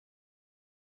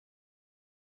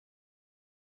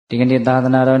ဒီကနေ့သာသ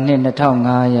နာတော်နှစ်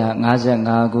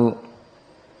2555ခု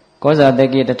ကောဇာတက္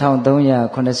ကိ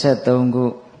1383ခု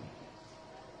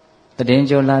တည်င်း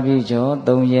ကျော်လာပြီကျော်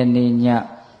3ရက်နေ့ည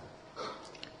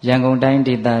ရန်ကုန်တိုင်း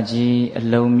ဒေသကြီးအ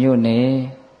လုံမြို့နယ်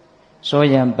စော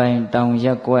ရံပိုင်တောင်ရ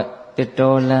က်ကွက်တစ်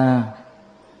တော်လန်း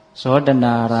ဇောတ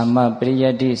နာရာမပရိယ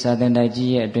တ္တိစာသင်တိုက်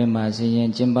ကြီးရဲ့အတွင်းမှာစီရင်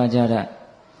ကျင်းပကြတဲ့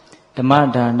ဓမ္မ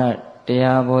ဒါနတ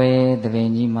ရားပွဲသဘင်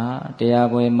ကြီးမှာတရား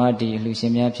ပွဲမတ္တိအလှရှ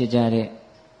င်များဖြစ်ကြတဲ့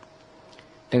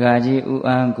တက္ကကြီးဦးအ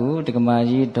န်းကူတက္ကမ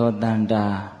ကြီးဒေါ်တန်တာ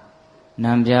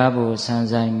နံပြားဘူဆန်း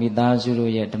ဆိုင်မိသားစု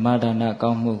တို့ရဲ့ဓမ္မဒါန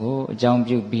ကောင်းမှုကိုအကြောင်း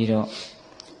ပြုပြီးတော့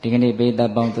ဒီကနေ့ပိဋက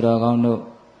ပေါင်းသူတော်ကောင်းတို့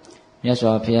မြတ်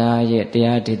စွာဘုရားရဲ့တ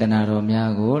ရားဒေသနာတော်များ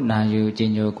ကိုနာယူကျ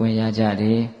င့်ကြံခွင့်ရကြတ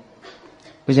ယ်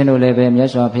။ဦးဇင်းတို့လည်းပဲမြတ်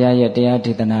စွာဘုရားရဲ့တရား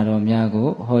ဒေသနာတော်များကို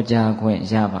ဟောကြားခွင့်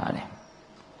ရပါတယ်။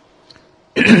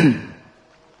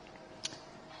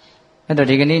အဲ့တော့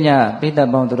ဒီကနေ့ညပိဋက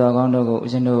ပေါင်းသူတော်ကောင်းတို့ကို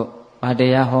ဦးဇင်းတို့ဘာတ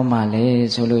ရားဟောမှလဲ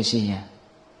ဆိုလို့ရှိရင်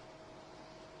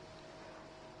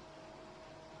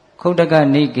ခုတ်တက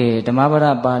နိကေဓမ္မပဒ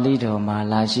ပါဠိတော်မှာ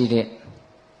လာရှိတဲ့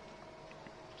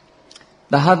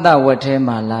သဟတဝတ်ထဲ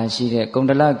မှာလာရှိတဲ့ကုန္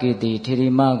ဒလကေတိထေရီ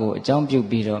မကိုအကြောင်းပြု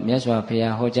ပြီးတော့မြတ်စွာဘု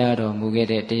ရားဟောကြားတော်မူခဲ့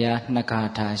တဲ့တရားနှစ်ခါ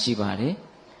ထားရှိပါတယ်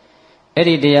။အဲ့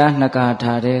ဒီတရားနှစ်ခါ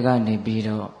ထားတဲ့ကနေပြီး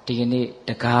တော့ဒီကနေ့တ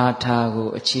ကားထားကို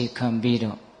အခြေခံပြီး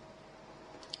တော့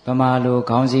ဗမာလို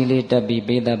ခေါင်းစည်းလေးတက်ပြီး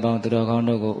ပိဋကပေါင်းသူတော်ကောင်း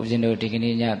တို့ကိုဦးဇင်းတို့ဒီက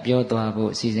နေ့ညပြောသွား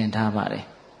ဖို့စီစဉ်ထားပါတယ်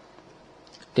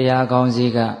။တရားခေါင်းစ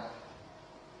ည်းက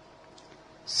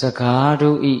စကား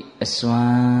တို့ဤအစွ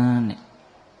မ်း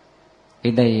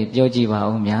တဲ့ဣတိတ်ပြောကြည့်ပါ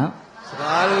ဦးမြတ်စ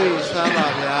ကားတို့ဤအစွမ်းပါ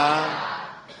ဗျာ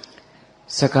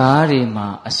စကားတွေမှာ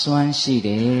အစွမ်းရှိတ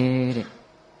ယ်တဲ့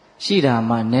ရှိတာ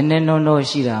မှနည်းနည်းနှုံ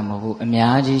ရှိတာမဟုတ်ဘူးအ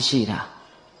များကြီးရှိတာ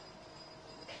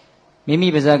မိမိ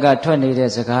ပါးစပ်ကထွက်နေတဲ့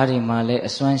စကားတွေမှာလည်း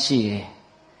အစွမ်းရှိတယ်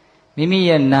မိမိ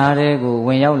ရဲ့နားထဲကိုဝ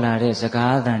င်ရောက်လာတဲ့စ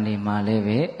ကားသံတွေမှာလည်း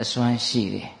ပဲအစွမ်းရှိ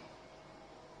တယ်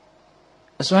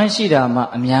အစွမ်းရှိတာမှ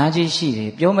အများကြီးရှိတယ်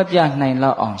ပြောမပြနိုင်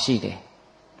လောက်အောင်ရှိတယ်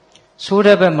ဆိုး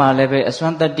တဲ့ဘက်မှာလည်းပဲအစွ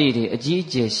မ်းတတ္တိတွေအကြီးအ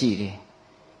ကျယ်ရှိတယ်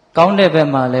ကောင်းတဲ့ဘက်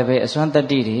မှာလည်းပဲအစွမ်းတတ္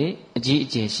တိတွေအကြီးအ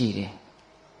ကျယ်ရှိတယ်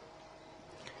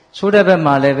ဆိုးတဲ့ဘက်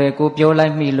မှာလည်းပဲကိုပြောလို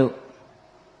က်မိလို့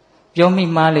ပြောမိ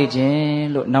မှားလေခြင်း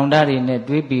လို့နောင်တတွေနဲ့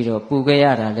တွေးပြီးတော့ပူခဲ့ရ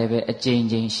တာလည်းပဲအကြိမ်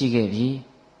ကြိမ်ရှိခဲ့ပြီ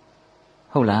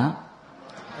ဟုတ်လား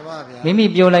မှန်ပါဗျာမိမိ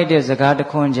ပြောလိုက်တဲ့စကားတစ်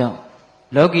ခွန်းကြောင့်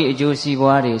လောကီအကျိုးစီး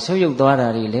ပွားတွေဆုပ်ယုပ်သွားတာ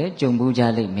တွေလည်းကြုံဘူးကြ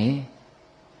လိမ့်မယ်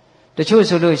တချို့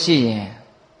ဆိုလို့ရှိရင်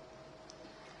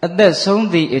အသက်ဆုံး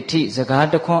သည့်အထိစကား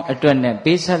တစ်ခွန်းအတွက်နဲ့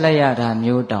ပေးဆက်လိုက်ရတာ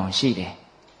မျိုးတောင်ရှိတယ်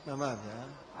မှန်ပါဗျာ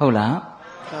ဟုတ်လား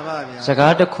မှန်ပါဗျာစ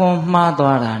ကားတစ်ခွန်းမှား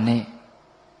သွားတာနဲ့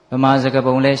ဗမာစကား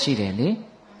ပုံလည်းရှိတယ်လေ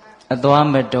အသွား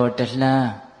မတော်တလှမ်း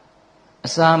အ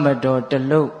စားမတော်တ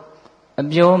လုတ်အ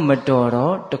ပြောမတော်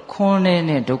တော့တခွန်း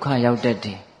နဲ့ဒုက္ခရောက်တတ်တ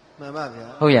ယ်မှန်ပါဗျာ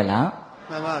ဟုတ်ရလား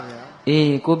မှန်ပါဗျာ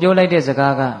အေးကိုပြောလိုက်တဲ့စ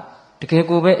ကားကတကယ်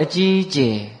ကိုပဲအကြီးအကျ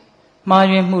ယ်မှား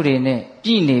ယွင်းမှုတွေနဲ့ပြ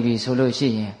ည့်နေပြီဆိုလို့ရှိ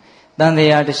ရင်တန်တ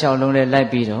ရားတစ်လျှောက်လုံးလဲလိုက်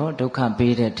ပြီးတော့ဒုက္ခ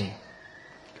ပေးတတ်တယ်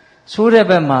ဆိုးတဲ့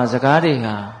ဘက်မှာစကားတွေ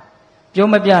ဟာပြော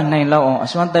မပြနိုင်လောက်အောင်အ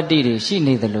စွမ်းတတ္တိတွေရှိ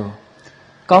နေသလို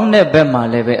ကောင်းတဲ့ဘက်မှာ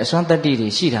လည်းပဲအစွမ်းတတ္တိတွေ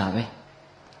ရှိတာပဲ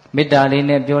မေတ္တာလေး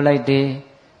နဲ့ပြောလိုက်တယ်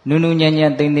နုနုညံ့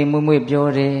ညံ့တိမ်တိမ်မွေ့မွေ့ပြော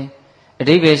တယ်အ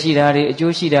ဓိပ္ပာယ်ရှိတာတွေအ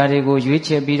ကျိုးရှိတာတွေကိုရွေး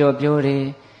ချယ်ပြီးတော့ပြောတယ်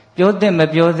ပြောတဲ့မ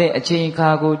ပြောတဲ့အချိန်အခါ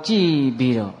ကိုကြည့်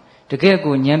ပြီးတော့တကယ့်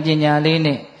ကိုဉာဏ်ပညာလေး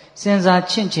နဲ့စဉ်းစား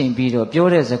ချင့်ချိန်ပြီးတော့ပြော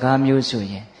တဲ့စကားမျိုးဆို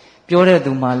ရင်ပြောတဲ့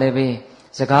သူမှလည်းပဲ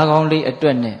စကားကောင်းလေးအတွ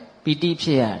က်နဲ့ပီတိဖြ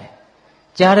စ်ရတယ်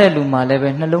ကြားတဲ့လူမှလည်းပဲ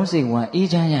နှလုံးစိတ်ဝမ်းအေး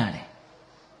ချမ်းရတယ်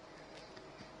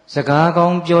စကားကော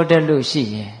င်းပြောတတ်လို့ရှိ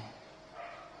ရင်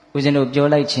ဦးဇင်းတို့ပြော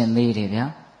လိုက်ခြင်းသေးတယ်ဗျာ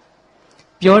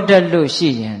ပြောတတ်လို့ရှိ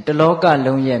ရင်တလောက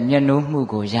လုံးရဲ့မျက်နှိုးမှု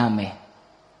ကိုရမယ်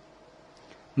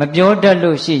မပြောတတ်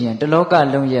လို့ရှိရင်တလောက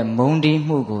လုံးရဲ့မုန်းတီး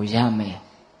မှုကိုရမယ်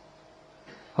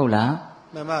ဟုတ်လား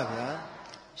မှန်ပါဗျာ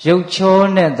ရုပ်ချော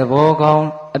နဲ့သဘောကောင်း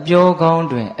အပြောကောင်း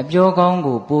တွင်အပြောကောင်း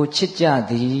ကိုပိုချစ်ကြ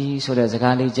သည်ဆိုတဲ့စ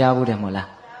ကားလေးကြားဘူးတယ်မို့လား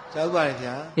ကြားပါတယ်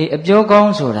ဗျာအေးအပြောကော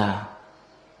င်းဆိုတာ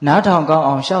နားထောင်ကောင်း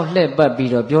အောင်ရှောက်လှည့်ပတ်ပြီး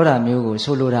တော့ပြောတာမျိုးကို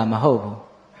ဆိုလိုတာမဟုတ်ဘူး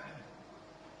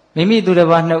မိမိသူတစ်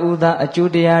ပါးနှစ်ဦးသားအ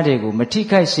ကျိုးတရားတွေကိုမထိ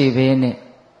ခိုက်စေဘဲနဲ့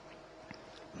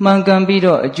မှန်ကန်ပြီး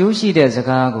တော့အကျိုးရှိတဲ့စ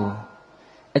ကားကို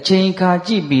အချိန်အခါ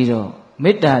ကြည့်ပြီးတော့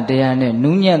မေတ္တာတရားနဲ့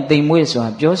နူးညံ့သိမ်မွေ့စွာ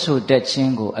ပြောဆိုတတ်ခြ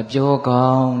င်းကိုအပြောကော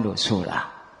င်းလို့ဆိုတာ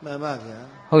မှန်ပါဗျာ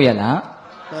ဟုတ်ရလား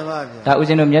မှန်ပါဗျာဒါဦးဇ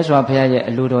င်းတို့မြတ်စွာဘုရားရဲ့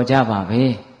အလိုတော်ကြပါပဲ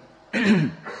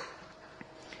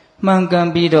မှန်ကန်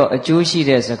ပြီးတော့အကျိုးရှိ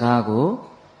တဲ့စကားကို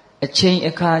အချိန်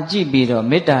အခါကြည့်ပြီးတော့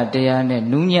မေတ္တာတရားနဲ့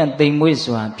နူးညံ့သိမ်မွေ့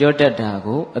စွာပြောတတ်တာ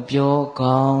ကိုအပြော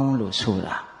ကောင်းလို့ဆို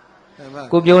တာ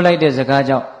ကိုပြောလိုက်တဲ့စကား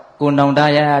ကြောင့်ကိုနောင်တ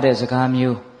ရရတဲ့စကား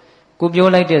မျိုးကိုပြော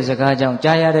လိုက်တဲ့စကားကြောင့်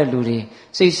ကြားရတဲ့လူတွေ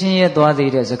စိတ်ဆင်းရဲသွား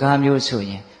သေးတဲ့စကားမျိုးဆို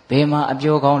ရင်ဘ Bema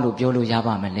abyo gong lu byo lu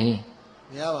yaba male.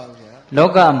 Yaba kya.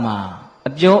 Loka ma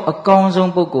abyo akong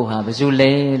song puku ha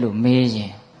bazule lu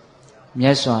meyin.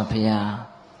 Myaswa phaya.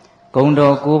 Gondo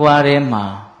kubare ma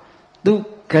tu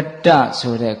gata so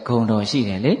တဲ့ဂုံတော်ရှိတ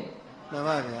ယ်လေမှန်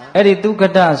ပါဗျာအဲ့ဒီသူဂ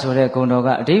တဆိုတဲ့ဂုံတော်က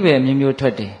အဓိပ္ပာယ်မျိုးမျိုးထွ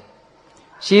က်တယ်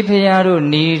ရှေးဖျားတို့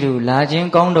နီးတို့လာခြင်း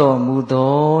ကောင်းတော်မူ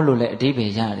သောလို့လည်းအဓိပ္ပာ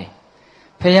ယ်ရတယ်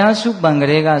ဖျားစုပံက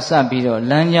လေးကစပြီးတော့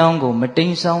လမ်းကြောင်းကိုမတိ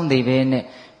မ်ဆောင်းသေးပဲနဲ့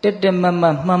တက်တက်မတ်မ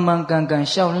တ်မှန်မှန်ကန်ကန်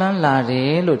ရှောက်လန်းလာတ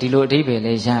ယ်လို့ဒီလိုအဓိပ္ပာယ်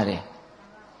လေးရတယ်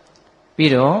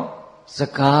ပြီးတော့စ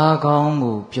ကားကောင်း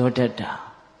ကိုပြောတတ်တာ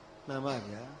မှန်ပါ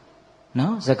ဗျာ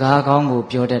နော်စကားကောင်းကို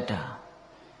ပြောတတ်တာ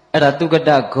အဲ့ဒါသူကတ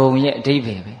ဂုံရဲ့အဓိပ္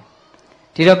ပာယ်ပဲ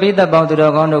ဒီတော့ပိဋကပေါင်းသူ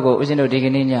တော်ကောင်းတို့ကိုဦးဇင်းတို့ဒီက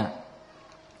နေ့ည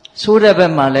ဆိုးတဲ့ဘ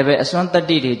က်မှာလည်းပဲအစွမ်းတတ္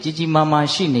တိတွေကြီးကြီးမားမား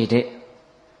ရှိနေတဲ့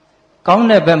ကောင်း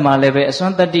တဲ့ဘက်မှာလည်းပဲအစွ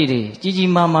မ်းတတ္တိတွေကြီး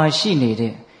ကြီးမားမားရှိနေ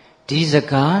တဲ့ဒီစ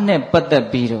ကားနဲ့ပတ်သက်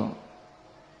ပြီးတော့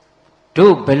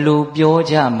တို့ဘယ်လိုပြော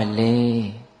ကြမလဲ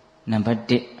နံပါတ်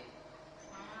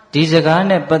1ဒီစကား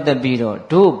နဲ့ပတ်သက်ပြီးတော့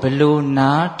တို့ဘယ်လို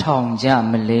နားထောင်ကြ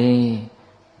မလဲ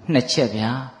နှစ်ချက်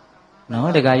ဗျာ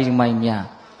နော်တခါကြီးဒီမိုင်းများ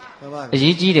အ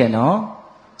ရေးကြီးတယ်နော်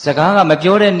စကားကမ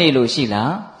ပြောတဲ့နေလို့ရှိ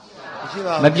လားမရှိ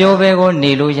ပါဘူးမပြောဘဲကို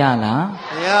နေလို့ရလား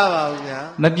မရပါဘူးဗျာ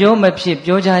မပြောမဖြစ်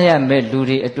ပြောကြရမယ့်လူ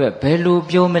တွေအတွက်ဘယ်လို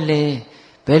ပြောမလဲ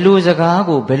ဘယ်လိုစကား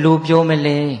ကိုဘယ်လိုပြောမ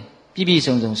လဲပြည့်ပြည့်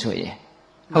စုံစုံဆိုရင်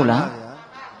ဟုတ်လား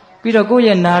ပြီးတော့ကိုယ့်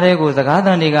ရဲ့နားထဲကိုစကား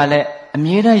သံတွေကလည်းအ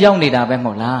မြဲတမ်းရောက်နေတာပဲမ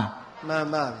ဟုတ်လားမှန်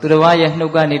ပါသူတော်ရဲ့နှု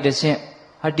တ်ကနေတဆင့်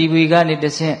ဟာတီဗီကနေတ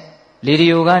ဆင့်ရေဒီ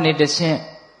ယိုကနေတဆင့်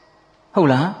ဟုတ်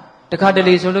လားတခါတ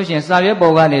လေဆိုလို့ရှိရင်စာရွက်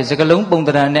ပေါ်ကနေစကလုံးပုံတ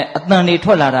ရံနဲ့အတန်တွေ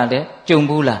ထွက်လာတာလေကြုံ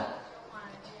ဘူးလား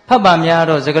ဖတ်ပါများ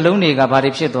တော့စကလုံးတွေကဘာ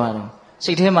တွေဖြစ်သွားတော့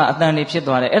စိတ်ထဲမှာအတန်တွေဖြစ်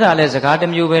သွားတယ်အဲ့ဒါလဲစကားတ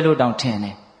စ်မျိုးပဲလို့တောင်ထင်တ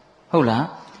ယ်ဟုတ်လား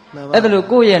အဲ့ဒါလို့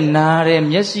ကိုယ့်ရဲ့နားရဲ့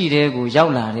မျက်စိတွေကိုရော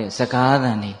က်လာတဲ့စကား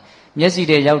သံတွေမျက်စိ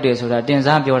တွေရောက်တယ်ဆိုတာတင်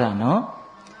စားပြောတာနော်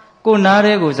ကိုယ်နား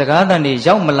တွေကိုစကားသံတွေ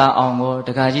ရောက်မလာအောင်ကိုတ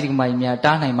ခါကြီးဒီမိုင်များ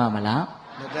တားနိုင်မှာမလား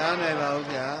မတားနိုင်ပါဘူး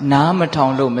ဗျာနားမထော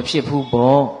င်လို့မဖြစ်ဘူး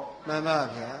ပေါ့မှန်ပါ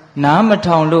ဗျာနားမ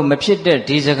ထောင်လို့မဖြစ်တဲ့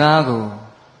ဒီစကားကို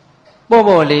ပေါ့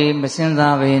ပေါ့လေးမစင်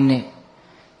စားပဲနဲ့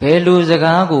ဘယ်လိုစ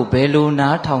ကားကိုဘယ်လို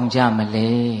နားထောင်ကြမ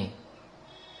လဲ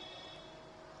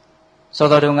စော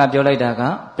တော်တုန်းကပြောလိုက်တာက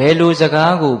ဘယ်လိုစ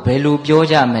ကားကိုဘယ်လိုပြော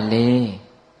ကြမလဲ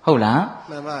ဟုတ်လား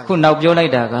မှန်ပါခုနောက်ပြောလို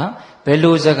က်တာကဘယ်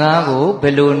လိုစကားကိုဘ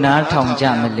ယ်လိုနားထောင်ကြ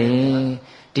မလဲ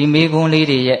ဒီမိကွန်းလေး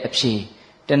တွေရဲ့အဖြေ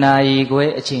တဏှာကြီးကွဲ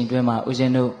အချိန်တွင်းမှာဦးဇ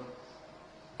င်းတို့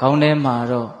ခေါင်းထဲမှာ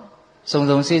တော့စုံ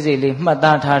စုံစိတ်စိတ်လေးမှတ်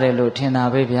သားထားတယ်လို့ထင်တာ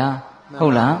ပဲဗျာဟု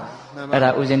တ်လားအဲ့ဒါ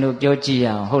ဦးဇင်းတို့ပြောကြည့်ရ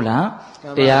အောင်ဟုတ်လား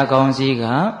တရားကောင်းစီးက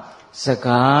စ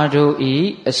ကားတို့ဤ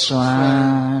အစွ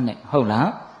မ်းတဲ့ဟုတ်လား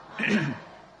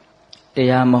တ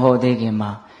ရားမဟုတ်သေးခင်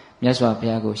မှာမြတ်စွာဘု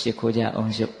ရားကိုရှ िख ိုးကြအော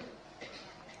င်ရှု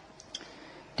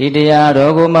ဒီတရား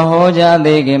တော်ကိုမဟောကြ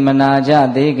သေးခင်မနာကြ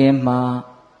သေးခင်မှာ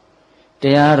တ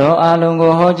ရားတော်အလုံး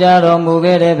ကိုဟောကြားတော်မူ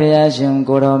ခဲ့တဲ့ဘုရားရှင်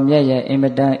ကိုတော်မြတ်ရဲ့အင်မ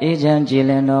တန်အေးချမ်းကြည်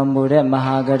လင်တော်မူတဲ့မ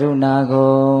ဟာကရုဏာ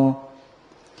ကို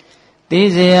သိ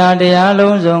စေရာတရား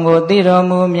လုံးစုံကိုသိတော်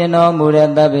မူမြင်တော်မူတဲ့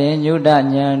သဗ္ဗညုတဉာ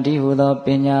ဏ်ဒီဟုသောပ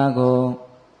ညာကို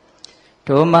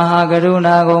ထိုမဟာကရု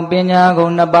ဏာကိုပညာကို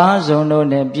နှစ်ပါးစုံတို့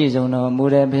နဲ့ပြည့်စုံတော်မူ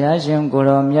တဲ့ဘုရားရှင်ကို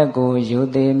တော်မြတ်ကိုယူ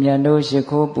သည်မြတ်တို့ရှိ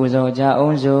ခိုးပူဇော်ကြအော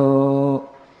င်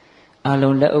စို့အ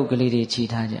လုံးလက်အုပ်ကလေးတွေချီ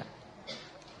ထားကြ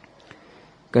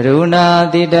ကရုဏာ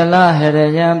တိတလဟရ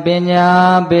ယံပညာ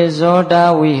ပိဇောတ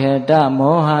ဝိဟတ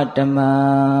မောဟတမံ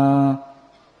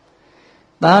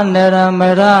သာနရမ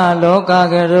ရလောက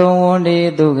ကရုံဝန္တိ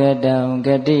သူကတံဂ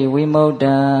တိဝိမု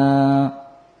क्त ံ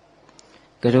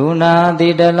ကရုဏာတိ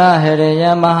တလဟရ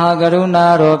ယံမဟာကရုဏာ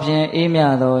တော်ဖြင့်အေးမြ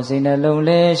သောစိတ်နှလုံး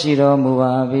လေးရှိတော်မူ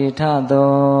ပါ၏ထ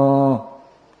သော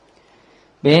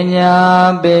ပညာ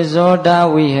ပိဇောတ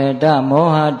ဝိဟတမော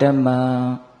ဟတမံ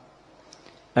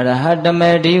အရဟတ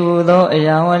မေတိဟုသောအ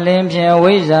ရာဝလင်းဖြင့်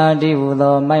ဝိဇ္ဇာတိဟု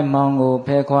သောမိုက်မှောင်ကိုဖ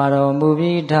ယ်ခွာတော်မူ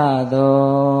ပြီးထသော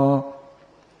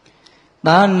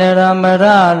သာနရမရ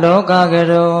လောကက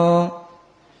ရုံ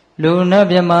လူနတ်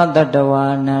မြမတတ္တဝါ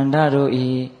နန္ဒတို့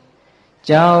ဤ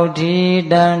ကြောက်ဒီ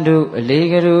တန်တုအလေး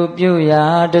ကရုပြုရာ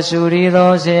တဆူရီ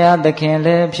သောဆရာသခင်လ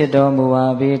ည်းဖြစ်တော်မူပါ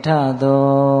၏ထ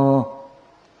သော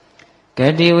ဂ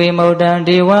တိဝိမု क्त ံ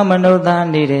ဒေဝမနုဿ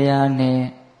နိရယနှင့်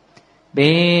ပေ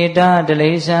တတ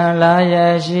လိษံလာယ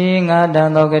ရှိငါတံ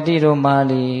သောဂတိတို့မာ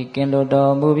လီကင်လွတ်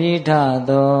တော်မူပြီးထ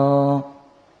သော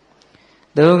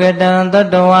သူကတံတတ္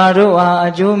တဝါတို့အား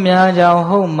အကျိုးများကြောင့်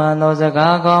ဟုတ်မှန်သောစ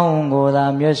ကားကောင်းကိုသာ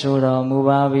မြတ်ဆိုတော်မူ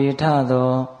ပါ၏ထ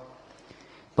သော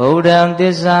ဗုဒ္ဓံသ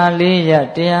စ္စာလေးရ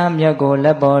တရားမြတ်ကိုလ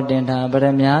က်ပေါ်တင်ထားပရ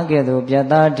မညာကဲ့သို့ပြတ်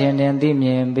သားထင်ထင်သိမြ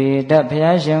င်ပေတတ်ဘု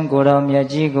ရားရှင်ကိုယ်တော်မြတ်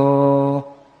ကြီးကို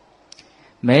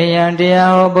မေယံတ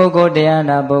ရားဟောပုဂ္ဂိုလ်တရား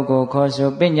နာပုဂ္ဂိုလ်ခေါ်ဆို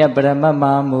ပညတ်ပရမတ်မ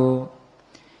မူ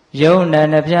ယုံနံ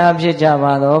နှဖျားဖြစ်ကြ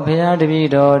ပါသောဘုရားတပည့်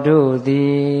တော်တို့သ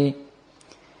ည်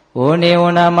ဝနေဝ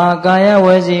နာမှာကာယဝ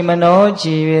စီမနော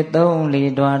ချီ၍သုံးလီ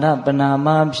တွာရပနာမ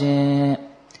ဖြင့်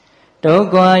ဒုက္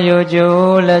ခယော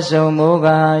ကျိုးလက်ဆုံးမိုးက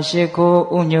ရှိခိုး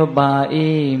ဥညွတ်ပါ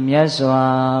၏မြတ်စွာ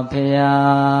ဘု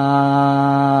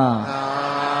ရား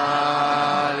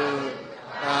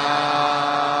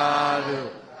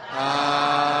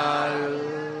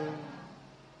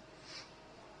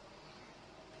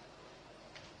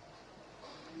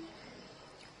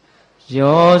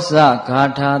ယောဇဂါ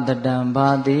ထာတတံဘာ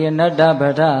တိအနတ္တပ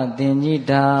ဒသင်္ညိ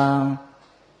တံ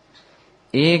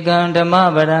ဧကံဓမ္မ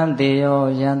ပရံတေယော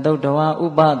ယံသုတ္တဝဥ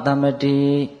ပသမတိ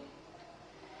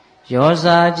ယော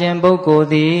ဇာခြင်းပုဂ္ဂိုလ်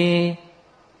သည်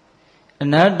အ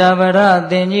နတ္တပဒ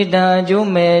သင်္ညိတံအကျိုး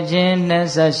မဲ့ခြင်းနှင့်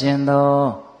ဆက်ရှင်သော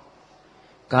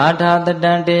ဂါထာတ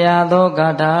တံတရားသောဂါ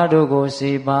ထာတို့ကို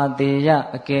စေပါတေယ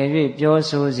အကယ်၍ပြော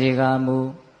ဆိုစေကမူ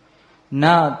န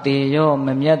တေယောမ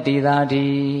မြတ်တိသာတိ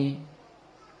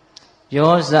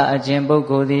ယောဇအခြင်းပုဂ္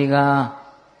ဂိုလ်သည်က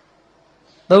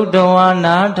သုတ္တဝါ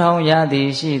နာထောင်ရသည်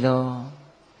ရှိသော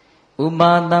ဥ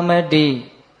ပါသမတိ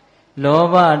လော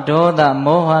ဘဒေါသ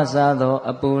မောဟစသော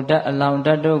အပူဓာတ်အလောင်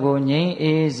ဓာတ်တို့ကိုငြိမ်း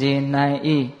အေးစေနိုင်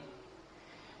၏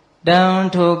တံ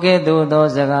ထိုကဲ့သို့သော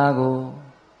စကားကို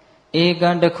ဧကံ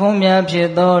တခုံးများဖြစ်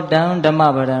သောတံဓမ္မ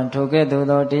ပဒံထိုကဲ့သို့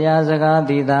သောတရားစကား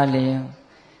သည်သာလျှင်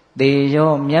သေ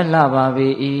ရောမြတ်လှပါပေ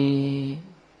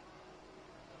၏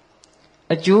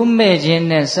အကျိုးမဲ့ခြင်း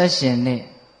နဲ့ဆက်ရှင်နဲ့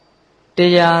တ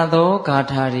ရားသောဂါ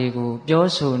ထာတွေကိုပြော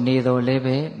ဆိုနေတော်လည်း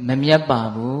ပဲမမြတ်ပါ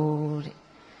ဘူးတဲ့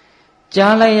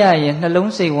ကြားလိုက်ရရင်နှ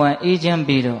လုံးစိတ်ဝမ်းအေးချမ်း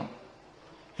ပြီးတော့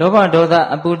လောဘဒေါသ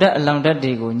အပူဓာတ်အလောင်ဓာတ်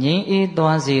တွေကိုငြိမ်းအေး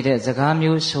သွားစေတဲ့စကား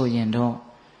မျိုးဆိုရင်တော့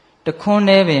တခွန်း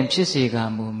နဲ့ပင်ဖြစ်စေက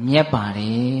မူမြတ်ပါတ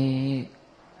ယ်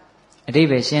အတိပ္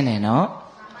ပယ်ရှင်းတယ်နော်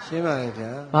ရှင်းပါရဲ့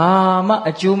ဗျာဘာမှ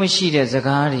အကျိုးမရှိတဲ့စ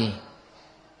ကားတွေ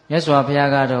မြတ်စွာဘု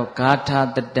ရားကတော့ဂါထာ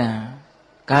တတံ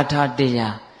ဂါထာတ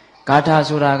ရားဂါထာ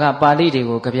ဆိုတာကပါဠိတွေ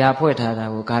ကိုကြပြဖွဲ့ထားတာ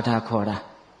ကိုဂါထာခေါ်တာ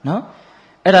နော်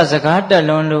အဲ့ဒါစကားတက်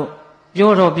လွန်းလို့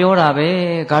ပြောတော့ပြောတာပဲ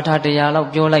ဂါထာတရားလောက်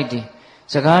ပြောလိုက်တယ်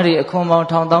စကားတွေအခွန်ပေါင်း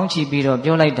ထောင်တောင်းချီပြီးတော့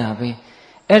ပြောလိုက်တာပဲ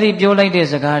အဲ့ဒီပြောလိုက်တဲ့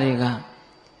စကားတွေက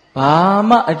ဘာ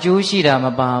မှအကျိုးရှိတာမ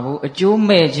ပါဘူးအကျိုး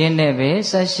မဲ့ခြင်းနဲ့ပဲ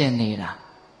ဆက်ရှင်နေတာ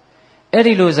အဲ့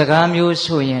ဒီလိုစကားမျိုး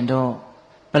ဆိုရင်တော့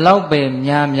ဘလောက်ပဲ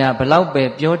များများဘလောက်ပဲ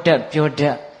ပြောတ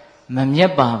တ်မမြ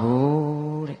တ်ပါ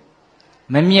ဘူးတဲ့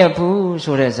မမြတ်ဘူး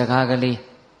ဆိုတဲ့စကားကလေး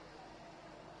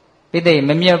ပိဋိ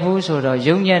မမြတ်ဘူးဆိုတော့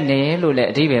ယုံညံ့နေလို့လည်း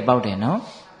အဓိပ္ပာယ်ပေါက်တယ်နော်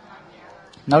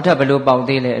နောက်ထပ်ဘယ်လိုပေါက်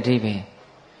သေးလဲအဓိပ္ပာယ်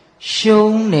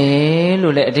ရှုံးတယ်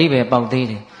လို့လည်းအဓိပ္ပာယ်ပေါက်သေး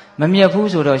တယ်မမြတ်ဘူး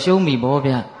ဆိုတော့ရှုံးပြီဗော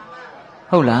ဗျ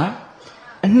ဟုတ်လား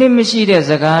အနှစ်မရှိတဲ့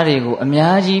စကားတွေကိုအ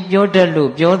များကြီးပြောတတ်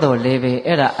လို့ပြောတော်လဲပဲ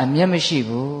အဲ့ဒါအမျက်မရှိ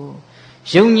ဘူး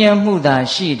ယုံညံ့မှုသာ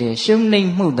ရှိတယ်ရှုံးနှိ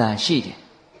မ့်မှုသာရှိတယ်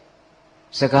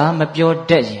စကားမပြော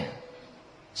တတ်ရင်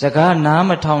စကားနားမ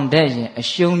ထောင်တတ်ရင်အ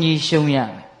ရှုံးကြီးရှုံးရ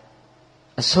မယ်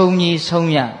အဆုံးကြီး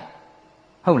ဆုံးရမယ်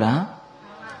ဟုတ်လား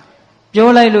ပြော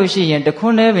လိုက်လို့ရှိရင်တခွ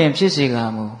န်းတည်းပင်ဖြစ်စေက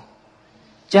မူ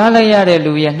ကြားလိုက်ရတဲ့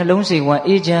လူရဲ့နှလုံးစိတ်ဝမ်း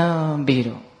အေးချမ်းပြီး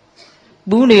တော့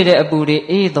ပူးနေတဲ့အပူတွေ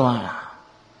အေးသွားတာ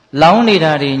လောင်းနေ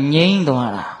တာတွေငြိမ်းသွား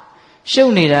တာရှု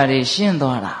ပ်နေတာတွေရှင်း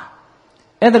သွားတာ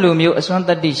အဲ့ဒါလိုမျိုးအစွမ်းတ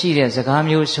တ္တိရှိတဲ့စကား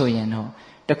မျိုးဆိုရင်တော့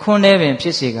တခွန်းတည်းပင်ဖြ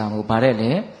စ်စေကမူဗါတဲ့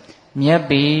လေမြတ်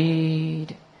ပြီ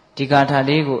တဲ့ဒီဂါထာ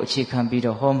လေးကိုအခြေခံပြီး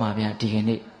တော့ဟောမှာဗျာဒီက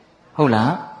နေ့ဟုတ်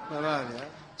လားမှန်ပါဗျာ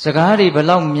စကားတွေဘ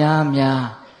လောက်များ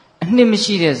အနှစ်မ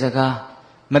ရှိတဲ့စကား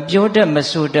မပြောတတ်မ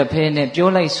ဆိုတတ်ဖဲနဲ့ပြော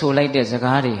လိုက်ဆိုလိုက်တဲ့စ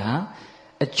ကားတွေဟာ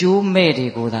အကျိုးမဲ့တွေ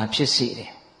ကိုသာဖြစ်စေတ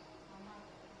ယ်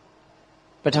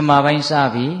ပထမပိုင်းစ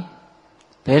ပြီး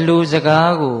ဘယ်လိုစ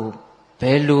ကားကိုဘ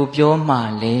ယ်လိုပြောမှ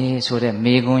လဲဆိုတဲ့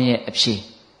မေခွန်းရဲ့အဖြေ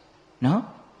နော်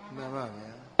မှန်ပါဗျာ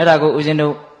အဲ့ဒါကိုဦးဇင်း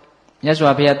တို့မြတ်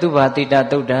စွာဘုရားသုဘာတိတ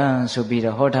သုတ်တံဆိုပြီး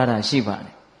တော့ဟောထားတာရှိပါတ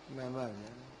ယ်မှန်ပါဗျာ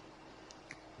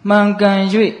မှန်ကန်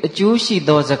၍အကျိုးရှိ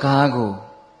သောစကားကို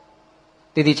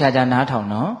တည်တည်ချာချာနားထောင်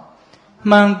နော်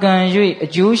မှန်ကန်၍အ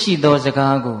ကျိုးရှိသောစ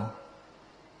ကားကို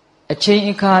အချိန်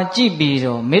အခါကြည့်ပြီး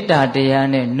တော့မေတ္တာတရား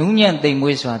နဲ့နူးညံ့သိမ်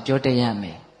မွေ့စွာပြောတတ်ရမ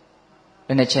ယ်ဘ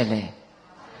ယ်နှချက်လဲ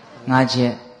5ချ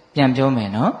က်ပြန်ပြောမယ်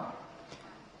နော်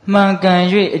မှန်ကန်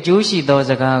၍အကျိုးရှိသော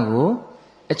စကားကို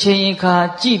အချိန်အခါ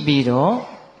ကြည့်ပြီးတော့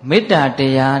မေတ္တာတ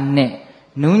ရားနဲ့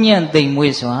နူးညံ့သိမ်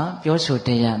မွေ့စွာပြောဆိုတ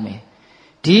တ်ရမယ်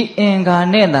ဒီအင်္ဂါ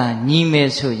နဲ့သာညီမယ်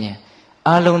ဆိုရင်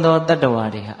အလုံးသောတတ္တဝါ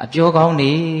တွေဟာအပြောကောင်းနေ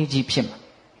ကြီးဖြစ်မှာ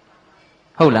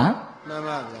ဟုတ်လားမှန်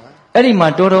ပါဗျာအဲ့ဒီမှာ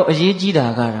တော်တော်အရေးကြီးတာ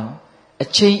ကတော့အ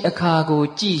ချိန်အခါကို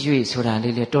ကြည့်၍ဆိုတာ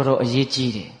လေးလေတော်တော်အရေး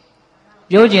ကြီးတယ်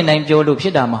ပြောကျင်တိုင်းပြောလို့ဖြ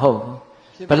စ်တာမဟုတ်ဘူး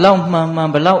ဘလောက်မှန်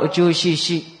ဘလောက်အကျိုး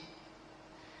ရှိ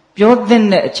ပြောသင့်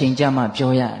တဲ့အချိန်ကြမှ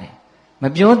ပြောရတယ်မ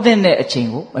ပြောသင့်တဲ့အချိန်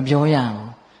ကိုမပြောရ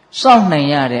ဘူးစောင့်နိုင်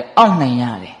ရတယ်အောင့်နိုင်ရ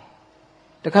တယ်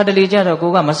တခါတလေကြတော့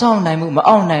ကိုကမဆောင်နိုင်ဘူးမ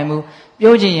အောင်နိုင်ဘူး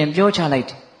ပြောချင်ရင်ပြောချလိုက်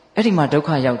တယ်အဲ့ဒီမှာဒုက္ခ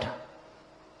ရောက်တာ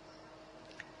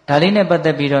ဒါလေးနဲ့ပတ်သ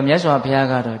က်ပြီးတော့မြတ်စွာဘုရား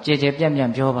ကတော့ကြည်ကြည်ပြန့်ပြ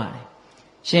န့်ပြောပါတယ်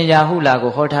ရှင်ရာဟုလာ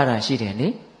ကိုဟောထားတာရှိတယ်လေ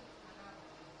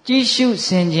ကြည်ရှုဆ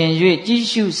င်ခြင်၍ကြည်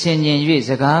ရှုဆင်ခြင်၍စ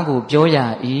ကားကိုပြောရ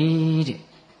၏တဲ့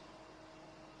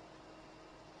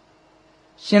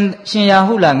ရှင်ရာ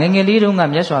ဟုလာငယ်ငယ်လေးတုန်းက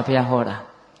မြတ်စွာဘုရားဟောတာ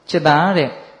จิตသားတဲ့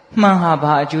မှန်ဟာ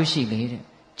ဘာအကျိုးရှိလေတဲ့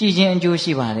ကြည်ခြင်းအကျိုး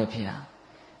ရှိပါတယ်ဖေဟာ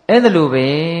အဲ့ဒါလိုပဲ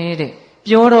တဲ့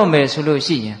ပြောတော့မယ်ဆိုလို့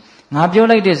ရှိရင်ငါပြော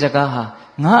လိုက်တဲ့စကားဟာ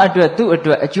ငါအတွက်သူ့အ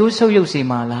တွက်အကျိုးဆုပ်ယုပ်စေ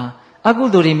မှာလားအကု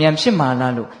သိုလ်တွေများဖြစ်မှာ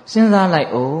လားလို့စဉ်းစားလိုက်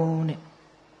အောင်တဲ့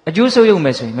အကျိုးဆုပ်ယုပ်မ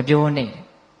ယ်ဆိုရင်မပြောနဲ့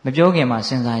မပြောခင်မှာစ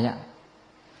ဉ်းစားရ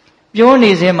ပြော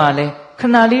နေစဲမှာလဲခ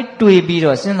ဏလေးတွေ့ပြီး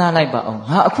တော့စဉ်းစားလိုက်ပါအောင်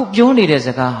ငါအခုပြောနေတဲ့စ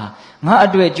ကားဟာငါအ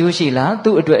တွက်အကျိုးရှိလား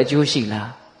သူ့အတွက်အကျိုးရှိလား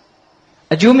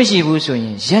အကျိုးမရှိဘူးဆိုရ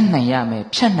င်ရက်နိုင်ရမယ်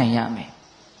ဖြတ်နိုင်ရမယ်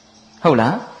ဟုတ်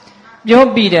လားပြော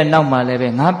ပြီးတဲ့နောက်မှာလည်းပဲ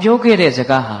ငါပြောခဲ့တဲ့စ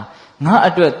ကားဟာငါ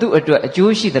အတွက်သူ့အတွက်အ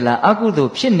ကျိုးရှိသလားအကုသို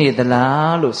လ်ဖြစ်နေသ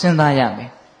လားလို့စဉ်းစားရမယ်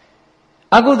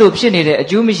အကုသိုလ်ဖြစ်နေတဲ့အ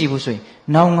ကျိုးမရှိဘူးဆိုရင်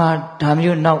နောက်ငါဒါ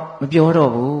မျိုးနောက်မပြော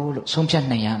တော့ဘူးလို့ဆုံးဖြတ်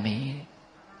နိုင်ရမယ်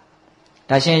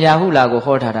ဒါရှင်ရာဟုလာကို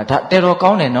ဟောထားတာဒါတော်တော်ကော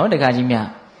င်းတယ်နော်တခါကြီးများ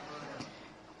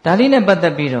ဒါလေးနဲ့ပတ်သ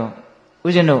က်ပြီးတော့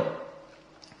ဦးဇင်းတို့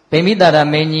ဗိမိတာရ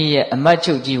မင်းကြီးရဲ့အမတ်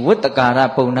ချုပ်ကြီးဝတ္တကာရ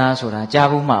ပုံနာဆိုတာကြား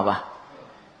ဘူးမှာပါ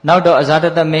နောက်တော့အဇာတ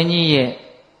တမင်းကြီးရဲ့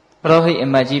ပရောဟိတ်အ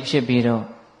မတ်ကြီးဖြစ်ပြီးတော့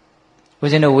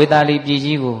ဦးဇင်းတို့ဝေသာလီပြည်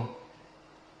ကြီးကို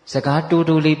စကားတူ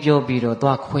တူလေးပြောပြီးတော့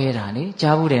သွားခွဲတာလေ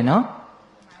ကြားဘူးတယ်နော်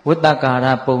ဝတ္တကာရ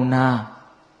ပုံနာ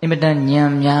အင်မတန်ညံ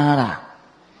များတာ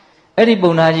အဲ့ဒီ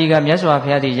ပုံနာကြီးကမြတ်စွာဘု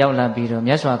ရားကြီးရောက်လာပြီးတော့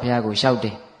မြတ်စွာဘုရားကိုလျှောက်တ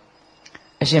ယ်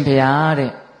အရှင်ဘုရား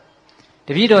တဲ့တ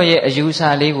ပည့်တော်ရဲ့အယူဆ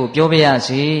လေးကိုပြောပြရ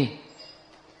စီ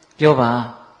ပြောပါ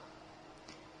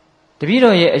တပည့်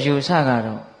တော်ရဲ့အယူဆက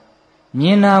တော့မြ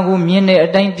င်တာကိုမြင်တဲ့အ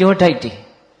တိုင်းပြောတတ်တယ်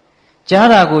ကြား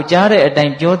တာကိုကြားတဲ့အတို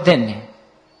င်းပြောတတ်တယ်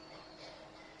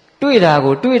တွေ့တာ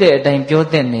ကိုတွေ့တဲ့အတိုင်းပြော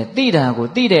တတ်တယ်သိတာကို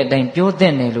သိတဲ့အတိုင်းပြောတ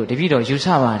တ်တယ်လို့တပည့်တော်ယူဆ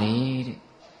ပါတယ်တဲ့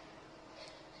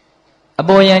အ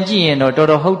ပေါ်ယံကြည့်ရင်တော့တော်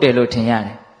တော်ဟုတ်တယ်လို့ထင်ရတ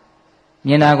ယ်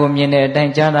မြင်တာကိုမြင်တဲ့အတို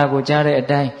င်းကြားတာကိုကြားတဲ့အ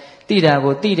တိုင်းသိတာ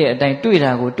ကိုသိတဲ့အတိုင်းတွေ့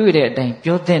တာကိုတွေ့တဲ့အတိုင်း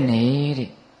ပြောတတ်တယ်တဲ့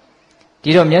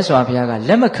ဒီတော့မြတ်စွာဘုရားက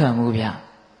လက်မခံဘူးဗျ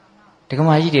ဒက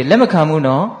မာကြီးတွေလက်မခံဘူး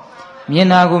နော်မြင်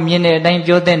တာကိုမြင်တဲ့အတိုင်း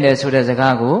ပြောတတ်တယ်ဆိုတဲ့စ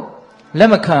ကားကိုလက်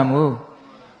မခံဘူး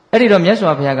အဲ့ဒီတော့မြတ်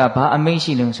စွာဘုရားကဘာအမိန့်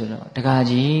ရှိလို့ဆိုတော့ဒကာ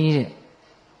ကြီးတဲ့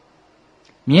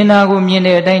မြင်တာကိုမြင်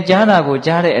တဲ့အတိုင်းကြားတာကို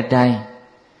ကြားတဲ့အတိုင်း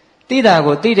သိတာ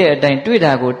ကိုသိတဲ့အတိုင်းတွေ့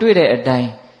တာကိုတွေ့တဲ့အတိုင်း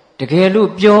တကယ်လို့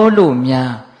ပြောလို့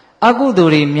များအကုသို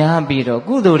လ်တွေများပြီးတော့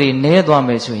ကုသိုလ်တွေနည်းသွားမ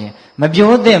ယ်ဆိုရင်မ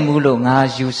ပြောသင့်ဘူးလို့ငါ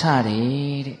ယူဆတ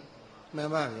ယ်တဲ့မှန်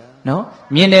ပါဗျာနော်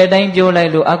မြင်တဲ့အတိုင်းပြောလို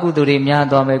က်လို့အကုသိုလ်တွေများ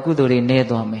သွားမယ်ကုသိုလ်တွေနည်း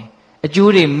သွားမယ်အ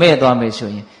ကျိုးတွေမဲ့သွားမယ်ဆို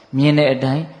ရင်မြင်တဲ့အ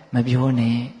တိုင်းမပြော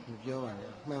နဲ့မပြောပါနဲ့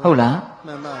ဟုတ်လား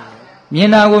မှန်ပါဗျာမြင်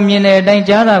တာကိုမြင်တဲ့အတိုင်း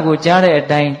ကြားတာကိုကြားတဲ့အ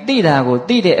တိုင်းသိတာကို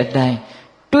သိတဲ့အတိုင်း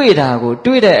တွေ့တာကို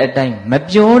တွေ့တဲ့အတိုင်းမ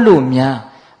ပြောလို့များ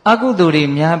အကုသိုလ်တွေ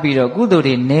များပြီးတော့ကုသိုလ်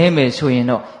တွေနည်းမယ်ဆိုရင်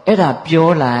တော့အဲ့ဒါပြော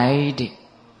လိုက်တဲ့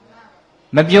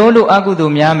မပြောလို့အကုသို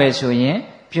လ်များမယ်ဆိုရင်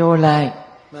ပြောလိုက်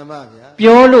မှန်ပါဗျာ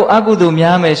ပြောလို့အကုသိုလ်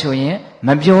များမယ်ဆိုရင်မ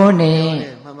ပြောနဲ့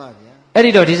မှန်ပါဗျာအဲ့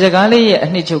ဒီတော့ဒီစကားလေးရဲ့အ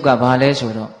နှစ်ချုပ်ကဘာလဲ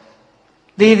ဆိုတော့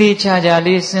သေးသေးချာချာ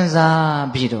လေးစဉ်းစား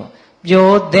ပြီးတော့ပြော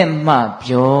သင့်မှ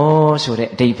ပြောဆိုတဲ့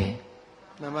အဓိပ္ပာယ်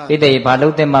မှန်ပါဣတိဘာ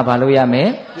လို့သင့်မှဘာလို့ရမယ်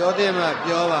ပြောသင့်မှ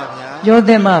ပြောပါဗျာပြောသ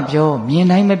င့်မှပြောမြင်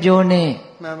တိုင်းမပြောနဲ့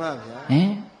မှန်ပါဗျာဟင်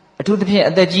အထူးသဖြင့်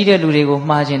အသက်ကြီးတဲ့လူတွေကို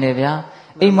မှားခြင်းတယ်ဗျာ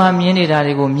အိမ်မှာမြင်နေတာ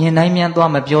တွေကိုမြင်တိုင်းမြန်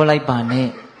သွားမပြောလိုက်ပါနဲ့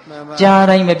ကြား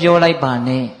တိုင်းမပြောလိုက်ပါ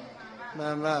နဲ့မှ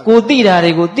န်ပါကိုသိတာ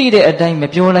တွေကိုသိတဲ့အတိုင်းမ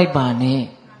ပြောလိုက်ပါနဲ့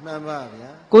မှန်ပါဗျာ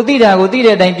ကိုသိတာကိုသိ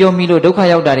တဲ့အတိုင်းပြောမိလို့ဒုက္ခ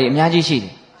ရောက်တာတွေအများကြီးရှိတ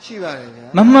ယ်ရှိပါတယ်ဗျာ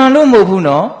မမှန်လို့မဟုတ်ဘူး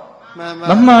နော်မှန်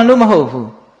ပါမမှန်လို့မဟုတ်ဘူး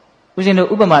ဦးဇင်းတို့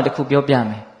ဥပမာတစ်ခုပြောပြ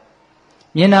မယ်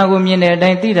မြင်တာကိုမြင်တဲ့အတို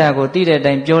င်းသိတာကိုသိတဲ့အ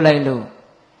တိုင်းပြောလိုက်လို့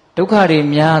ဒုက္ခတွေ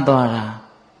များသွားတာ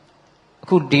အ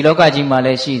ခုဒီလောကကြီးမှာလ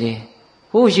ည်းရှိတယ်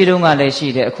ဟိုးရှိတုန်းကလည်းရှိ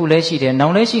တယ်အခုလည်းရှိတယ်နော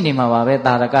င်လည်းရှိနေမှာပါပဲ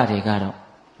တာရကတွေကတော့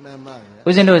မှန်ပါဗျာ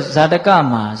ဦးဇင်းတို့ဇာတက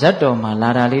မှာဇတ်တော်မှာလာ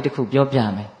တာလေးတစ်ခုပြောပြ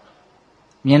မယ်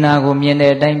မြင်တာကိုမြင်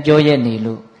တဲ့အတိုင်းပြောရက်နေ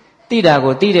လို့သိတာ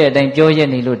ကိုသိတဲ့အတိုင်းပြောရက်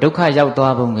နေလို့ဒုက္ခရောက်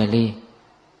သွားပုံကလေး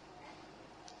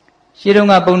ရှိတုန်း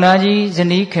ကပုံနာကြီးဇ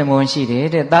နီးခင်မွန်ရှိတယ်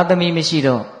တဲ့သားသမီးမရှိ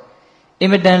တော့အ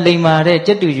င်မတန်လိမ္မာတဲ့ကြ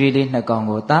က်တူရွေးလေးနှစ်ကောင်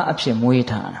ကိုသားအဖြစ်မွေး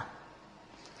ထားတာ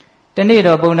တနေ့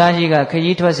တော့ပုံနာကြီးကခ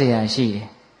ရီးထွက်เสียရရှိတယ်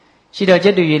ရှိတော့ကြ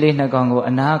က်တူရွေးလေးနှစ်ကောင်ကို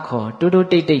အနာခေါ်တိုးတိုး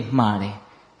တိတ်တိတ်မှားတယ်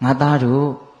ငါသားတို့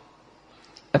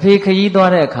အဖေခရီး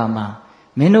သွားတဲ့အခါမှာ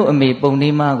မင်းတို့အမေပုံ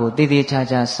လေးမကိုတည်တည်ချာ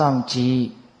ချာစောင့်ကြည့်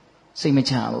စိတ်မ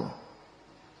ချဘူး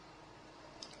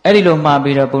အဲ့ဒီလိုမှား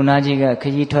ပြီးတော့ပုံနာကြီးကခ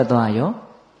ရီးထွက်သွားရော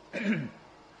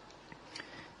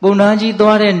ပုံနာကြီး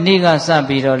သွားတဲ့နေ့ကစ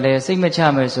ပြီးတော့လဲစိတ်မချ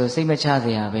မယ်ဆိုစိတ်မချเ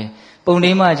สียပဲပုံ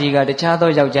လေးမကြီးကတခြားသော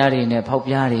ယောက်ျားတွေနဲ့ဖောက်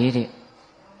ပြားတယ်တဲ့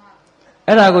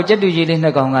အဲ့ဒါကိုကြက်တူကြီးလေးနှ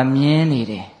စ်ကောင်ကမြင်းနေ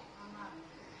တယ်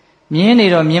မြင်းနေ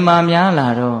တော့မြင်မာများလာ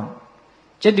တော့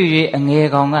ကြက်တူကြီးအငယ်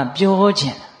ကောင်ကပြောချ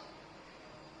င်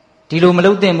ဒီလိုမ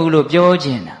လုပ်သင့်ဘူးလို့ပြောချ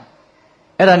င်တာ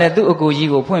အဲ့ဒါနဲ့သူ့အကိုကြီး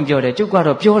ကိုဖွင့်ပြောတယ်ကျုပ်က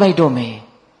တော့ပြောလိုက်တော့မယ်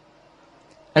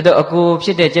အဲ့တော့အကိုဖြ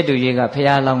စ်တဲ့ကြက်တူကြီးကဖះ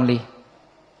လောင်းလေး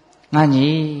ငါညီ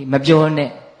မပြောနဲ့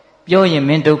ပြောရင်မ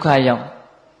င်းဒုက္ခရောက်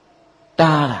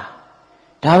တားတာ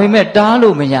ဒါပေမဲ့တား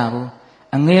လို့မရဘူး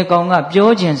အငယ်ကောင်ကပြော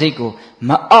ခြင်းစိတ်ကို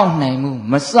မအောက်နိုင်ဘူး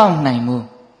မစောင့်နိုင်ဘူး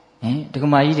ဒက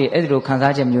မာကြီးတွေအဲ့ဒီလိုခံ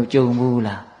စားချက်မျိုးကြုံဘူး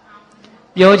လား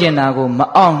ပြောခြင်းတာကိုမ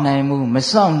အောက်နိုင်ဘူးမ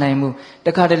စောင့်နိုင်ဘူးတ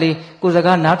ခါတလေကိုယ်စ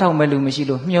ကားနားထောင်မဲ့လူမရှိ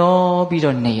လို့မျောပြီး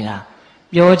တော့နေတာ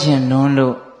ပြောခြင်းလွန်း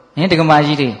လို့ဒကမာ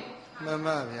ကြီးတွေမှန်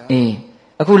ပါဗျာအေး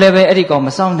အခုလည်းပဲအဲ့ဒီကောင်မ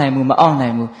စောင့်နိုင်ဘူးမအောက်နို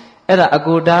င်ဘူးအဲ့ဒါအ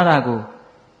ကိုတားတာကို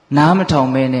နားမထောင်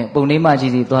မဲနဲ့ပုံလေးမ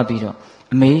ကြီးစီသွားပြီးတော့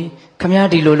အမေခမရ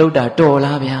ဒီလိုလုပ်တာတော်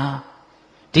လားဗျာ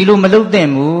ဒီလိုမလုပ်သင့်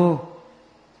ဘူး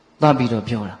သွားပြီးတော့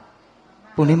ပြောတာ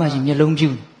ပုံလေးမကြီးမျက်လုံး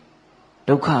ပြူး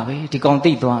ဒုက္ခပဲဒီကောင်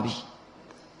သိသွားပြီ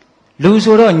လူ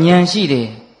ဆိုတော့ညံရှိတယ်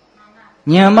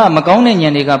ညံမကောင်းတဲ့ညံ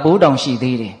တွေကပိုးတောင်ရှိ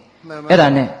သေးတယ်အဲ့ဒါ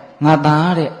နဲ့ငါ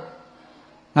သားတဲ့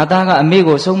ငါသားကအမေ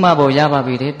ကိုဆုံးမဖို့ရပါ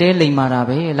ပြီတဲ့တဲလိမ်မာတာ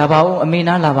ပဲလာပါဦးအမေ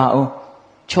နားလာပါဦး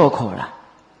ချော့ခေါ်တာ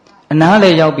အနားလေ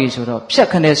ရောက်ပြီဆိုတော့ဖြတ်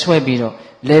ခနဲ့ဆွဲပြီးတော့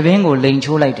လေဘင်းကိုလိန်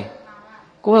ချိုးလိုက်တယ်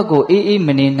ကိုယ့်ကိုအေးမ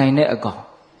နေနိုင်တဲ့အကောင်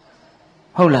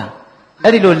ဟုတ်လား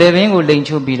အဲ့ဒီလိုလေဘင်းကိုလိန်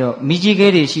ချိုးပြီးတော့မိကြီးခဲ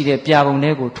တွေရှိတဲ့ပြာပုံ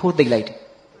ထဲကိုထိုးသိပ်လိုက်တယ်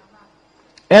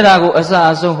အဲ့ဒါကိုအစ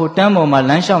အဆုံးဟိုတန်းပေါ်မှာ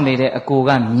လမ်းလျှောက်နေတဲ့အကိုက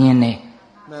မြင်တယ်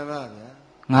မှန်ပါဗျာ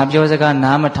ငါပြောစကား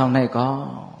နားမထောင်နိုင်ကောင်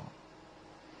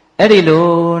အဲ့ဒီလို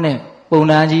နဲ့ပုံ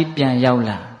နာကြီးပြန်ရောက်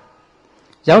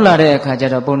လာတဲ့အခါကျ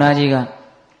တော့ပုံနာကြီးက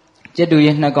ကျက်တူ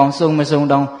ရဲ့နှစ်ကောင်စုံမစုံ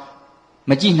တောင်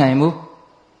မကြည့်နိုင်ဘူး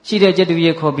ရှိတဲ့ကျက်တူ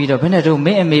ရဲ့ခေါ်ပြီးတော့ဘယ်နဲ့တော့မ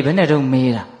င်းအမေဘယ်နဲ့တော့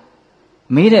မေးတာ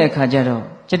မေးတဲ့အခါကျတော့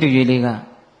ကျက်တူရဲ့လေးက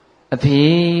အဖေ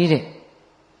တဲ့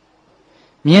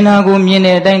မြင်တာကိုမြင်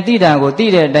တဲ့အတိုင်းသိတာကိုသိ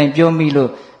တဲ့အတိုင်းပြောမိလို့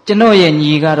ကျွန်တော်ရဲ့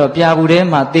ညီကတော့ပြာဘူးထဲ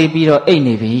မှာသေပြီးတော့အိတ်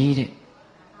နေပြီတဲ့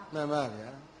မှန်ပါဗျာ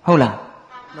ဟုတ်လား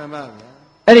မှန်ပါဗျာ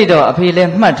အဲ့ဒီတော့အဖေလ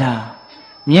ည်းမှတ်ထား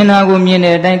မြင်တာကိုမြင်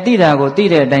တဲ့အတိုင်းသိတာကိုသိ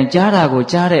တဲ့အတိုင်းကြားတာကို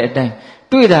ကြားတဲ့အတိုင်း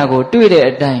တွေ့တာကိုတွေ့တဲ့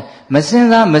အတိုင်းမစင်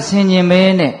စားမစင်ញင်မဲ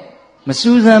နဲ့မ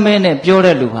စူးစမ်းမဲနဲ့ပြော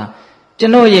တဲ့လူဟာကျွ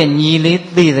န်တော်ရဲ့ညီလေး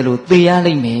သေတယ်လို့သေရ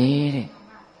လိမ့်မယ်တဲ့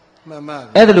မှန်ပါ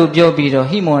အဲ့ဒါလို့ပြောပြီးတော့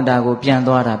ဟိမွန်တာကိုပြန်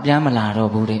သွားတာပြန်မလာတော့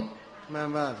ဘူးတဲ့မှန်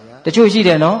ပါဗျာတချို့ရှိတ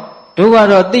ယ်နော်တို့က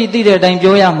တော့သိတဲ့အတိုင်း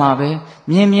ပြောရမှာပဲ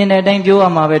မြင်တဲ့အတိုင်းပြောရ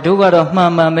မှာပဲတို့ကတော့မှ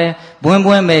န်ပဲဘွ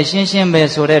န်းပဲရှင်းပဲ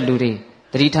ဆိုတဲ့လူတွေ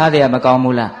သတိထားတယ်မကောင်း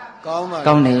ဘူးလားကောင်းပါ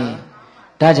ကောင်းတယ်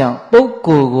ဒါကြောင့်ပုဂ္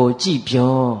ဂိုလ်ကိုကြည့်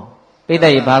ပြောပိဋက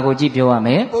ရေဘာကိုကြည့်ပြောရမ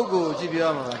လဲပုဂ္ဂိုလ်ကိုကြည့်ပြော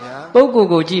ရမှာပါဗျာပုဂ္ဂိုလ်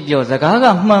ကိုကြည့်ပြောစကားက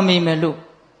မှန်မိမယ်လို့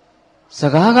စ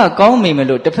ကားကကောင်းမိမယ်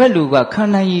လို့တစ်ဖက်လူကခ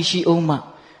န္ဓာရည်ရှိအောင်မှ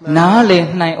နားလေ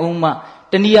နိုင်အောင်မှ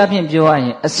တနည်းအားဖြင့်ပြောရရ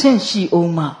င်အဆင့်ရှိအော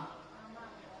င်မှ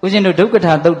ဦးဇင်းတို့ဒုက္ခ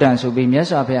ထာသုတ်တံဆိုပြီးမြတ်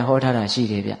စွာဘုရားဟောထားတာရှိ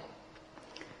တယ်ဗျ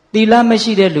သီလမ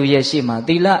ရှိတဲ့လူရဲ့ရှေ့မှာ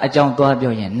သီလအကြောင်းသွား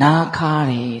ပြောရင်နာခါ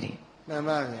တယ်တဲ့မှန်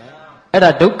ပါဗျာအဲ့ဒါ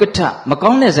ဒုက္ခထမကော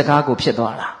င်းတဲ့စကားကိုဖြစ်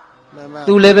သွားတာမှန်ပါ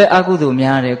သူလည်းပဲအကုသိုလ်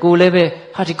များတယ်ကိုလည်းပဲ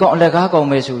ဟာဒီကောင်အလကားကောင်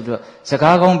ပဲဆိုပြီးတော့စ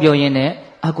ကားကောင်းပြောရင်းနဲ့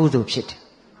အကုသိုလ်ဖြစ်တယ်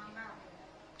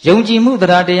ယုံကြည်မှုတ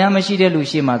ရားတရားမရှိတဲ့လူ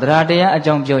ရှေ့မှာတရားတရားအ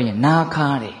ကြောင်းပြောရင်နာခါ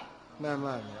တယ်မှန်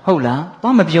ပါဗျာဟုတ်လားဘာ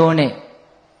မပြောနဲ့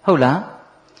ဟုတ်လား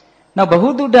နောက်ဘ ഹു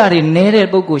တုတ္တတွေနဲတဲ့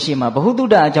ပုဂ္ဂိုလ်ရှိမှာဘ ഹു တု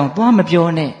တ္တအကြောင်းသွားမပြော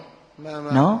နဲ့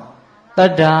နော်တ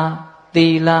တ္တာသီ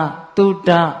လတုတ္တ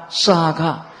စာခ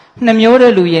နှမျော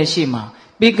တဲ့လူရဲ့ရှိမှာ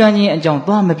ပေကံချင်းအကြောင်း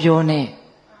သွားမပြောနဲ့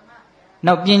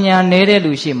နောက်ပညာနဲတဲ့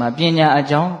လူရှိမှာပညာအ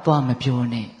ကြောင်းသွားမပြော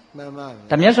နဲ့မှန်ပါ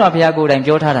ဒါမြတ်စွာဘုရားကိုယ်တိုင်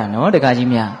ပြောထားတာနော်တခါကြီး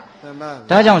များမှန်ပါ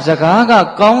ဒါကြောင့်စကားက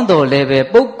ကောင်းတော်လည်းပဲ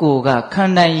ပုဂ္ဂိုလ်ကခ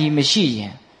န္ဓာရည်မရှိရ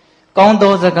င်ကောင်း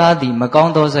သောစကားသည်မကော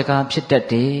င်းသောစကားဖြစ်တတ်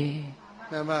တယ်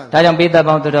မှန်ပါဒါကြောင့်ပိဋက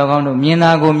ပေါင်းတော်ကောင်းတို့မြင်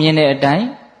တာကိုမြင်တဲ့အတိုင်း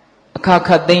အခါခ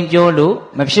တ်သိမ်းပြောလို့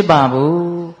မဖြစ်ပါဘူး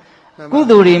ကု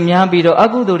သိုလ်တွေများပြီးတော့အ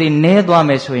ကုသိုလ်တွေနည်းသွားမ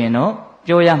ယ်ဆိုရင်တော့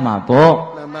ပြောရမှာပေါ့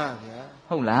မှန်ပါဗျာ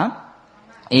ဟုတ်လား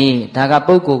အေးဒါက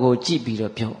ပုဂ္ဂိုလ်ကိုကြည့်ပြီး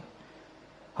တော့ပြော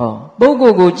ဟောပုဂ္ဂို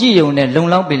လ်ကိုကြည့်ရုံနဲ့လုံ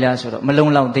လောက်ပြီလားဆိုတော့မလုံ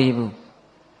လောက်သေးဘူး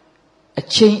အ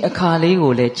ချိန်အခါလေး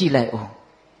ကိုလည်းကြည့်လိုက်အောင်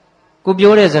ကို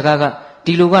ပြောတဲ့စကားက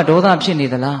ဒီလူကဒေါသဖြစ်နေ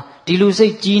သလားဒီလူစိ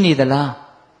တ်ကြီးနေသလား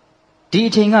ဒီ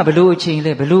အချိန်ကဘလို့အချိန်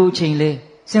လဲဘလို့အချိန်လဲ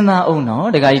စဉ်းစားအောင်နော်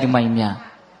ဒကာကြီးဒီမိုင်းများ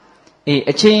အေး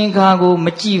အချိန်အခါကိုမ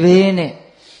ကြည့်ဘဲနဲ့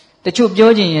တချို့ပြော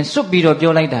ချင်ရင်စွတ်ပြီးတော့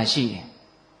ပြောလိုက်တာရှိတယ်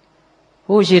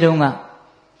ဟိုရှိတုန်းက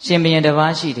ရှင်ဘုရင်တစ်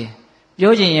ပါးရှိတယ်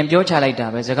ပြောချင်ရင်ပြောချလိုက်တာ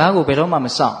ပဲစကားကိုဘယ်တော့မှမ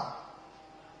စောင့်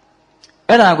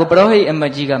အဲ့ဒါကိုပရောဟိတ်အမ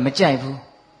ကြီးကမကြိုက်ဘူး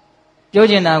ပြော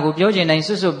ချင်တာကိုပြောချင်တိုင်း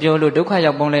စွတ်ပြောလို့ဒုက္ခ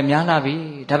ရောက်ပုံလဲများလာပြီ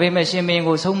ဒါပေမဲ့ရှင်ဘုရင်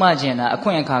ကိုဆုံးမချင်တာအခွ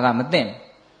င့်အခါကမသင့်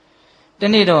တ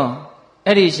နေ့တော့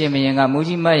အဲ့ဒီရှင်မင်းကမူ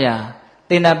ကြီးမတ်ရာ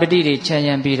တေနာပတိတွေခြံ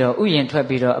ရံပြီးတော့ဥယျာဉ်ထွက်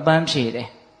ပြီးတော့အပန်းဖြေတယ်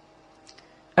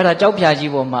အဲ့ဒါကြောက်ဖြာ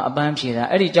ကြီးပေါ်မှာအပန်းဖြေတာ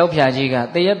အဲ့ဒီကြောက်ဖြာကြီးက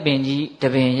တရက်ပင်ကြီးတ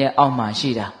ပင်ရဲ့အောက်မှာရှိ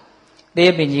တာတရ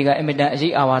က်ပင်ကြီးကအင်မတန်အ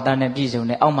ရေးအာဝါဒနဲ့ပြည့်စုံ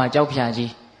တဲ့အောက်မှာကြောက်ဖြာ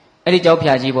ကြီးအဲ့ဒီကြောက်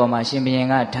ဖြာကြီးပေါ်မှာရှင်ဘုရင်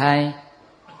က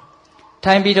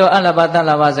ထိုင်ပြီးတော့အလဘတ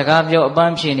လဘစကားပြောအပ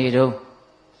န်းဖြေနေတော့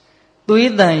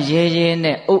သွေးတန်ရဲရဲ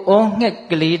နဲ့အုတ်အောငှက်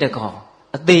ကလေးတကောင်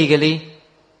အသေးကလေး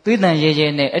သွေးတန်ရဲရဲ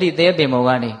နဲ့အဲ့ဒီတရက်ပင်ပေါ်က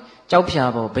နေကြောက်ဖြာ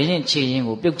ပေါ်ဘုရင်ခြေရင်း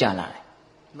ကိုပြုတ်ကျလာတယ်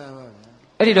မှန်ပါဗျာ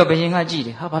အဲ့ဒီတော့ဘုရင်ကကြည့်တ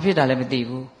ယ်ဟာဘာဖြစ်တာလဲမသိ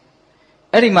ဘူး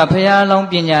အဲ့ဒီမှာဘုရားလောင်း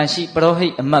ပညာရှိပရောဟိ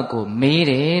တ်အမတ်ကိုမေး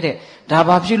တယ်တဲ့ဒါ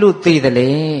ဘာဖြစ်လို့သေတယ်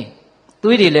လဲ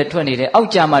သွေးတွေလည်းထွက်နေတယ်အောက်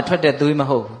ကြမှာထွက်တဲ့သွေးမ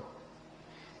ဟုတ်ဘူး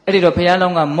အဲ့ဒီတော့ဘုရားလော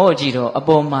င်းကမော့ကြည့်တော့အ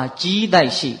ပေါ်မှာကြီးတို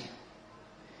က်ရှိ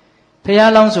ဘု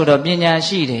ရားလောင်းဆိုတော့ပညာ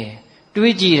ရှိတယ်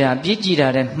တွေးကြည့်တာပြည့်ကြည့်တာ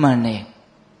လည်းမှန်တယ်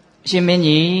အရှင်မင်း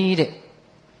ကြီးတဲ့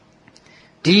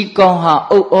ဒီကောင်ဟာ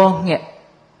အုတ်အောငှက်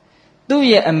သူ့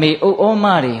ရဲ့အမေအုတ်အောမ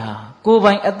တွေဟာကိုယ်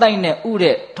ပိုင်အတိုက်နဲ့ဥ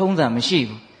တဲ့ထုံးစံမရှိ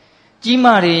ဘူးကြီးမ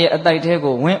တွေရဲ့အတိုက်ထဲ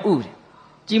ကိုဝင်ဥတယ်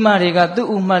ကြီးမတွေကသူ့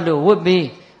ဥမှတ်လို့ဝတ်ပေး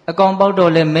အကောင်ပေါက်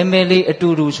တော့လဲမဲမဲလေးအတူ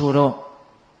တူဆိုတော့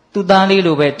သူ့သားလေး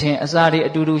လိုပဲထင်အစာတွေ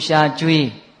အတူတူရှာကျွေး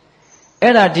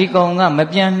အဲ့ဒါဒီကောင်ကမ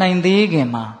ပြန်နိုင်သေးခင်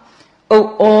မှာအုတ်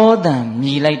ဩတန်မြ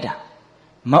ည်လိုက်တာ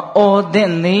မအော်တဲ့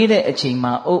နေတဲ့အချိန်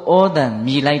မှာအုတ်ဩတန်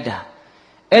မြည်လိုက်တာ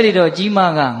အဲ့ဒီတော့ကြီးမ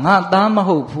ကငါသားမ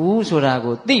ဟုတ်ဘူးဆိုတာ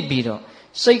ကိုသိပြီးတော့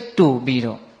စိတ်တူပြီး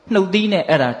တော့နှုတ်သီးနဲ့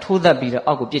အဲ့ဒါထိုးသက်ပြီးတော့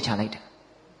အောက်ကိုပြစ်ချလိုက်တာ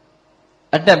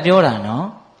အတက်ပြောတာနော်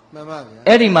မှန်ပါဗျာ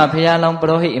အဲ့ဒီမှာဘုရားလောင်းပ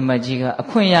ရောဟိတ်အမတ်ကြီးကအ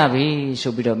ခွင့်ရပြီ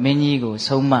ဆိုပြီးတော့မင်းကြီးကို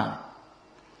ဆုံးမ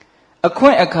အခွ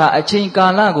င့်အခါအချိန်ကာ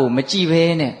လကိုမကြည့်ဘဲ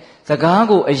နဲ့စကား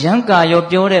ကိုအယံကာရော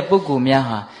ပြောတဲ့ပုဂ္ဂိုလ်များ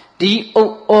ဟာဒီအု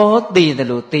တ်ဩသေးတယ်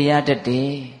လို့သိရတတ်တ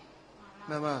ယ်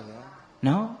မှန်ပါဗျာ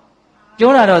နော်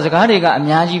ပြောတာတော့စကားတွေကအ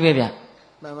များကြီးပဲဗျ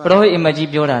ပရောဟိတ်အမတ်ကြီး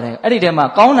ပြောတာတဲ့အဲ့ဒီထဲမှာ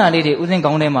ကောင်းတာလေးတွေဥစဉ်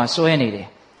ကောင်းထဲမှာစွဲနေတယ်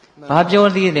ဘာပြော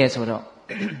သေးတယ်ဆိုတော့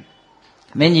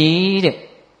မင်းကြီးတဲ့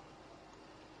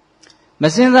မ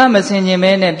စင်စားမစင်ញင်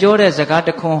မဲနဲ့ပြောတဲ့စကားတ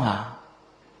ခွန်းဟာ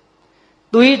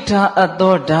သွေးထားအပ်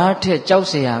သောဓာတ်ထက်ကြောက်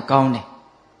เสียကောင်းတယ်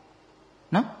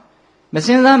နော်မစ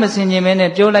င်စားမစင်ញင်မဲ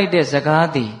နဲ့ပြောလိုက်တဲ့စကား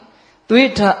သည်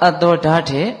သွေးထားအပ်သောဓာတ်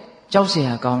ထက်ကြောက်เสีย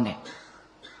ကောင်းတယ်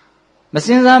မစ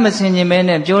င်စားမစင်ញင်မဲ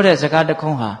နဲ့ပြောတဲ့စကားတခွ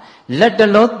န်းဟာလက်တ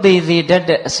လောသေးသေးတတ်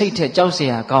တဲ့အစိတ်ထက်ကြောက်เสี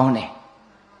ยကောင်းတယ်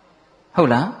ဟုတ်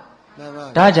လား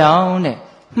ဒါကြောင့်တဲ့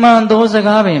မှန်သောစ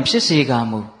ကားပင်ဖြစ်စေက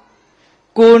မူ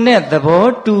ကိုနဲ့သဘော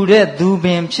တူတဲ့သူပ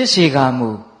င်ဖြစ်စေကမူ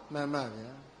မှန်ပါဗျာ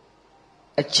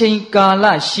အချိန်ကာလ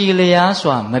ရှည်လျား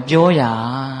စွာမပြောရ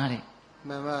တဲ့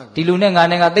မှန်ပါဒီလူနဲ့ငါ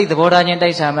နဲ့ငါသိသဘောထားချင်း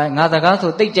တိုက်ဆိုင်မှငါစကား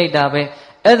ဆိုသိကြိုက်တာပဲ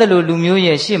အဲ့ဒါလိုလူမျိုး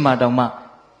ရဲ့ရှေ့မှာတောင်မှ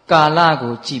ကာလ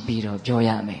ကိုကြည့်ပြီးတော့ပြောရ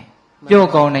မယ်ပြော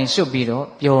ကောင်းနိုင်စွတ်ပြီးတော့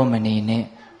ပြောမနေနဲ့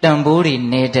တန်ဖိုးတွေ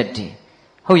နေတတ်တယ်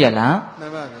ဟုတ်ရလားမှ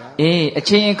န်ပါဗျာအေးအ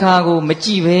ချိန်အခါကိုမကြ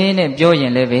ည့်ဘဲနဲ့ပြောရ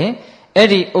င်လည်းပဲအဲ့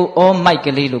ဒီအိုဩမိုက်က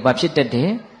လေးလိုဘာဖြစ်တတ်တ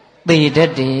ယ်သေတ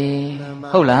တ်တယ်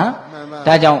ဟုတ်လား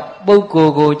ဒါကြောင့်ပုဂ္ဂို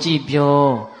လ်ကိုကြည့်ပြော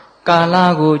ကာလ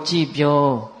ကိုကြည့်ပြော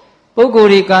ပုဂ္ဂိုလ်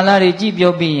တွေကာလတွေကြည့်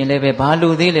ပြောပြီးရင်လည်းပဲဘာ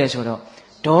လို့သေးလဲဆိုတော့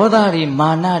ဒေါသတွေမာ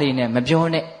နတွေနဲ့မပြော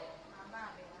နဲ့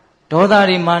ဒေါသ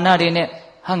တွေမာနတွေနဲ့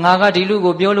ဟာငါကဒီလူ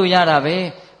ကိုပြောလို့ရတာပဲ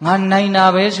ငါနိုင်တာ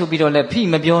ပဲဆိုပြီးတော့လည်းဖိ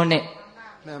မပြောနဲ့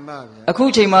မှန်ပါဗျာအခု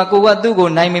ချိန်မှာကိုကသူ့ကို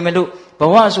နိုင်မိမလို့ဘ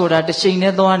ဝဆိုတာတစ်ချိန်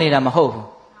နဲ့သွားနေတာမဟုတ်ဘူး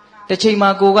တစ်ချိန်မှာ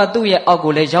ကိုကသူ့ရဲ့အောက်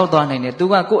ကိုလည်းရောက်သွားနိုင်တယ်သူ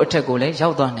ကကိုယ့်အထက်ကိုလည်းရော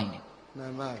က်သွားနိုင်တယ်မှ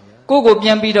န်ပါဗျာကိုကိုပြ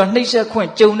န်ပြီးတော့နှိမ့်ဆက်ခွင့်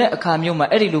ကြုံတဲ့အခါမျိုးမှာ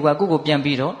အဲ့ဒီလူကကိုကိုပြန်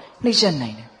ပြီးတော့နှိမ့်ဆက်နို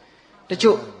င်တယ်တ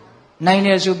ချို့နိုင်တ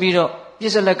ယ်ဆိုပြီးတော့ပြ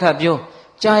စ္ဆလက်ခပြော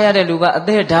ကြားရတဲ့လူကအသ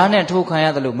က်ဓာတ်နဲ့ထိုးခံရ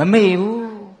တယ်လို့မမေ့ဘူး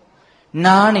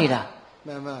နားနေတာ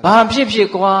မှန်ပါဘာဖြစ်ဖြစ်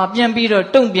ကွာပြန်ပြီးတော့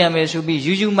တုံ့ပြန်မယ်ဆိုပြီး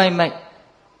ယူယူမိုက်မိုက်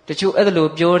တချို့အဲ့ဒါလို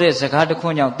ပြောတဲ့စကားတစ်ခွ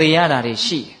န်းကြောင့်သေရတာတွေ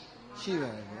ရှိပါ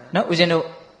တယ်ဗျာနော်ဦးဇင်းတို့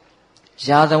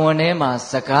ရာဇဝင်ထဲမှာ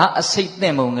စကားအစိတ်သ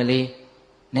င့်ပုံကလေး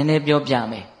နည်းနည်းပြောပြ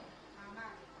မယ်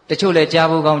တချို့လည်းကြား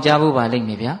ဖို့ကောင်းကြားဖို့ပါလိမ့်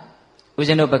မယ်ဗျာဦးဇ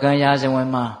င်းတို့ပကံရာဇဝင်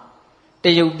မှာတ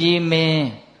ရုတ်ပြည်မ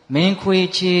င်းခွေး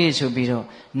ချေးဆိုပြီးတော့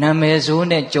နာမည်ဆိုး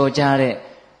နဲ့ကြော်ကြားတဲ့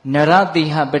နရတိ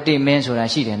ဟပတိမင်းဆိုတာ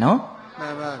ရှိတယ်နော်မှ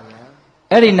န်ပါဗျာ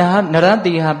အဲ့ဒီနရ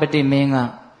တိဟပတိမင်းက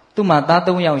သူ့မှာသား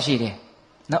3ယောက်ရှိတယ်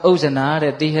နော်ဥဇနာ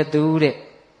တဲ့တိဟတုတဲ့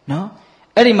နော်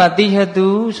အဲ့ဒီမှာတိဟတု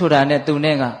ဆိုတာနဲ့သူ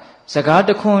နဲ့ကစကားတ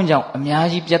ခွန်းကြောင့်အများ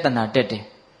ကြီးပြဿနာတက်တယ်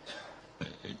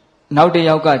နောက်တစ်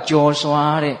ယောက်ကကြော်စွာ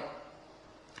တဲ့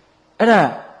အဲ့ဒါ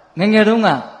ငငယ်တုန်းက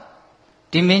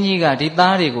ဒီမင်းကြီးကဒီ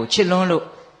သားတွေကိုချစ်လွန်းလို့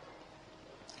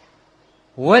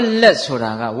ဝက်လက်ဆို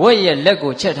တာကဝက်ရဲ့လက်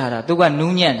ကိုချက်ထားတာသူက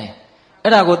နူးညံ့တယ်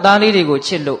အဲ့ဒါကိုသားလေးတွေကို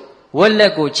ချစ်လို့ဝက်လ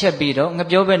က်ကိုချက်ပြီးတော့င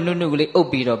ပြောပဲနုနုကလေးအုပ်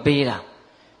ပြီးတော့ပေးတာ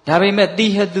ဒါပေမဲ့တိ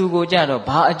ဟသူကိုကြတော့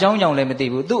ဘာအကြောင်းကြောင့်လဲမသိ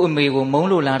ဘူးသူ့အမေကိုမုန်း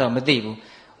လို့လားတော့မသိဘူး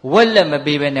ဝက်လက်မ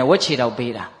ပေးဘဲနဲ့ဝက်ချေတော့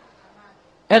ပေးတာ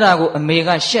အဲ့ဒါကိုအမေက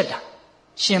ရှက်တာ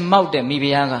ရှင်မောက်တဲ့မိဖု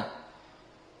ရားက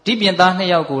ဒီပြင်သားနှစ်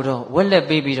ယောက်ကိုတော့ဝက်လက်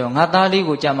ပေးပြီးတော့ငါသားလေး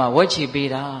ကိုကြမှာဝက်ချီပေး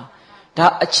တာဒါ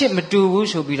အချစ်မတူဘူး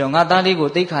ဆိုပြီးတော့ငါသားလေးကို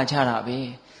သိခါချတာပဲ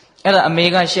အဲ့ဒါအမေ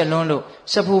ကရှက်လွန်းလို့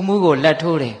စဖူမှုကိုလက်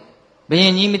ထိုးတယ်ဘယ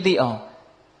င်ကြီးမသိအောင်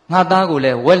ငါသားကိုလ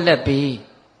ည်းဝက်လက်ပေး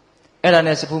အဲ့ဒါ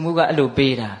နဲ့စဖူမှုကအဲ့လို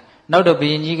ပေးတာနောက်တော့ဘ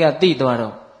ယင်ကြီးကသိသွား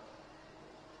တော့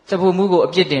စဖူမှုကိုအ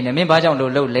ပြစ်တင်တယ်မင်းဘာကြောင့်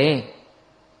လို့လှုပ်လဲ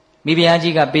မိဖုရား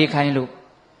ကြီးကပေးခိုင်းလို့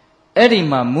အဲ့ဒီ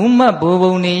မှာမူးမတ်ဘိုး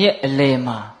ဘုံနေရဲ့အလယ်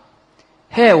မှာ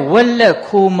ဟဲ့ဝက်လက်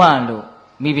ခိုးမလို့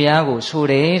မိဖုရားကိုဆို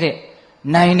တယ်တဲ့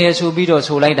နိုင်တယ်ဆိုပြီးတော့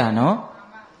ဆိုလိုက်တာနော်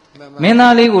မင်း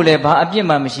သားလေးကိုလည်းဘာအပြစ်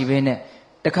မှမရှိဘဲနဲ့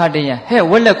တခါတည်းရဟဲ့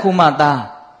ဝက်လက်ခိုးမသား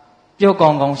ပြောကော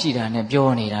င်းကောင်းရှိတာနဲ့ပြော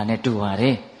နေတာနဲ့တူပါတ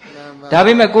ယ်ဒါ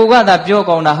ပေမဲ့ကိုကသာပြော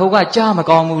ကောင်းတာဟိုကကြားမ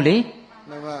ကောင်းဘူးလေ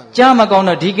ကြားမကောင်း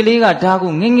တော့ဒီကလေးကဒါ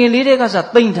ကိုငငယ်လေးတွေကစ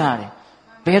သိမ့်ထားတယ်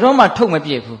ဘယ်တော့မှထုတ်မ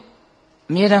ပြစ်ဘူး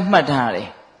အမြဲတမ်းမှတ်ထားတယ်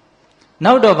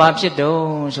နောက်တော့ဘာဖြစ်တော့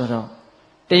ဆိုတော့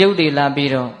တရုတ်တွေလာပြီး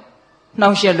တော့နှော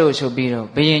က်ယှက်လို့ဆိုပြီးတော့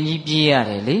ဘယင်ကြီးပြေးရ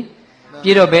တယ်လေ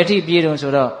ပြေးတော့ဘယ်ထိပြေးတော့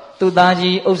ဆိုတော့သူ့သား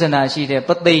ကြီးဥစ္ဆနာရှိတဲ့ပ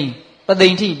သိ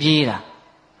မ်ထိပြေးတာ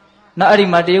နောက်အဲ့ဒီ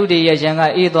မှာတရုတ်တွေရဲ့ရန်က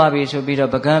အေးသွားပြီဆိုပြီး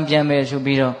တော့ပကံပြန်မယ်ဆို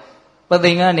ပြီးတော့ပ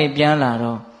သိမ်ကနေပြန်လာ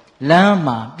တော့လမ်း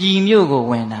မှာပြည်မြို့ကို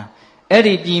ဝင်တာအဲ့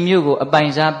ဒီပြည်မြို့ကိုအပို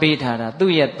င်စားပေးထားတာ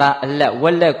သူ့ရဲ့သားအလက်ဝ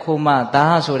က်လက်ခိုးမ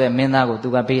သားဆိုတဲ့မင်းသားကိုသူ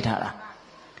ကပေးထားတာ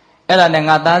အဲ့ဒါနဲ့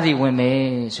ငါသားစီဝင်မယ်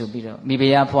ဆိုပြီးတော့မိဖု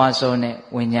ရားဖွာစောနဲ့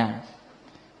ဝင်ကြ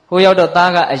ဟိုရောက်တော့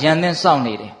သားကအရန်နဲ့စောင့်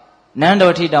နေတယ်နန်း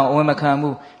တော်ထိတောင်အဝင်မခံ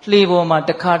ဘူးလှေပေါ်မှာ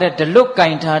တခါတည်းဒလွတ်က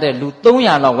င်ထားတဲ့လူ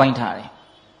300လောက်ဝိုင်းထားတယ်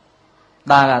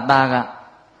သားက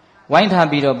ဝိုင်းထား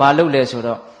ပြီးတော့ဘာလုပ်လဲဆို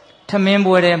တော့ထမင်း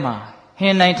ပွဲထဲမှာဟ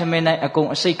င်းတိုင်းထမင်းတိုင်းအကုန်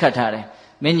အစိတ်ခတ်ထားတယ်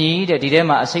မင်းကြီးတဲ့ဒီထဲ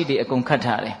မှာအစိတ်တွေအကုန်ခတ်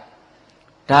ထားတယ်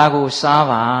ဒါကိုစား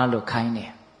ပါလို့ခိုင်းတ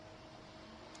ယ်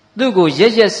သူ့ကိုရ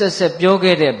က်ရက်ဆက်ဆက်ပြော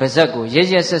ခဲ့တဲ့ဗဇက်ကိုရက်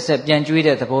ရက်ဆက်ဆက်ပြန်ကြွေး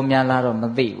တဲ့သဘောများလားတော့မ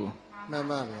သိဘူးမှန်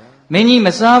ပါဗျာမင်းကြီးမ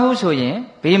စားဘူးဆိုရင်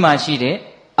ဘေးမှာရှိတဲ့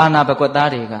အာနာပကွက်သား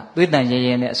တွေကသွေးတန်ရဲ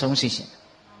ရဲနဲ့အဆုံးစီရှင်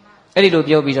အဲ့ဒီလို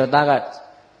ပြောပြီးတော့သားက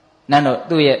နန်းတော့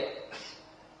သူ့ရဲ့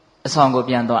အဆောင်ကို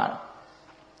ပြန်သွားတယ်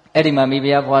အဲ့ဒီမှာမိဖု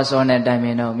ရားဘွားစောနဲ့တိုင်ပ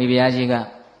င်တော့မိဖုရားကြီးက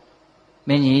မ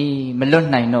င်းကြီးမလွတ်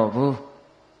နိုင်တော့ဘူး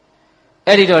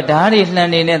အဲ့ဒီတော့ဓာတ်တွေလှန်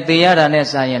နေနဲ့သေရတာနဲ့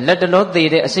စားရင်လက်တလောသေ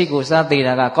တဲ့အစိတ်ကိုစားသေး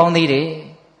တာကကောင်းသေးတယ်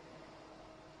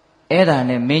အဲ့ဒါ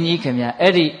နဲ့မင်းကြီးခင်ဗျာ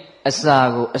အဲ့ဒီအစာ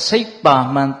ကိုအစိတ်ပါ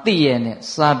မှန်သိရနဲ့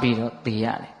စားပြီးတော့သေရ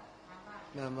တယ်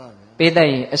မှန်ပါဗျာပေးတဲ့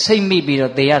ရင်အစိတ်မိပြီး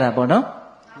တော့သေရတာပေါ့နော်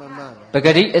မှန်ပါဗျာပဂ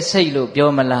ရိအစိတ်လို့ပြော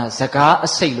မလားစကားအ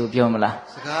စိတ်လို့ပြောမလား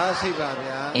စကားအစိတ်ပါ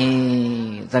ဗျာ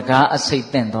စကားအစိတ်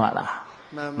သင့်သွားတာ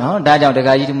နော်ဒါကြောင့်ဒ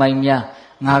ကာကြီးဒီမိုင်းများ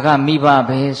ငါကမိဘ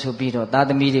ပဲဆိုပြီးတော့သား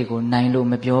သမီးတွေကိုနိုင်လို့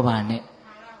မပြောပါနဲ့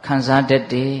ခံစားတတ်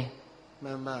တယ်မှ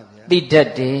န်ပါဗျာသိတတ်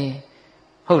တယ်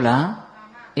ဟုတ်လား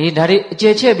ဒါတွေအကျ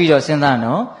ယ်ချက်ပြီးတော့စဉ်းစား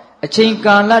နော်အချိန်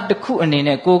ကာလတစ်ခုအနေ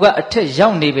နဲ့ကိုကအထက်ရော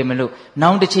က်နေပေမလို့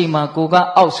နောက်တစ်ချိန်မှာကိုက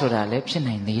အောက်ဆိုတာလည်းဖြစ်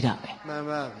နိုင်သေးတာပဲမှန်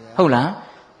ပါဗျာဟုတ်လား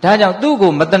ဒါကြောင့်သူ့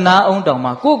ကိုမတနာအောင်တောင်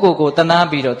မှကိုတနာ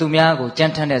ပြီးတော့သူများကိုကြ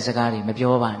မ်းထမ်းတဲ့စကားတွေမ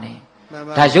ပြောပါနဲ့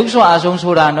ဒါရုပ်စွာအဆုံး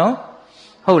ဆိုတာနော်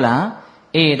ဟုတ်လား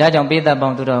ဒါကြောင့်ပေးသက်ပေါ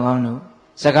င်းသူတော်ကောင်းတို့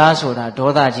စကားဆိုတာဒေါ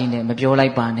သကြီးနဲ့မပြောလို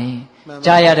က်ပါနဲ့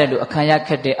ကြားရတဲ့လူအခါရခ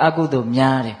က်တဲ့အကုသို့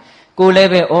များတယ်ကိုလည်း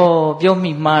ပဲပြော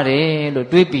မိမှားတယ်လို့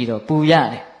တွေးပြီးတော့ပူရ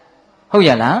တယ်ဟုတ်ရ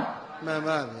လားမှန်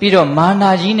ပါဗျာပြီးတော့မာနာ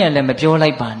ကြီးနဲ့လည်းမပြော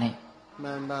လိုက်ပါနဲ့မှ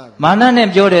န်ပါမာနနဲ့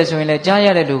ပြောတယ်ဆိုရင်လည်းကြားရ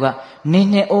တဲ့လူကနေ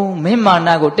နေအောင်မင်းမာန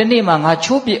ကိုတနေ့မှငါ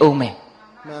ချိုးပြအောင်မယ်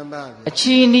မှန်ပါဗျာအ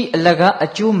ချီးနီးအလကားအ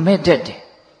ကျိုးမဲ့တတ်တယ်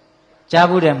ကြား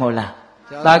ဘူးတယ်မဟုတ်လား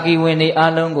သာကီဝင်နေအ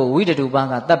လုံးကိုဝိတ္တုပန်း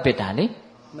ကတတ်ပစ်တာလေ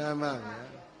မှန်ပါဗျာ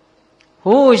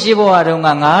ဟိုးရှိဘဝတုန်းက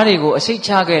ငါးတွေကိုအစိတ်ချ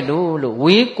ခဲ့လို့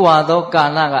ဝေးကွာသောကာ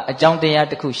လကအကြောင်းတရား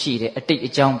တစ်ခုရှိတယ်အတိတ်အ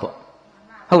ကြောင်းပေါ့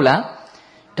ဟုတ်လား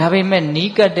ဒါပေမဲ့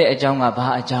နီးကပ်တဲ့အကြောင်းကဘာ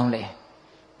အကြောင်းလဲ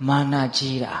မာန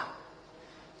ကြီး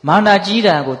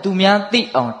တာကိုသူများသိ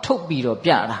အောင်ထုတ်ပြီးတော့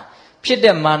ပြတာဖြစ်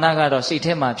တဲ့မာနကတော့စိတ်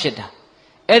ထဲမှာဖြစ်တာ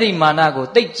အဲ့ဒီမာနကို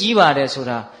တိတ်ကြီးပါတယ်ဆို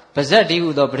တာပါဇက်ဒီဟု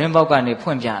သောပရင်ပေါက်ကနေဖွ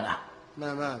င့်ပြတာမှ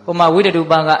န်ပါဟိုမှာဝိတ္တု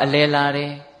ပန်းကအလဲလာတ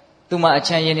ယ်သူမှအ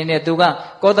ချမ်းရင်နေတဲ့သူက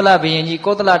ကောသလဘုရင်ကြီး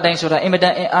ကောသလတိုင်းဆိုတာအင်မတ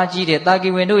န်အင်အားကြီးတယ်တာကီ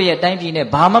ဝင်တို့ရဲ့တိုင်းပြည်နဲ့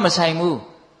ဘာမှမဆိုင်ဘူး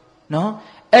နော်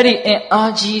အဲ့ဒီအင်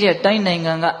အားကြီးတဲ့တိုင်းနိုင်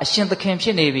ငံကအရှင်သခင်ဖြ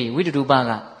စ်နေပြီဝိတ္တုပန်း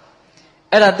က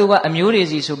အဲ့ဒါသူကအမျိုးတွေ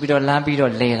စီဆိုပြီးတော့လမ်းပြီး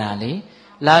တော့လဲတာလေ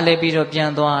လာလဲပြီးတော့ပြန်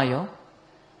သွားရော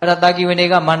အဲ့ဒါတာကီဝင်တွေ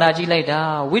ကမာနာကြီးလိုက်တာ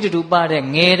ဝိတ္တုပန်းတဲ့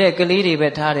ငယ်တဲ့ကလေးတွေပဲ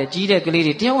ထားတယ်ကြီးတဲ့ကလေး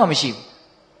တွေတယောက်မှမရှိဘူး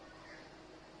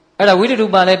အဲ့ဒါဝိတ္တု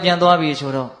ပန်းလည်းပြန်သွားပြီ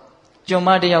ဆိုတော့ကျွန်မ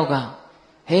တယောက်က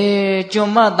ဟေးကျွ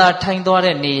န်မသာထိုင်သွား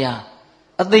တဲ့နေရာ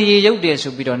အသေးရရုပ်တယ်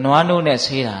ဆိုပြီးတော့နွားနိုးနဲ့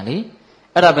ဆေးတာလေ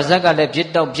အဲ့ဒါပါဇက်ကလည်းပြစ်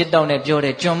တောက်နဲ့ပြောတ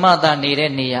ယ်ကျွန်မသာနေ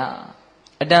တဲ့နေရာ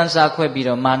အတန်းစားခွဲပြီး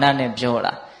တော့မာနနဲ့ပြော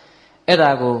တာအဲ့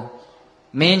ဒါကို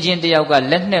မင်းချင်းတယောက်က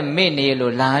လက်နဲ့မေ့နေ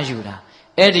လို့လားယူတာ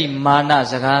အဲ့ဒီမာန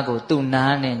စကားကိုသူ့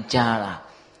နားနဲ့ကြားတာ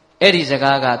အဲ့ဒီစ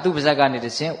ကားကသူ့ပါဇက်ကနေတ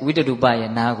ဆင့်ဝိတ္တုပ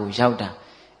ရဲ့နားကိုရောက်တာ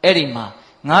အဲ့ဒီမှာ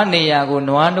ငါနေရာကို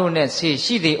နွားတို့နဲ့ဆေး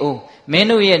ရှိသေးအောင်မင်း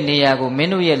တို့ရဲ့နေရာကိုမ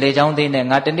င်းတို့ရဲ့လေချောင်းသေးနဲ့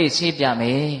ငါတနေ့ဆေးပြမ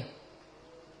ယ်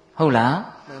ဟုတ်လား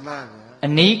မှန်ပါဗျာအ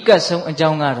နီးကပ်ဆုံးအကြော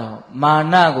င်းကတော့မာ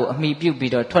နကိုအမိပြုတ်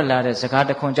ပြီးတော့ထွက်လာတဲ့စကားတ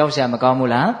စ်ခွန်းကြောက်စရာမကောင်း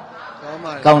ဘူးလားကောင်း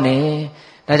ပါကောင်းတယ်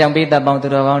ဒါကြောင့်ပိဿပေါင်းသူ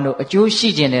တော်ကောင်းတို့အကျိုးရှိ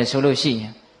ခြင်းတယ်ဆိုလို့ရှိရ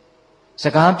င်စ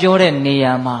ကားပြောတဲ့နေ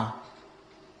ရာမှာ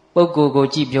ပုဂ္ဂိုလ်ကို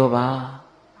ကြည့်ပြောပါ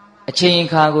အချိန်အ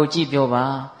ခါကိုကြည့်ပြောပါ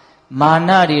မာန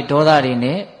တွေဒေါသတွေ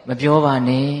နဲ့မပြောပါ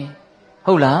နဲ့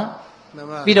ဟုတ်လား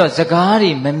ပြီးတော့စကား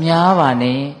တွေမများပါ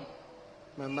နဲ့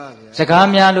မှန်ပါဗျာစကား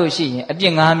များလို့ရှိရင်အပြ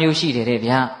စ်၅မျိုးရှိတယ်တဲ့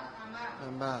ဗျာမှ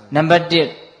န်ပါနံပါတ်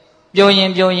1ပြောရ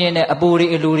င်နဲ့အပူတွေ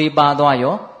အလူတွေပါသွား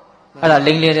ရောအဲ့ဒါ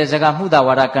လိမ်လေတဲ့စကားမှုသာ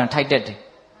ဝါဒကံထိုက်တတ်တယ်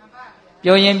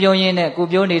ပြောရင်နဲ့ကို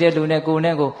ပြောနေတဲ့လူနဲ့ကို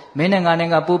နဲ့ကိုမင်းနဲ့ငါနဲ့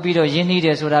ကပို့ပြီးတော့ယဉ်နှီးတ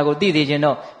ယ်ဆိုတာကိုသိသိချင်း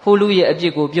တော့ဖိုးလူရဲ့အပြ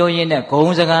စ်ကိုပြောရင်းနဲ့ဂုံ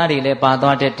စကားတွေလည်းပါ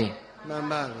သွားတတ်တယ်မှန်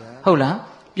ပါဗျာဟုတ်လား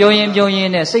ပြောရင်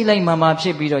နဲ့စိတ်လိုက်မာဖြ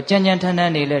စ်ပြီးတော့ကြမ်းထမ်း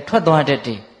နေလည်းထွက်သွားတတ်တ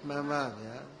ယ်မှန်ပါ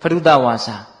ဗျာဖရုဒဝါ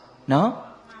စာနော်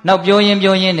နောက်ပြောရင်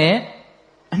နဲ့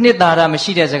အနှစ်သာရမ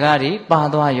ရှိတဲ့စကားတွေပါ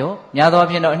သွားရောများသောအား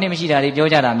ဖြင့်တော့အနှစ်မရှိတာတွေပြော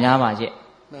ကြတာများပါရဲ့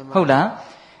ဟုတ်လား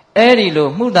အဲ့ဒီလို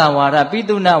မှုသာဝါဒပိ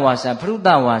တုဏဝါစာဖရုဒ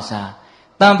ဝါစာ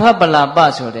တန်ဖပလာပ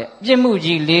ဆိုတဲ့ပြစ်မှု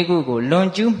ကြီး၄ခုကိုလွန်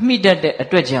ကျူးမိတတ်တဲ့အ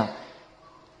တွက်ကြောင့်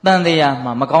တန်တရား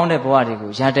မှာမကောင်းတဲ့ဘဝတွေ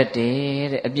ကိုရတတ်တယ်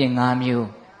တဲ့အပြစ်၅မျိုး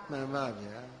မှန်ပါ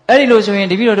ဗျာအဲ့ဒီလိုဆိုရင်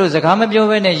တပည့်တော်တို့စကားမပြော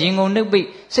ဘဲနဲ့ရင်ကုန်နှုတ်ပိတ်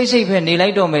စိတ်ပဲနေလို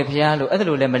က်တော့မယ်ဖရားလို့အဲ့ဒါ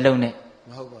လိုလည်းမလုံနဲ့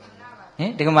မဟုတ်ပါဘူးဟင်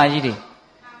ဒကမာကြီးတွေ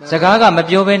စကားကမ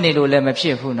ပြောဘဲနေလို့လည်းမဖြ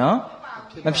စ်ဘူးနော်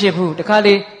မဖြစ်ဘူးတခါ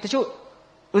လေတချို့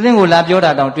ဦးစင်းကိုလာပြော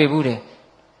တာတောင်တွေ့ဘူးတယ်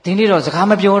ဒီနေ့တော့စကား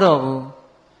မပြောတော့ဘူး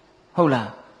ဟုတ်လား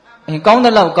ကောင်း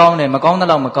တဲ့လောက်ကောင်းတယ်မကောင်းတဲ့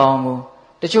လောက်မကောင်းဘူး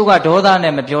တချို့ကဒေါသ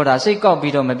နဲ့မပြောတာစိတ်ကောက်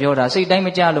ပြီးတော့မပြောတာစိတ်တိုင်းမ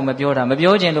ကြလို့မပြောတာမ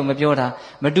ပြောခြင်းလို့မပြောတာ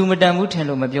မတူမတန်ဘူးထင်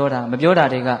လို့မပြောတာမပြောတာ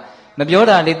တွေကမပြော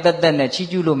တာလေးတက်တက်နဲ့ချီး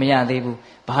ကျူးလို့မရသေးဘူး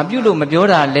ဘာပြုလို့မပြော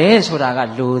တာလဲဆိုတာက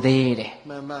လိုသေးတယ်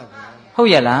မှန်ပါဗျာဟုတ်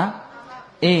ရဲ့လား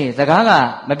အေးစကားက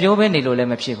မပြောဘဲနေလို့လ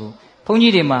ည်းမဖြစ်ဘူးဘုန်း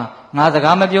ကြီးတွေမှာငါစ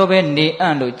ကားမပြောဘဲနေ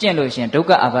အံ့လို့ကျင့်လို့ရှင်ဒုက္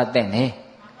ခအာဘတဲ့နေ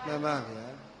မှန်ပါဗျာ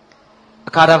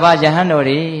အခါတစ်ပါးယဟန်တော်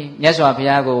တွေမြတ်စွာဘု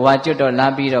ရားကိုဝါကျွတ်တော့လာ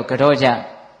ပြီးတော့ကြောကြ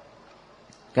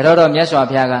ကြောတော့မြတ်စွာ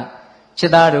ဘုရားကချ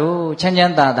စ်သားတို့ချမ်းချ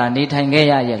မ်းသာသာနေထိုင်ခဲ့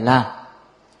ရရဲ့လား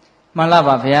မှန်လား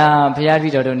ပါဘုရားဘုရားတပ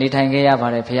ည့်တော်တို့နေထိုင်ခဲ့ရပါ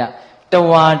တယ်ဘုရားတ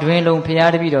ဝါတွင်လုံးဘု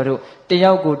ရားတပည့်တော်တို့တ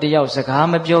ယောက်ကိုတယောက်စကား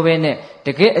မပြောဘဲနဲ့တ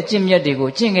ကယ်အကျင့်မြတ်တွေကို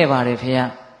ကျင့်ခဲ့ပါတယ်ဘုရား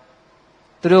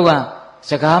သူတို့က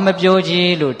စကားမပြော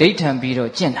ကြီးလို့ဒိဋ္ဌံပြီး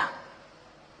တော့ကျင့်တာ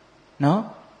နော်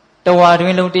တဝါတွ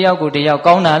င်လုံးတယောက်ကိုတယောက်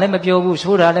ကောင်းတာလည်းမပြောဘူး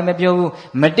ဆိုးတာလည်းမပြောဘူး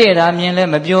မတည့်တာမြင်လ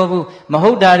ည်းမပြောဘူးမဟု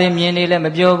တ်တာတွေမြင်နေလည်းမ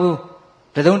ပြောဘူး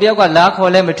တစုံတယောက်ကလာ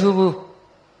ခေါ်လည်းမထူးဘူး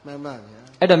မှန်ပါဗျာ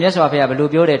အဲ့တော့မြတ်စွာဘုရားဘယ်လို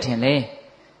ပြောတယ်ထင်လဲ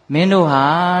မင်းတို့ဟာ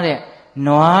တဲ့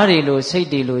နွားတွေလိုစိတ်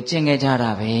တွေလိုကျင့်ခဲ့ကြ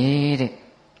တာပဲတဲ့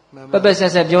ပပဆ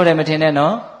က်ဆက်ပြောတယ်မထင်နဲ့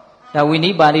နော်ဒါဝိန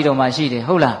ည်းပါဠိတော်မှာရှိတယ်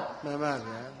ဟုတ်လားမှန်ပါ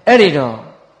ဗျာအဲ့ဒီတော့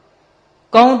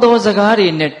ကောင်းသောစကားတွေ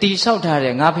နဲ့တိဆောက်ထား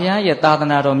တဲ့ငါဘုရားရဲ့သာသ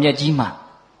နာတော်မြတ်ကြီးမှာ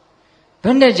ဘ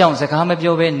ယ်နဲ့ကြောင့်စကားမ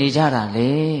ပြောဘဲနေကြတာ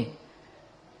လဲ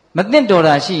မသိတော်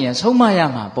တာရှိရင်ဆုံးမရ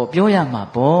မှာပေါ့ပြောရမှာ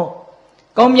ပေါ့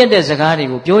ကောင်းမြတ်တဲ့စကားတွေ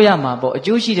ကိုပြောရမှာပေါ့အ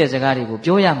ကျိုးရှိတဲ့စကားတွေကို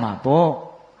ပြောရမှာပေါ့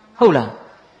ဟုတ်လား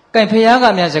ကဲဖះက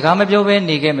များစကားမပြောဘဲ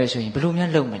နေခဲ့မယ်ဆိုရင်ဘယ်လိုများ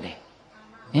လုပ်မလဲ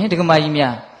ဟင်ဒကမာကြီး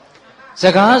များစ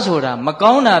ကားဆိုတာမ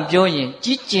ကောင်းတာပြောရင်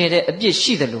ကြီးကျယ်တဲ့အပြစ်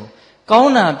ရှိတယ်လို့ကော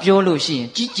င်းတာပြောလို့ရှိရင်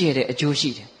ကြီးကျယ်တဲ့အကျိုးရှိ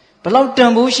တယ်ဘယ်လောက်တ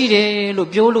န်ဖိုးရှိတယ်လို့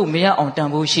ပြောလို့မရအောင်တန်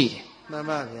ဖိုးရှိတယ်မှန်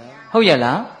ပါဗျာဟုတ်ရဲ့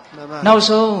လားနောက်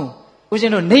ဆုံးဦးဇ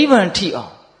င်းတို့နိဗ္ဗာန်ထိအော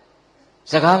င်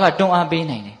စကားကတွန်းအားပေး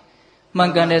နိုင်တယ်မှ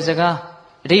န်ကန်တဲ့စကား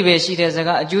အဓိပ္ပာယ်ရှိတဲ့စ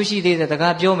ကားအကျိုးရှိသေးတဲ့စ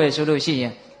ကားပြောမယ်ဆိုလို့ရှိရ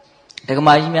င်ဒက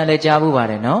မာကြီးများလည်းကြားဖို့ပါ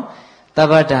တယ်နော်သဗ္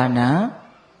ဗဒါနံ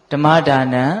ဓမ္မဒါ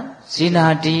နံဇိနာ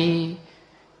တိ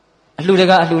အလှူတ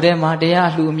ကအလှူထဲမှာတရား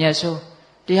အလှူအမြတ်ဆုံး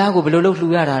တရားကိုဘယ်လိုလုပ်လှူ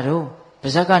ရတာတော့ပါ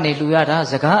ဇက်ကနေလှူရတာ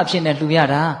စကားအဖြစ်နဲ့လှူရ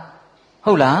တာ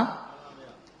ဟုတ်လား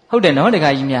ဟုတ်တယ်နော်ဒကာ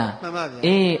ကြီးများမှန်ပါဗျာ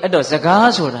အေးအဲ့တော့စကား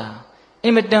ဆိုတာအ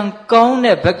င်မတန်ကောင်း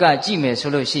တဲ့ဘက်ကကြည့်မယ်ဆို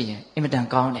လို့ရှိရင်အင်မတန်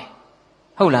ကောင်းတယ်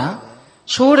ဟုတ်လား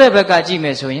ဆိုးတဲ့ဘက်ကကြည့်မ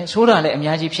ယ်ဆိုရင်ဆိုးတာလည်းအ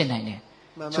များကြီးဖြစ်နိုင်တယ်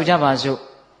ဆိုကြပါစို့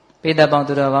ပေတပေါင်း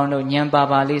သူတော်ကောင်းတို့ဉာဏ်ပါ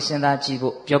ပါလေးစဉ်းစားကြည့်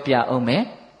ဖို့ပြောပြအောင်မယ်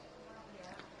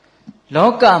လော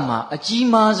ကမှာအကြီး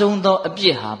မားဆုံးသောအပြ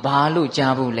စ်ဟာဘာလို့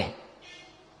ကြားဘူးလဲ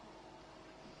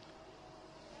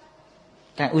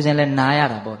ကဲဦးဇင်းလည်းနားရ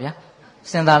တာပေါ့ဗျာ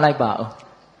စဉ်းစားလိုက်ပါဦး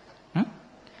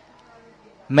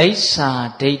မိစ္ဆာ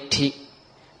ဒိဋ္ဌိ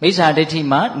မိစ္ဆာဒိဋ္ဌိ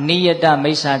မှာနိယတ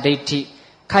မိစ္ဆာဒိဋ္ဌိ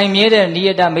ခိုင်မြဲတဲ့နိယ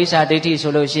တမိစ္ဆာဒိဋ္ဌိ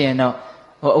ဆိုလို့ရှိရင်တော့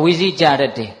အဝိဇ္ဇိကြတ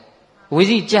တ်တယ်အဝိဇ္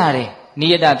ဇိကြတယ်နိ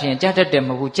ယတဖြင့်ကြတတ်တယ်မ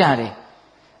ဟုတ်ဘူးကြတယ်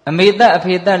အမေသက်အ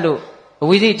ဖေသက်လို့အ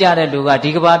ဝိဇ္ဇိကြတဲ့လူကဒီ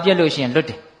ကဘာပြက်လို့ရှိရင်လွတ်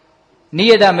တယ်နိ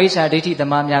ယတမိစ္ဆာဒိဋ္ဌိသ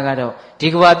မားများကတော့ဒီ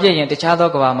ကဘာပြက်ရင်တခြားသော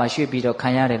ကဘာမှာရွှေ့ပြီးတော့ခံ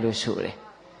ရတယ်လို့ဆိုတယ်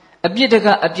အပြစ်တက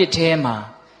အပြစ်ထဲမှာ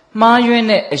မှားယွင်း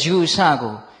တဲ့အယူအဆ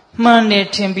ကိုမှန်တယ်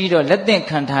ထင်ပြီးတော့လက်သင့်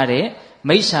ခံထားတဲ့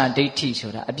မိစ္ဆာဒိဋ္ဌိ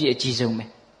ဆိုတာအပြစ်အကြီးဆုံးပဲ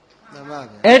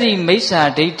အဲ့ဒီမိစ္ဆာ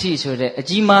ဒိဋ္ဌိဆိုတဲ့အ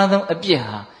ကြီးမားဆုံးအပြစ်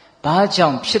ဟာဘာကြော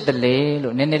င့်ဖြစ်တယ်လဲ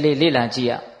လို့နည်းနည်းလေးလေ့လာကြည့်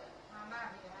ရ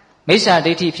မိစ္ဆာ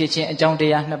ဒိဋ္ဌိဖြစ်ခြင်းအကြောင်းတ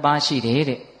ရား2ပါးရှိတယ်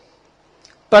တဲ့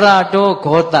ပရတော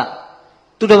ဂောတ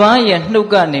သူတစ်ပါးရဲ့နှုတ်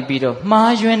ကနေပြီးတော့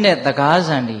မှားယွင်းတဲ့သကား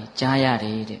ဆံတွေကြားရတ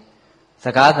ယ်တဲ့သ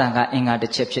ကားဆံကအင်္ဂါတ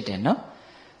စ်ချက်ဖြစ်တယ်နော်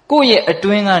ကိုယ့်ရဲ့အ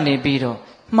တွင်းကနေပြီးတော့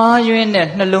မှားယွင်းတဲ့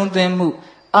နှလုံးသွင်းမှု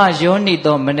အယောနိ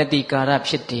သောမနတိကာရ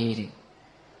ဖြစ်တယ်တဲ့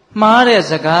မှားတဲ့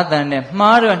စကားသံနဲ့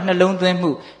မှားတဲ့နှလုံးသွင်း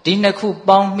မှုဒီနှစ်ခု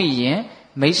ပေါင်းမိရင်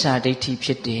မိစ္ဆာဒိဋ္ဌိဖြ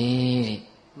စ်တယ်တဲ့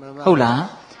ဟုတ်လား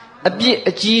အပြစ်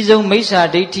အကြီးဆုံးမိစ္ဆာ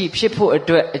ဒိဋ္ဌိဖြစ်ဖို့အ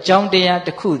တွက်အကြောင်းတရားတ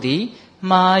စ်ခုသည်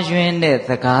မှားယွင်းတဲ့စ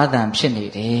ကားသံဖြစ်နေ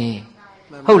တယ်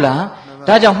ဟုတ်လား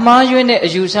ဒါကြောင့်မှားယွင်းတဲ့အ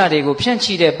ယူဆတွေကိုဖြန့်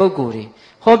ချိတဲ့ပုဂ္ဂိုလ်တွေ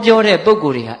ဟောပြောတဲ့ပုဂ္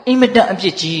ဂိုလ်တွေဟာအင်မတန်အပြ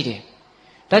စ်ကြီးတယ်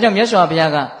ဒါကြောင့်မြတ်စွာဘု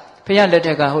ရားကဘုရားလက်ထ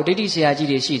က်ကဟိုဒိဋ္ဌိဆရာကြီး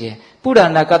တွေရှိတယ်ပုရ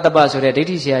ဏကတ္တပဆိုတဲ့ဒိဋ္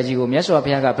ဌိဆရာကြီးကိုမြတ်စွာဘု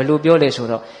ရားကဘယ်လိုပြောလဲဆို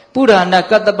တော့ပုရဏ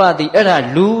ကတ္တပသည်အဲ့ဒါ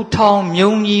လူထောင်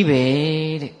မြုံကြီးပဲ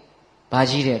တဲ့ဘာ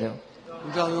ကြီးတယ်တော့လူ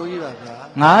ထောင်မြုံကြီးပါဗျာ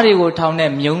ငါးတွေကိုထောင်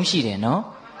တဲ့မြုံရှိတယ်နော်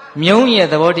မြုံရဲ့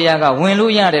သဘောတရားကဝင်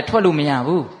လို့ရတယ်ထွက်လို့မရ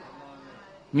ဘူး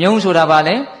မြုံဆိုတာဘာ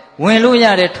လဲဝင်လို့ရ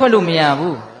တယ်ထွက်လို့မရ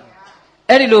ဘူး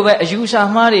အဲ့ဒီလိုပဲအယူဆ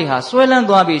မှားတွေဟာဆွဲလန်း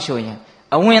သွားပြီဆိုရင်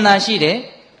အဝင်သာရှိတယ်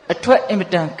အထွက်အင်မ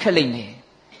တန်ခက်လိမ့်မယ်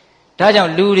ဒါကြော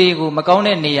င့်လူတွေကိုမကောင်း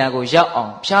တဲ့နေရာကိုရောက်အော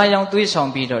င်ဖျားယောင်းသွေးဆောင်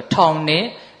ပြီးတော့ထောင်နဲ့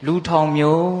လူထောင်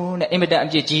မျိုးနဲ့အင်မတန်အ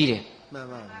ပြစ်ကြီးတယ်မှန်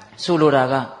ပါဆိုလိုတာ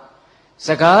ကစ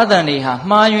ကားသံတွေဟာ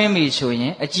မှားယွင်းပြီဆိုရ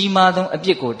င်အကြီးမားဆုံးအပြ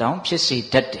စ်ကိုတောင်ဖြစ်စေ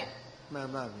တတ်တယ်မှန်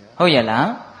ပါဗျာဟုတ်ရဲ့လား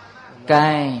ကဲ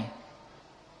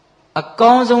အ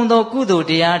ကောင်းဆုံးသောကုသိုလ်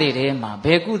တရားတွေထဲမှာဘ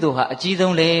ယ်ကုသိုလ်ဟာအကြီး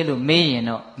ဆုံးလဲလို့မေးရင်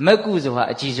တော့မက်ကုသိုလ်ဟာ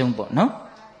အကြီးဆုံးပေါ့နော်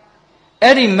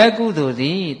အဲ့ဒီမက်ကုသိုလ်သ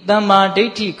ည်တမ္မာဒိ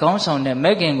ဋ္ဌိခေါင်းဆောင်တဲ့မ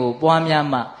က်ခင်ကိုပွားများ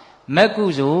မှမက်ကု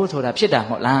သိုလ်ဆိုတာဖြစ်တာမ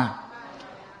ဟုတ်လား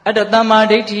အဲ့တော့တမ္မာ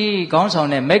ဒိဋ္ဌိခေါင်းဆောင်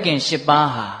တဲ့မက်ခင်၈ပါး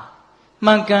ဟာ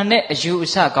မှန်ကန်တဲ့အယူအ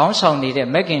ဆခေါင်းဆောင်နေတဲ့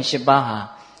မက်ခင်၈ပါးဟာ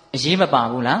အရေးမပါ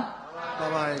ဘူးလားပါ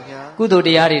ပါရဲ့ဗျာကုသိုလ်တ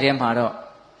ရားတွေထဲမှာတော့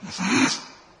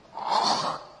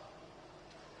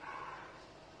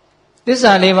သစ္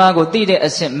စာလေးပါးကိုသိတဲ့အ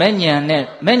ဆင့်မဲ့ဉဏ်နဲ့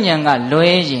မဲ့ဉဏ်က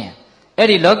လွဲရင်အဲ့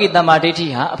ဒီလောကီတမ္မာဒိဋ္ဌိ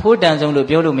ဟာအဖို့တန်ဆုံးလို့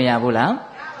ပြောလို့မရဘူးလား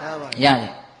ရတ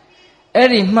ယ်အဲ့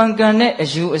ဒီမှန်ကန်တဲ့အ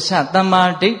ယူအဆတမ္မာ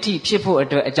ဒိဋ္ဌိဖြစ်ဖို့အ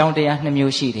တွက်အကြောင်းတရား2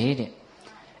မျိုးရှိတယ်တဲ့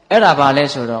အဲ့ဒါဘာလဲ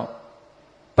ဆိုတော့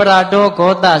ပရတော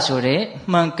ဂောတဆိုတဲ့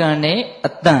မှန်ကန်တဲ့အ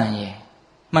တန်ရယ်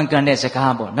မှန်ကန်တဲ့စ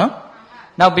ကားပေါ့နော်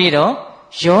နောက်ပြီးတော့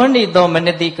ယောနိသောမန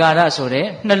တိကာရဆိုတဲ့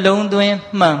နှလုံးသွင်း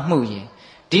မှန်မှုရယ်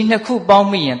ဒီနှစ်ခုပေါင်း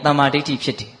မိရင်တမ္မာဒိဋ္ဌိဖြ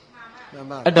စ်တယ်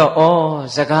အဲ့တော့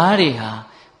စကားတွေဟာ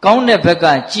ကောင်းတဲ့ဘက်က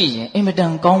ကြည့်ရင်အင်မတ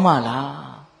န်ကောင်းပါလား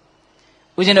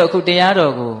ဦးဇင်းတို့အခုတရား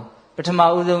တော်ကိုပထမ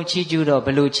ဦးဆုံးချီးကျူးတော့ဘ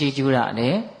ယ်လိုချီးကျူးရလဲ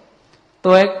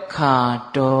သွဲခါ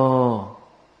တော်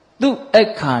သူ့အ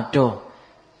ခါတော်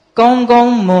ကောင်းကော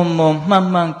င်းမွန်မွန်မှန်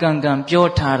မှန်ကန်ကန်ပြော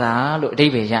ထားတာလို့အဓိ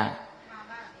ပ္ပာယ်ရတယ်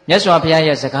မြတ်စွာဘုရား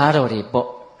ရဲ့စကားတော်တွေပေါ့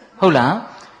ဟုတ်လား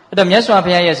အဲ့တော့မြတ်စွာဘု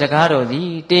ရားရဲ့စကားတော်ဒီ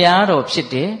တရားတော်ဖြစ်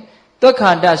တယ်သွဲခါ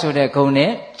တဆိုတဲ့ဂုဏ်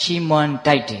နဲ့ချီးမွမ်း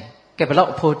တိုက်တယ်ကဲဘလောက်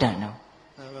အဖို့တန်တော့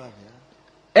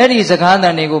အဲ့ဒီစကားသံ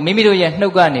တွေကိုမိမိတို့ရဲ့နှု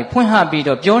တ်ကနေဖွင့်ဟပြီး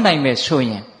တော့ပြောနိုင်မယ်ဆို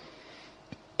ရင်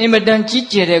အင်မတန်ကြီး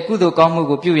ကျယ်တဲ့ကုသိုလ်ကောင်းမှု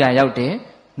ကိုပြုရာရောက်တယ်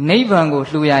နိဗ္ဗာန်ကို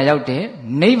လှူရာရောက်တယ်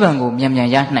နိဗ္ဗာန်ကိုမြန်မြန်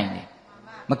ရနိုင်တယ်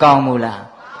မကောင်းဘူးလား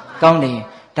ကောင်းတယ်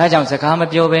ဒါကြောင့်စကားမ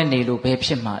ပြောဘဲနေလို့ဘယ်ဖြ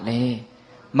စ်မှာလဲ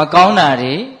မကောင်းတာ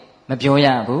တွေမပြောရ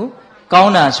ဘူးကော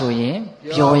င်းတာဆိုရင်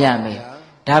ပြောရမယ်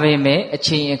ဒါပေမဲ့အ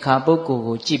ချိန်အခါပုဂ္ဂိုလ်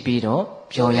ကိုကြည့်ပြီးတော့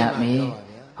ပြောရမယ်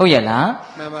ဟုတ်ရဲ့လား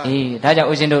အေးဒါကြောင့်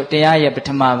ဦးဇင်းတို့တရားရဲ့ပထ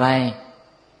မပိုင်း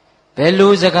ဘယ်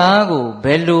လိုစကားကိုဘ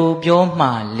ယ်လိုပြောမှ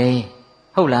လဲ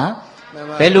ဟုတ်လား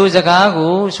ဘယ်လိုစကား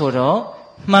ကိုဆိုတော့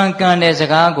မှန်ကန်တဲ့စ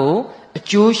ကားကိုအ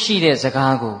ကျိုးရှိတဲ့စ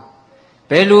ကားကို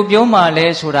ဘယ်လိုပြောမှလဲ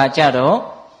ဆိုတာကြတော့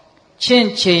ချင့်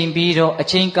ချိန်ပြီးတော့အ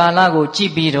ချိန်ကာလကိုကြ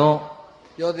ည့်ပြီးတော့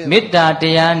မေတ္တာတ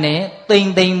ရားနဲ့တိမ်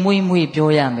တိမ်မွေ့မွေ့ပြော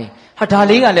ရမယ်ဟာဒါ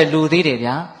လေးကလည်းလူသေးတယ်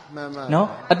ဗျာနော်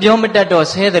အပြောမတတ်တော့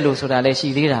ဆဲတယ်လို့ဆိုတာလည်းရှိ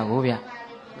သေးတာကိုဗျာ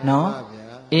နော်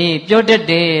အေးပြောတတ်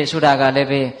တယ်ဆိုတာကလည်း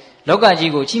ပဲလောက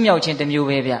ကြီးကိုချီးမြှောက်ခြင်းတစ်မျိုး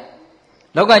ပဲဗျ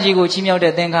လောကကြီးကိုချီးမြှောက်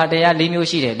တဲ့သင်္ခါတရား၄မျိုး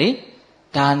ရှိတယ်လေ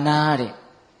ဒါနာတဲ့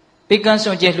ပိကံ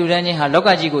စွန့်ကျဲလှူဒန်းခြင်းဟာလောက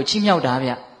ကြီးကိုချီးမြှောက်တာ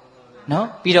ဗျနော်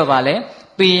ပြီးတော့ဗာလဲ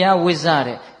ပေယဝိဇ္ဇ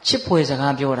တဲ့ချစ်ဖွယ်စ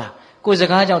ကားပြောတာကိုယ်စ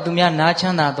ကားကြောင့်သူများနားချ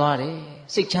မ်းသာသွားတယ်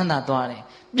စိတ်ချမ်းသာသွားတယ်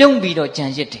ပြုံးပြီးတော့ကြံ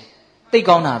ရစ်တယ်သိ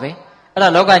ကောင်းတာပဲအဲ့ဒါ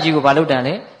လောကကြီးကိုဘာလုပ်တာ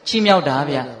လဲချီးမြှောက်တာ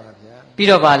ဗျပြီး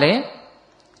တော့ဗာလဲ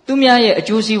သူများရဲ့အ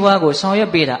ကျိုးစီးပွားကိုဆောင်ရွ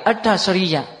က်ပေးတာအတ္တစရိ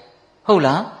ယဟုတ်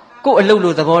လားကိုယ်အလုပ်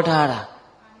လို့သဘောထားတာ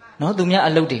နော်သူများ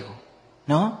အလုပ်တွေကို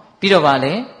နော်ပြီးတော့ဗာ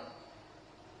လဲ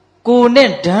ကိုနဲ့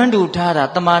ဒန်းတူထားတာ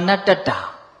တမာနတ္တတာ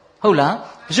ဟုတ်လား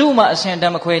Zoom a sent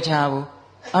them a quachabu,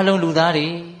 alone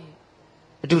ludari,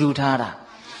 do tara.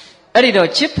 Editor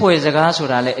chip was a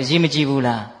gasurale,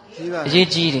 Jimijibula,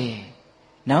 Jijiri.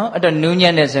 No, at the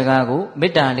Nunian as a gago,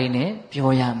 Midaline,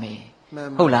 Pioyami.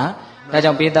 Hola, I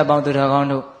don't beat about the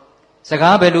Ragondo.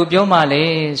 Sagabelu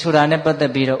Biomale, Surane but the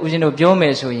Biro, Uzino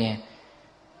Biome Suye.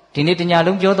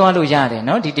 Tinitianum Jodo Yare,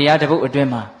 no, did the other book with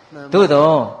Dema.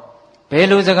 Todo.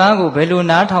 Belu Zagago, Belu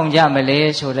Nathong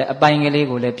Yamale, so that a buying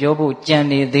illegal, le Piobu,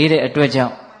 Jenny, did a dredge.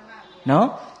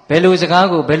 No? Belu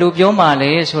Zagago, Belu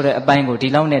Biomale, so that a buying go,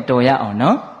 Dilone Toya or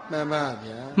no?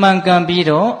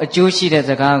 Mangambido, a Juicy de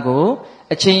Zagago,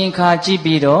 a chain car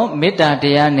Gibido, Mida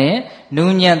Deane,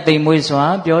 Nunian de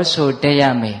Muiswa, Bioso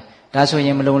Deame. That's why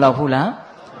you Lula Hula,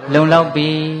 Lula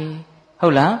be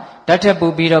Hula, that a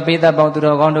bubido be the bound to the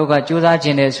Gondoga Juda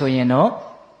Gene, so you know.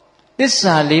 This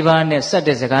are Livan set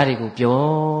as a garigo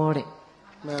pure.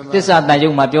 This are the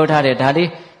Yuma Biota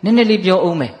Daddy, Ninely Bio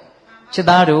Ume,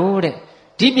 Chedaro,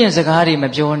 Deepian Zagari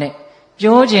Mabione,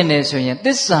 Georgian Suyan,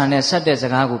 this son is set as a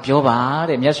gago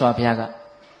Pioba, and Yaswa Piaga.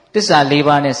 This are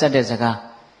Livan set as a ga.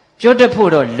 Piota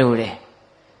Pudo Lure.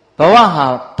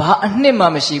 Bawaha, Ba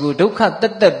Nima Mashibu, Duka,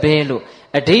 that the Belu,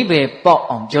 a debe pop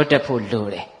on Piota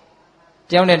Pudo.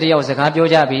 Down at the Yosaka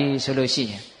Biojabi,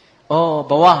 Solution. Oh,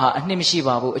 Bawaha, a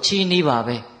Nimshibabu, a Chini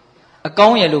Babe. A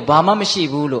Gongyalu, Bama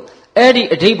Mashibulo, Eddie,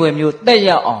 a day when you they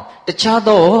are on. The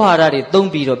Chado Harari,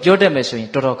 don't be the Biodemesuin,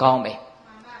 Toto Kame.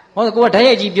 Well, go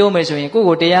Dayaji Biomesuin,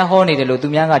 go Dea Honey, the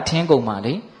Lutumanga Tango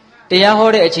Mali. They are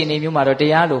Hore, a Chini Mumaro,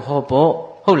 Dealu,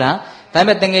 Hopo, Hola, Time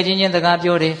at Tangajin, the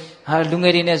Gabiode,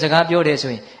 Lungarin as a Gabiode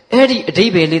swing. Eddie, a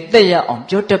day lit they are on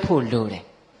Jotapu Lure.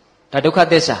 Taduka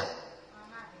Desa.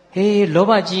 Hey,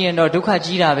 Loba G and Duka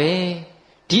Jirabe.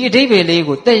 Di David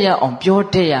Lego, they are on pure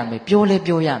Deame, purely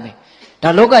Bioyame.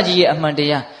 Da Logaji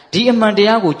Amandea, Di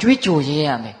Amandea go Juicho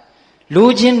Yame.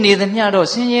 Lugin near the Nyado,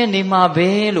 Senior Nima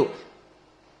Belu.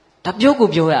 Tapioco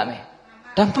Bioyame.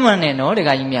 Tampman no, the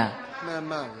Gaimia.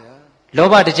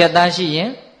 Loba de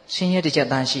Jadashi, Senior de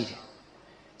Jadashi.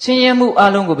 Senior Mu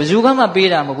Alongo, Zugama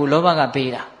Beda, Mugu Lobaga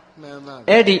Beda.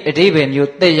 Eddie David, you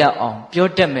they are on pure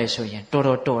Demesoyan,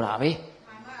 Toro Torabe.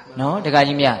 No, the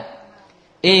Gaimia.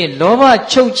 Loba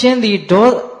Chochin the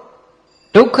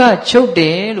Doka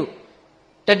Chode,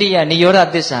 Tadia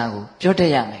Niora Desangu,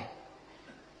 Jotayame.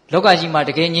 Lokajima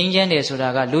the Kenyan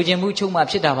Suraga, Lujimu Chuma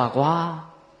Chitavagua.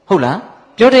 Hula,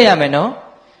 Jotayame no?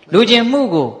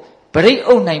 Lujimugo, Bray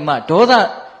O Naima,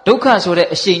 Doda, Doka Sura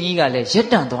Siniga,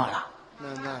 Jetan Dwala.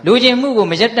 Lujimugo,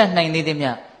 Majetan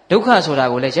Nidimia, Doka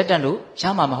Surago, Jetan,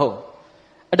 Shama Maho.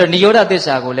 At the Niora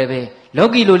Desago leve,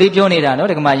 Logi Lulipionida, no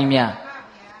the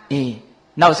Mayimia.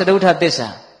 Now, Saduta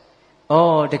Desa.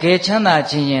 Oh, the Gachana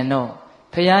Jin, no.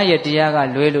 Paya Diaga,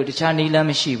 Luelu, the Chani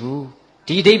Lamashibu.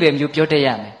 D. David, you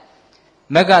Piotayame.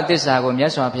 Mega Desago,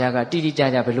 Yaswa Piaga, Didi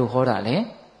Jaja Belu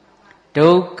Horale.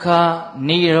 Doka,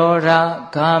 Nirora,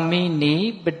 Kami,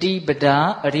 Ni, Badi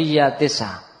Bada, Aria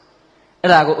Desa.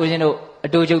 Rago Uzino, a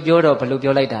dojo Biodo,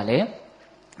 Palubio Dale.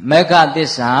 Mega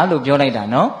Desa, Lubio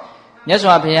no?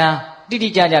 Yaswa Pia,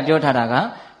 Didi Jaja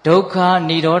Biotaraga. Doka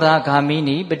Nidora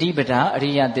Gamini, Badibada,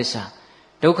 Ariya Desa.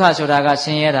 Doka Sodaga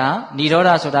Sera,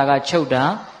 Nidora Sodaga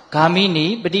Choda,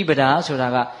 Gamini, Badibada,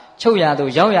 Sodaga, Choya,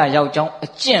 Yaya Yaujong, a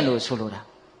Chendo Soloda.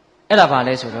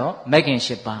 Elavale Solo, making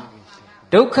Shipa.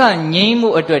 Doka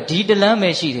Nimu at the Didala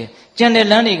Meshide,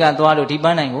 Janelaniga Dualo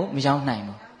Dibanango, Mijang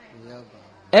Naimo.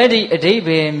 Eddie a day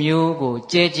Mugo,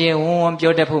 JJ, Wom,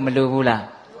 Jodapu Malugula.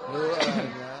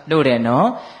 Do they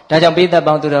know? Tajam be the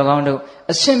bound to the Gondo.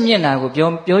 A Simiana go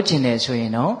Biochin, so you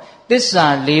know. This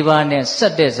are Livan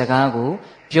set as a gago,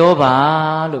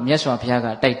 Pioba, Lumyaswa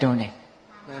Piaga, Taitone.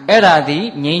 Era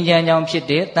the Ninjan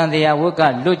Pite, Tandia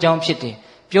Woka, Lujam Pite,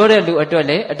 Pure Lu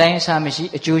Adole, a dying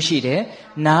Samishi, a Jushi,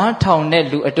 Na town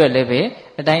net Lu Adoleve,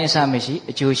 a dying Samishi,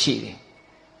 a Jushi.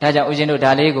 Taja Ujino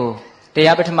Dalego, the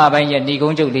Abatama Banya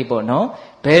Nigonjo Libo, no?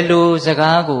 Belu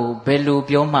Zagago, Belu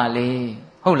Biomale.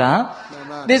 Hola.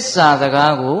 This are the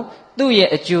gago, do ye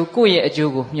a Jew, go ye a Jew,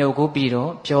 Yogo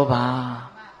Biro, Pioba.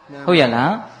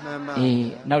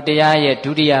 Hoyala, now the eye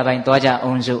do the Abain Doja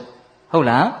Onzo.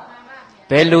 Hola,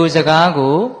 Belu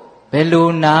Zagago,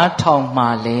 Belu na Tom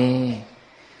Male.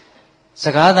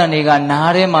 Sagada Niga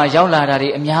Nare Ma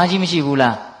Yaulari, Miaji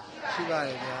Mishibula.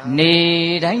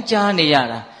 Ne Dancha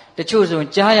Niara, the chosen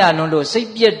Jaya Londo,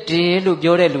 Sapia de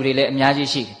Lubiore Lule,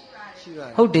 Miaji.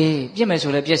 How day,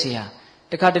 Yemesola Jessia.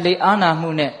 The Cadele Anna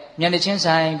Mune, Yanichin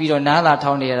sign, Bido Nala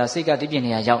Town near Sika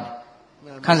Dipinia Yawn.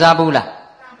 Kanzabula.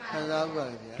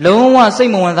 Long one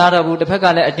Simon Zarabu, the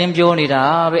Pecale at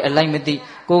Dimbionida, a limity,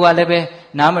 Goga Lebe,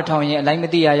 Namatonia,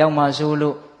 Limity, Ayama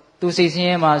Zulu, 2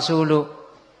 CCM Zulu.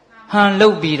 ဟန်လု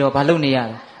တ်ပြီးတော့ဘာလုပ်နေရ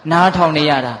လဲနားထောင်နေ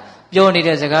ရတာပြောနေ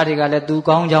တဲ့စကားတွေကလည်းသူ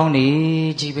ကောင်းကြောင်းနေ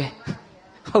ကြီးပဲ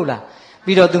ဟုတ်လား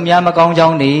ပြီးတော့သူများမကောင်းကြော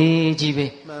င်းနေကြီးပဲ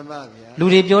မှန်ပါဗျာလူ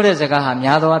တွေပြောတဲ့စကားဟာ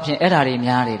များသောအားဖြင့်အဲ့ဓာတွေ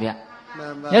များတယ်ဗျမှ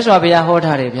န်ပါမြတ်စွာဘုရားဟော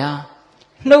ထားတယ်ဗျာ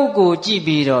နှုတ်ကိုကြည့်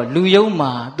ပြီးတော့လူယုံ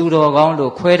မှာသူတော်ကောင်း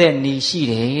လို့ခွဲတဲ့နီရှိ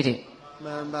တယ်တဲ့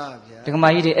မှန်ပါဗျာဒကမာ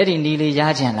ကြီးတွေအဲ့ဒီနီလေးရ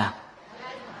ကြင်လား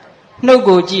နှုတ်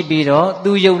ကိုကြည့်ပြီးတော့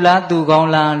သူယုတ်လားသူကောင်း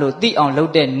လားလို့သိအောင်လု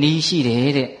ပ်တဲ့နီးရှိတ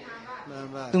ယ်တဲ့မှန်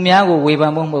ပါသူများကိုဝေဖ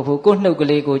န်ဖို့မဟုတ်ဘူးကိုယ်နှုတ်က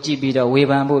လေးကိုကြည့်ပြီးတော့ဝေ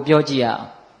ဖန်ဖို့ပြောကြည့်ရအောင်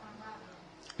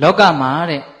လောကမှာ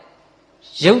တဲ့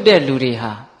ရုပ်တဲ့လူတွေ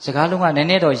ဟာစကားလုံးကနည်း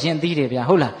နည်းတော့ယဉ်သီးတယ်ဗျာ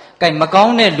ဟုတ်လား။ကဲမကော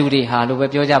င်းတဲ့လူတွေဟာလို့ပဲ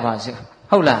ပြောကြပါစို့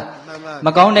ဟုတ်လား။မ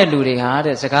ကောင်းတဲ့လူတွေဟာ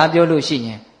တဲ့စကားပြောလို့ရှိရ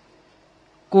င်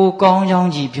ကိုကောင်းချောင်း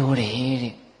ကြီးပြောတယ်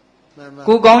တဲ့။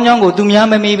ကိုကောင်းချောင်းကိုသူများ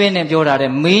မမေးဘဲနဲ့ပြောတာ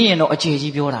တဲ့မေးရင်တော့အခြေ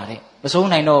ကြီးပြောတာတဲ့မစိုး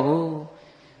နိုင်တော့ဘူး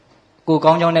။ကို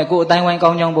ကောင်းချောင်းနဲ့ကိုအတိုင်းဝိုင်းကော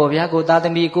င်းချောင်းပေါ့ဗျာကိုသားသ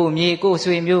မီးကိုမြေကို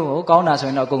ဆွေမျိုးကိုကောင်းတာဆို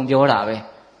ရင်တော့အကုန်ပြောတာပဲ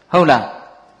ဟုတ်လား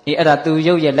။အေးအဲ့ဒါသူ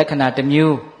ရုပ်ရဲ့လက္ခဏာတစ်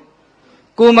မျိုး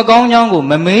ကိုမကောင်းချောင်းကို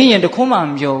မမေးရင်တခွန်းမှမ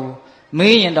ပြောဘူး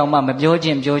မေးရင်တောင်မှမပြောခြ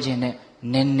င်းနဲ့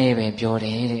နည်းနည်းပဲပြောတ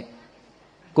ယ်တဲ့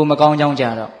ကိုမကောင်းချောင်းကြ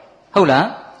တော့ဟုတ်လား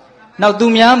နောက်သူ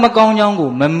များမကောင်းချောင်းကို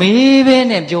မမေးဘဲ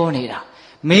နဲ့ပြောနေတာ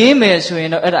မေးမယ်ဆိုရင်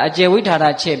တော့အဲ့ဒါအကျယ်ဝိထာတာ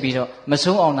ချက်ပြီးတော့မ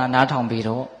ဆုံးအောင်သာနားထောင်ပြီး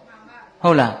တော့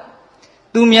ဟုတ်လား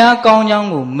သူများကောင်းချောင်း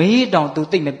ကိုမေးတောင်သူ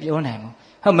သိမပြောနိုင်ဘူး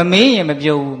ဟုတ်မမေးရင်မ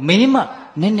ပြောဘူးမေးမှ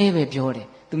နည်းနည်းပဲပြောတယ်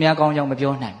သူများကောင်းချောင်းမ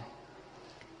ပြောနိုင်ဘူး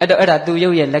အဲ့တော့အဲ့ဒါသူရု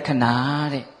ပ်ရဲ့လက္ခဏာ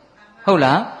တဲ့ဟုတ်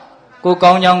လားကို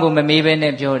ကောင်းချောင်းကိုမမေးဘဲ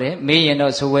နဲ့ပြောတယ်မေးရင်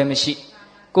တော့ဆိုဝဲမရှိ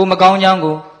ကိုမကောင်းချောင်း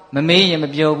ကိုမမေးရင်မ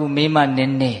ပြောဘူးမေးမှန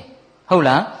ည်းနည်းဟုတ်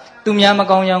လားသူများမ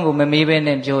ကောင်းချောင်းကိုမမေးဘဲ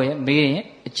နဲ့ပြောရင်မေးရင်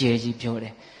အကျယ်ကြီးပြောတ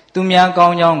ယ်သူများကော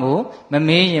င်းချောင်းကိုမ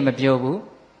မေးရင်မပြောဘူး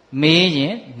မေးရ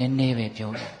င်နည်းနည်းပဲပြော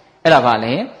တယ်အဲ့ဒါပါ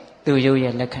လေသူရုပ်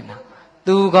ရဲ့လက္ခဏာ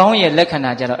သူကောင်းရဲ့လက္ခဏာ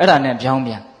ကြတော့အဲ့ဒါနဲ့ပြောင်း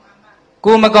ပြန်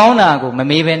ကိုမကောင်းတာကိုမ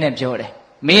မေးဘဲနဲ့ပြောတယ်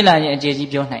မေးလာရင်အကျယ်ကြီး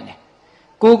ပြောနိုင်တယ်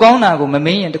ကိုကောင်းတာကိုမ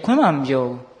မေးရင်တခွန်းမှမပြော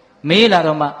ဘူးမေးလာ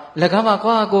တော့မှလကားပါ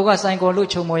ကွာကိုကစိုင်ကော်လို့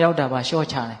ခြုံမော်ရောက်တာပါရှော့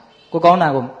ချတယ်ကိုကောင်းတာ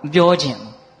ကိုမပြောခြင်း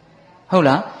ဟုတ်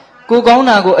လားကိုကောင်း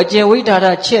တာကိုအကျယ်ဝိထာ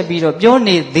တာချက်ပြီးတော့ပြော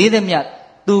နေသေးသမျှ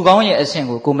သူကောင်းရဲ့အဆင့်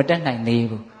ကိုမတက်နိုင်သေး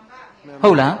ဘူးဟု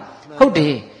တ်လားဟုတ်တ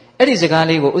ယ်အဲ့ဒီစကား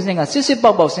လေးကိုဦးစင်းကစစ်စစ်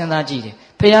ပေါက်ပေါက်စဉ်းစားကြည့်တယ်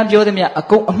ဖះပြောသမျှအ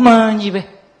ကုန်အမှန်ကြီးပဲ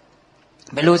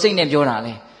ဘယ်လိုစိတ်နဲ့ပြောတာ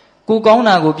လဲကိုကောင်း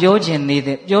တာကိုပြောခြင်းနေ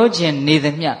သ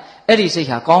မျှအဲ့ဒီစိတ်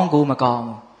ဟာကောင်းကိုမကောင်း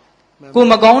ဘူးကို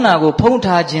မကောင်းတာကိုဖုံး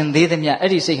ထားခြင်းသေးသမျှ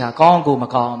အဲ့ဒီစိတ်ဟာကောင်းကိုမ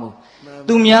ကောင်းဘူး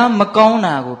သူများမကောင်း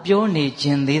တာကိုပြောနေခြ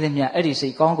င်းသေးသမျှအဲ့ဒီစိ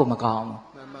တ်ကောင်းကိုမကောင်းဘူး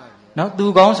နော်သူ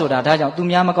ကောင်းဆိုတာဒါကြောင့်သူ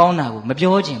များမကောင်းတာကိုမ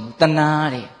ပြောခြင်းဘူးတနာ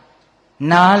တယ်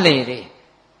နားလေတယ်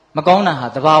မကောင်းတာဟာ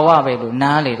သဘာဝပဲလို့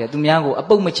နားလေတယ်သူများကိုအ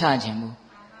ပုတ်မချခြင်းဘူး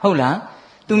ဟုတ်လား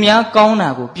သူများကောင်းတာ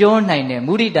ကိုပြောနိုင်တယ်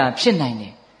မုဒိတာဖြစ်နိုင်တ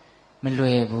ယ်မလွ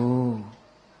ယ်ဘူး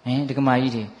ဒကမာ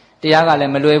ကြီးတွေတရားကလ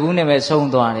ည်းမလွယ်ဘူးနဲ့ပဲဆုံး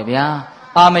သွားတယ်ဗျာ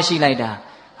အာမရှိလိုက်တာ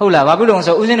ဟုတ်လားဘာဖြစ်လို့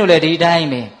ဆိုဦးဇင်းတို့လည်းဒီတိုင်း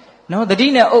ပဲနော်တတိ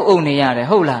နဲ့အုပ်နေရတယ်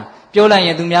ဟုတ်လားပြောလိုက်ရ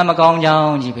င်သူများမကောင်းကြော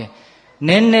င်းကြီးပဲန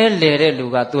ည်းနည်းလေတဲ့လူ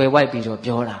ကတွယ်ဝိုက်ပြီးတော့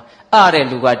ပြောတာတဲ့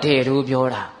လူကတဲ့တို့ပြော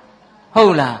တာဟု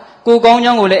တ်လားကိုကောင်း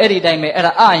ကြောင်းကိုလည်းအဲ့ဒီတိုင်းပဲအဲ့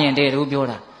ဒါရင်တဲ့တို့ပြော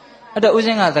တာအဲ့တော့ဦးဇ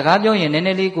င်းကစကားပြောရင်နည်းန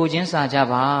ည်းလေးကိုချင်းစာကြ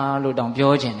ပါလို့တောင်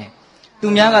ပြောခြင်းတယ်သူ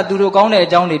များကသူတို့ကောင်းတဲ့အ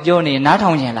ကြောင်းတွေပြောနေနား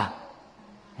ထောင်ခြင်းလား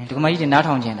ဒီကမကြီးတွေနား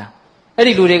ထောင်ခြင်းလားအဲ့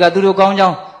ဒီလူတွေကသူတို့ကောင်းကြော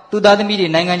င်းသူသားသမီးတွေ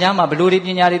နိုင်ငံခြားမှာဘလို့တွေပ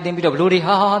ညာတွေသင်ပြီးတော့ဘလို့တွေ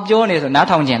ဟာပြောနေဆိုနား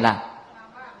ထောင်ခြင်းလား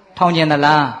ထောင်ခြင်းသ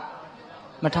လား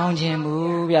မထောင်ခြင်း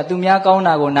ဘူးဗျသူများကောင်း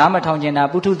တာကိုနားမထောင်ခြင်းတာ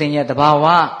ပုထုသင်ရဲ့သဘာဝ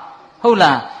ဟုတ်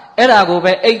လားအဲ့ဒါကို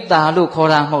ပဲအိတ်တာလို့ခေါ်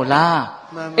တာမဟုတ်လား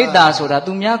အိတ်တာဆိုတာ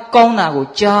သူများကောင်းတာကို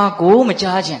ကြားကိုမ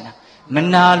ကြားခြင်းတာမ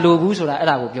နာလိုဘူးဆိုတာအဲ့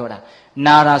ဒါကိုပြောတာ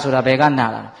နာတာဆိုတာဘယ်ကနာ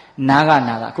တာနာက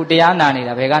နာတာအခုတရားနာနေ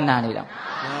တာဘယ်ကနာနေတာ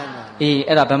အေး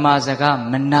အဲ့ဒါဗမာစကား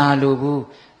မနာလိုဘူး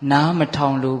နားမထော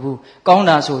င်လိုဘူးကောင်း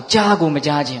တာဆိုကြားကိုမ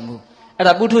ကြားခြင်းဘူးအဲ့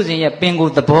ဒါပုထုဇဉ်ရဲ့ပင်ကို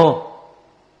ယ်သဘော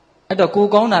အဲ့တော့ကို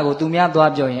ကောင်းတာကိုသူများ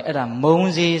သွားပြောရင်အဲ့ဒါမုံ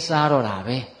စေးစားတော့တာ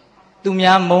ပဲသူ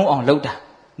များမုံအောင်လုပ်တာ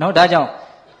နော်ဒါကြောင့်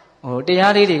တ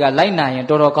ရားလေးတွေကလိုက်နာရင်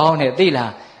တော်တော်ကောင်းတယ်သိ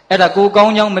လားအဲ့ဒါကိုကော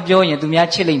င်းကြောင်းမပြောရင်သူများ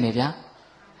ချစ်လိမ့်မယ်ဗျာ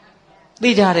သိ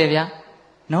ကြတယ်ဗျာ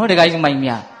နော်တခါကြီးမိုင်း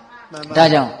များဒါ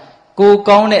ကြောင့်ကို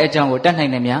ကောင်းတဲ့အကြောင်းကိုတတ်နို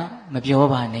င်တယ်များမပြော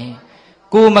ပါနဲ့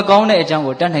ကိုမကောင်းတဲ့အကြောင်း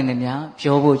ကိုတတ်နိုင်တယ်များ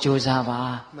ပြောဖို့ကြိုးစားပါ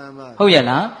ဟုတ်ရဲ့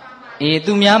လားအေး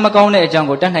သူများမကောင်းတဲ့အကြောင်း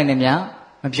ကိုတတ်နိုင်တယ်များ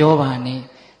မပြောပါနဲ့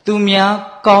သူများ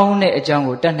ကောင်းတဲ့အကြောင်း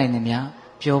ကိုတတ်နိုင်တယ်များ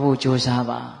ပြောဖို့ကြိုးစား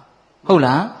ပါဟုတ်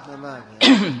လားမှန်ပါဗျာ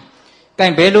ကဲ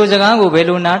ဘယ်လိုစကားကိုဘယ်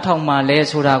လိုနားထောင်မှလဲ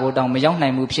ဆိုတာကိုတောင်မရောက်နို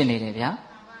င်ဘူးဖြစ်နေတယ်ဗျာ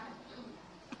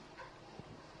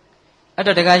အဲ့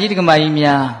တော့ဒကာကြီးဒကာမကြီး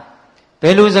များဘ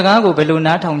ယ်လိုစကားကိုဘယ်လို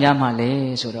နားထောင်ကြမှလဲ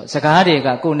ဆိုတော့စကားတွေက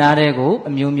ကိုယ်နားတဲ့ကို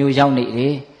အမျိုးမျိုးရောက်နေတ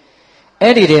ယ်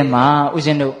အဲ့ဒီထဲမှာဦးဇ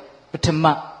င်းတို့ပထမ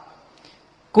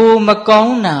ကိုမကော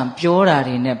င်းတာပြောတာ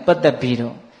တွေနဲ့ပတ်သက်ပြီး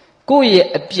တော့ ကိုယ့်ရဲ့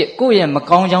အပြစ်ကိုယ့်ရဲ့မ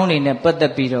ကောင်းကြောင်းတွေနဲ့ပတ်သ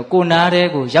က်ပြီးတော့ကိုနားတဲ့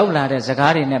ကိုရောက်လာတဲ့စ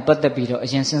ကားတွေနဲ့ပတ်သက်ပြီးတော့အ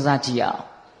ရင်စဉ်းစားကြည့်ရအောင်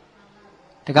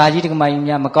တက္ကကြီးတက္ကမကြီး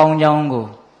များမကောင်းကြောင်းကို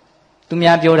သူ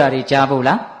များပြောတာတွေကြားဖို့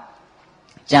လား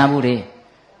ကြားဘူးလေ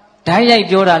ဓာတ်ရိုက်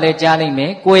ပြောတာလည်းကြားလိမ့်မ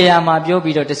ယ်ကိုယ်ရာမှာပြော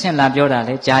ပြီးတော့တဆင့်လာပြောတာလ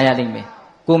ည်းကြားရလိမ့်မယ်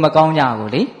ကိုမကောင်းကြ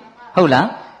ဘူးလေဟုတ်လား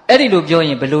အဲ့ဒီလိုပြောရ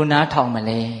င်ဘယ်လိုနားထောင်မ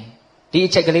လဲဒီအ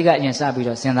ချက်ကလေးကအရင်စပြီး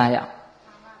တော့စဉ်းစားရအောင်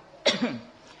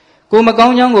ကိုမကော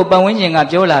င်းကြောင်းကိုပတ်ဝန်းကျင်က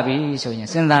ပြောလာပြီဆိုရင်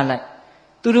စဉ်းစားလိုက်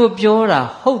သူတို့ပြောတာ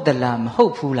ဟုတ်သလားမဟု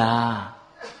တ်ဘူးလား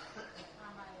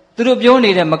သူတို့ပြောနေ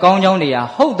တဲ့မကောင်းကြောင်းတွေက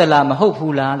ဟုတ်သလားမဟုတ်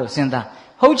ဘူးလားလို့စဉ်းစား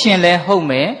ဟုတ်ချင်လဲဟုတ်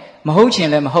မယ်မဟုတ်ချင်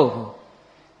လဲမဟုတ်ဘူး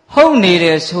ဟုတ်နေတ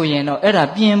ယ်ဆိုရင်တော့အဲ့ဒါ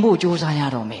ပြင်ဖို့ကြိုးစားရ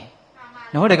တော့မယ်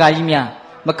နော်တက္ကကြီးများ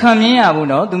မခံမြင်ရဘူး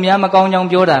နော်သူများမကောင်းကြောင်း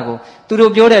ပြောတာကိုသူ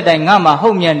တို့ပြောတဲ့အတိုင်းငါမှဟု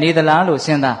တ်မြတ်နေသလားလို့စ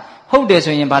ဉ်းစားဟုတ်တယ်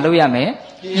ဆိုရင်ဘာလုပ်ရမလဲ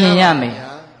ပြင်ရမယ်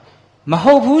မ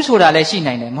ဟုတ်ဘူးဆိုတာလည်းရှိ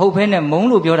နိုင်တယ်မဟုတ်ဘဲနဲ့မုန်း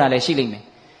လို့ပြောတာလည်းရှိလိမ့်မယ်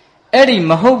အဲ့ဒီ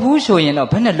မဟုတ်ဘူးဆိုရင်တော့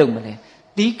ဘယ်နဲ့လုပ်မလဲ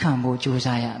သီးခံဖို့ကြိုး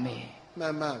စားရမယ်မှ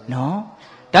န်ပါနော်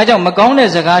ဒါကြောင့်မကောင်းတဲ့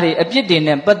စကားတွေအပြစ်တွေ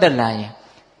နဲ့ပတ်သက်လာရင်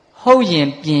ဟုတ်ရင်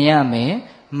ပြင်ရမယ်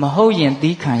မဟုတ်ရင်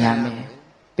သီးခံရမယ်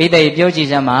ပိဋကပြောကြည့်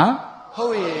စမ်းပါဟု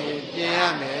တ်ရင်ပြင်ရ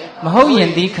မယ်မဟုတ်ရင်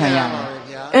သီးခံရမယ်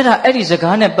အဲ့ဒီစ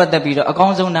ကားနဲ့ပတ်သက်ပြီးတော့အကော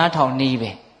င်းဆုံးနားထောင်နေ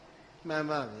ပဲမှန်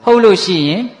ပါဟုတ်လို့ရှိရ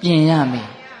င်ပြင်ရမယ်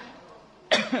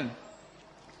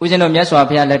ဦးဇင်းတို့မြတ်စွာ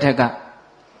ဘုရားလက်ထက်က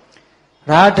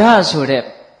ရာဓဆိုတဲ့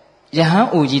ယဟန်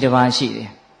ဦးကြီးတစ်ပါးရှိတယ်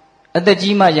အသက်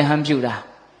ကြီးမှယဟန်ပြုတာ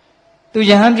သူ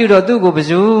ယဟန်ပြုတော့သူ့ကိုဘယ်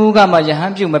သူကမှယဟ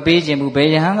န်ပြုမပေးခြင်းဘူးဘယ်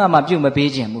ယဟန်ကမှပြုမပေး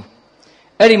ခြင်းဘူး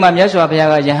အဲ့ဒီမှာမြတ်စွာဘုရား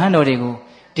ကယဟန်တော်တွေကို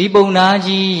ဒီပုံနာ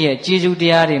ကြီးရဲ့ကျေးဇူးတ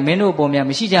ရားတွေမင်းတို့ပေါ်မှာ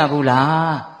မရှိကြဘူး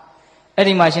လားအဲ့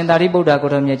ဒီမှာရှင်သာရိပုတ္တရာကို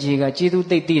တော်မြတ်ကြီးကကျေးဇူး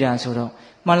သိသိတာဆိုတော့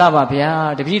မှန်လားပါဗျာ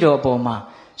တပည့်တော်အပေါ်မှာ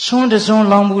ဆွန်းတစွန်း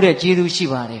လောင်းမှုတဲ့ကျေးဇူးရှိ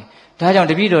ပါတယ်ဒါကြောင့်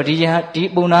တပည့်တော်ဒီ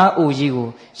ပုံနာအိုကြီးကို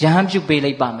ယဟန်ပြုပေး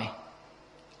လိုက်ပါမယ်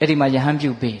အဲ့ဒီမှာယဟန်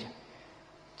ပြုပေးတယ်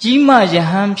ကြီးမှယ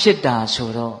ဟန်ဖြစ်တာဆို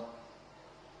တော့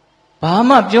ဘာ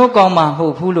မှပြောကောင်းမှာမဟု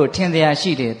တ်ဘူးလို့ထင်the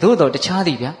ရှိတယ်သို့တော်တခြားသ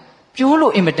ည်ဗျာပြော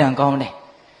လို့အင်မတန်ကောင်းတယ်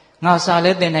ငါစာ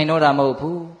လဲသင်နိုင်တော့တာမဟုတ်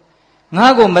ဘူးငါ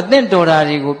ကိုမသင့်တော်တာ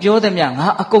တွေကိုပြောသမျှငါ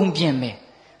အကုန်ပြင်မယ်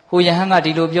ဟိုယဟန်က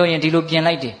ဒီလိုပြောရင်ဒီလိုပြင်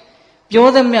လိုက်တယ်ပြော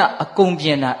သမျှအကုန်ပြ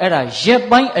င်တာအဲ့ဒါရက်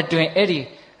ပိုင်းအတွင်းအဲ့ဒီ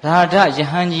ရာဓယ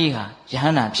ဟန်ကြီးဟာယဟ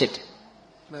န်နာဖြစ်တယ်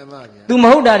မှန်ပါဗျာသူမ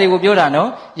ဟုတ်တာတွေကိုပြောတာနော်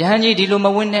ယဟန်ကြီးဒီလိုမ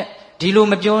ဝင်းနဲ့ဒီလို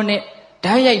မပြောနဲ့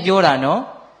ဓာတ်ရိုက်ပြောတာနော်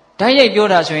ဓာတ်ရိုက်ပြော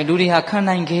တာဆိုရင်လူတွေဟာခံ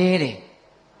နိုင်ခဲ့တယ်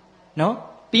နော်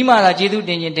ပြီးမှသာကျေးဇူးတ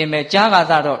င်ခြင်းတင်မယ်ကြားက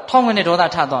သာတော့ထောင်းကနေဒေါသ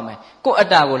ထသွားမယ်ကိုယ့်အတ္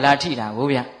တကိုလာထိတာကို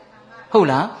ဗျဟုတ်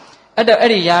လားအဲ့တော့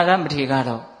အဲ့ဒီယာရမထေက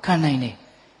တော့ခံနိုင်တယ်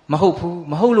မဟုတ်ဘူး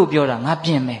မဟုတ်လို့ပြောတာငါပြ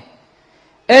င်မယ်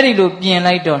အဲ့ဒီလိုပြင်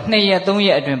လိုက်တော့2ရက်3ရ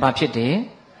က်အတွင်းဘာဖြစ်တယ်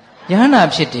ယဟန္တာ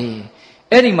ဖြစ်တယ်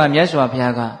အဲ့ဒီမှာမြတ်စွာဘု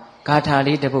ရားကဂါထာ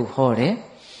လေးတစ်ပုဒ်ဟောတယ်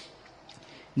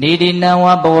နေဒီနံဝ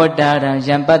ဘဝတာရံ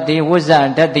ယံပတ္တိဝဇ္ဇ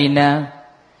ဒတ္တိနံ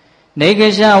နေက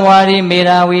ရှဝါရိမေ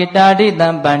ရာဝေတာတိတံ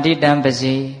ပန္တိတံပ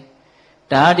စီ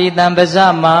တာတိတံပဇ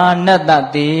မာနတ္တ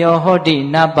တေယောဟောတိ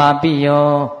နပါပိ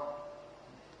ယော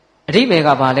အဓိပ္ပာယ်က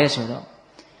ဘာလဲဆိုတော့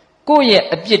ကိုယ့်ရဲ့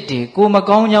အပြစ်တွေကိုမ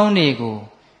ကောင်းကြောင်းတွေကို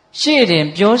ရှေ့တင်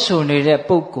ပြောဆိုနေတဲ့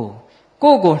ပုဂ္ဂိုလ်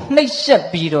ကိုယ့်ကိုနှိပ်စက်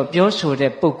ပြီးတော့ပြောဆို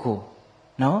တဲ့ပုဂ္ဂိုလ်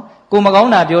နော်ကိုမကော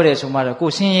င်းတာပြောတယ်ဆိုမှတော့ကို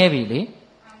ဆင်းရဲပြီလေ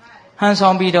ဟန်ဆော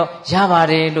င်ပြီးတော့ရပါ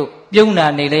တယ်လို့ပြုံးတာ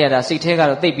နေလဲရတာစိတ်ထဲက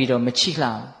တော့သိပ်ပြီးတော့မချိလှ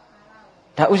ဘူး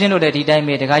ဒါဥစဉ်တို့လည်းဒီတိုင်း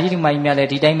ပဲဒကာကြီးဒီမကြီးများလည်း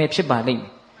ဒီတိုင်းပဲဖြစ်ပါလိမ့်မ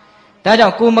ယ်ဒါကြော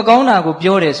င့်ကိုမကောင်းတာကို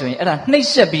ပြောတယ်ဆိုရင်အဲ့ဒါနှိပ်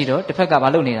စက်ပြီးတော့တစ်ဖက်ကမ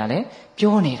လုပ်နေတာလေ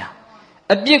ပြောနေတာ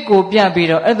အပြစ်ကိုပြပြီး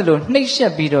တော့အဲ့ဒါလိုနှိပ်စ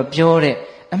က်ပြီးတော့ပြောတဲ့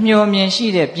အမျှော်မြင်ရှိ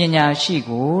တဲ့ပညာရှိ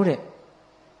ကိုတဲ့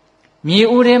မြေ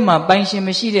အိုးထဲမှာပိုင်ရှင်မ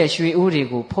ရှိတဲ့ရွှေအိုးတွေ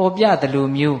ကိုဖော်ပြတယ်လို့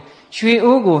မျိုးရွှေ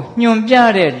အိုးကိုညွှန်ပြ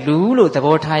တဲ့လူလို့သ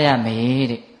ဘောထားရမယ်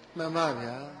တဲ့မှန်ပါ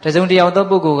ဗျာတစုံတယောက်သော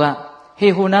ပုဂ္ဂိုလ်ကဟေ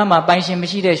ဟိုနားမှာပိုင်ရှင်မ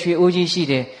ရှိတဲ့ရွှေအိုးကြီးရှိ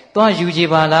တယ်သွားယူကြ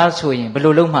ပါလားဆိုရင်ဘယ်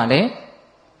လိုလုပ်မှလဲ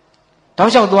တော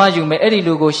က်လျှောက်သွားယူမယ်အဲ့ဒီ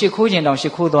လူကိုရှ िख ိုးခြင်းတောင်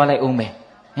ရှ िख ိုးသွားလိုက်အောင်မယ်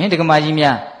ဟင်ဒကမာကြီး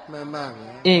များမှန်ပါဗျာ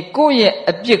အေးကိုယ့်ရဲ့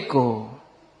အပြစ်ကို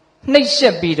နှိပ်စ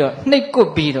က်ပြီးတော့နှိပ်ကွပ်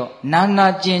ပြီးတော့နာနာ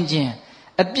ကျင်ကျင်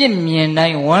အပြစ်မြင်တို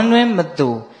င်းဝမ်းလွဲမသူ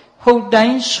ဟုတ်တို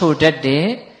င်းဆိုတတ်တဲ့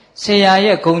ဆရာ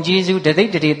ရဲ့ဂုဏ်ကျေးဇူးတသိ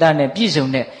တ္တိတနဲ့ပြည့်စုံ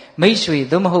တဲ့မိတ်ဆွေ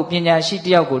သို့မဟုတ်ပညာရှိတ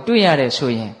ယောက်ကိုတွေ့ရတယ်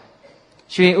ဆိုရင်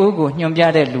ရွှေအိုးကိုညွှန်ပြ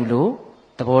တဲ့လူလို့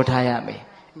သဘောထားရမယ်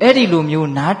အဲ့ဒီလိုမျိုး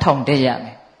နားထောင်တတ်ရမ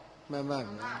ယ်မှန်ပါ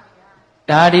ဗျာ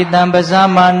တာရိတံပဇာ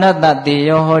မာနတ္တတေ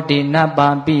ယောဟောတိနပါ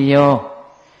ပိယော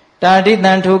တာရိ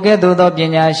တံထိုကဲ့သို့သောပ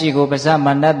ညာရှိကိုပဇာ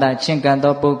မာနတ္တချင်းကံ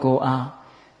သောပုဂ္ဂိုလ်အား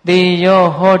တေယော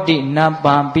ဟောတိန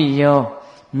ပါပိယော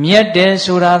မြတ်တယ်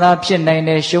ဆိုတာသာဖြစ်နိုင်တ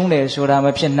ယ်ရှုံးတယ်ဆိုတာမ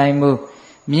ဖြစ်နိုင်ဘူး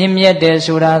မြင်မြတ်တယ်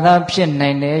ဆိုတာသာဖြစ်နို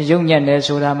င်တယ်ယုံညံ့တယ်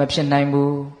ဆိုတာမဖြစ်နိုင်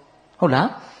ဘူးဟုတ်လား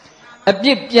အပြ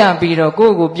စ်ပြပြီးတော့ကို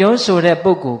ယ့်ကိုပြောဆိုတဲ့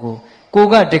ပုဂ္ဂိုလ်ကို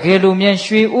ကတကယ်လို့မြန်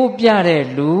ရွှေအိုးပြတဲ့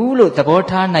လူလို့သဘော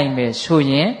ထားနိုင်မယ်ဆို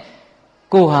ရင်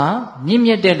ကိုဟာမြင့်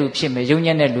မြတ်တဲ့လူဖြစ်မယ်ယုံ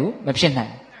ညံ့တဲ့လူမဖြစ်နို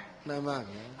င် မှန်ပါ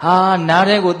ဗျာ ဟာနား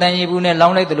တဲ့ကိုတန်ရီဘူးနဲ့လော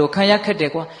င်းလိုက်တယ်လို့ခံရခက်တ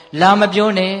ယ်ကွာလာမပြော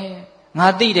နဲ့ငါ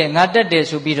သိတယ်ငါတက်တယ်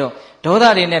ဆိုပြီးတော့ဒေါသ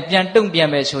တွေနဲ့ပြန်တုံ့ပြန်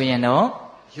မယ်ဆိုရင်တော့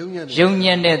ယုံ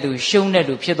ညံ့တဲ့သူရှုံးတဲ့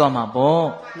လူဖြစ်သွားမှာပေါ့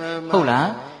ဟုတ်လား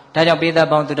ဒါကြောင့်ပေးသက်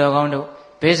ပေါင်းသူတော်ကောင်းတို့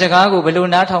ဘယ်စကားကိုဘယ်လို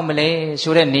နားထောင်မလဲ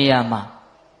ဆိုတဲ့နေရာမှာ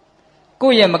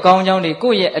ကိုယ့်ရဲ့မကောင်းကြောင်းတွေ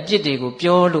ကိုယ့်ရဲ့အပြစ်တွေကို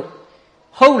ပြောလို့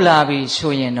ဟုတ်လာပြီ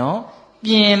ဆိုရင်တော့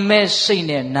ပြင်မဲ့စိတ်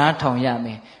နဲ့နားထောင်ရမ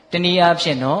ယ်တနည်းအားဖြ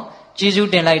င့်တော့ကျေးဇူး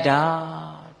တင်လိုက်တာ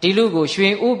ဒီလူကိုရွှေ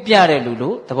ဥပြတဲ့လူ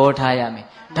လို့သဘောထားရမယ်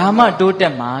ဒါမှတိုးတ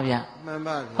က်မှာဗျမှန်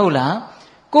ပါဟုတ်လား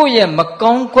ကိုယ့်ရဲ့မ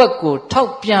ကောင်းကွက်ကိုထော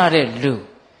က်ပြတဲ့လူ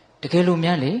တကယ်လို့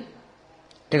များလေ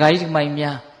တခါကြီးဒီမိုင်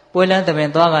များပွဲလန်းသဘင်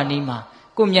သွားကနီးမှာ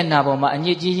ကိုယ့်မျက်နှာပေါ်မှာအည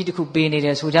စ်အကြေးကြီးတစ်ခုပေးနေတ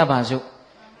ယ်ဆိုကြပါစို့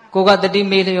ကိုကတတိ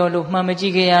မေးလျော်လို့မှန်မကြ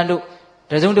ည့်ခဲ့ရလို့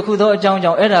တစုံတစ်ခုသောအကြောင်း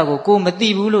ကြောင့်အဲ့ဒါကိုမသိ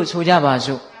ဘူးလို့ဆိုကြပါ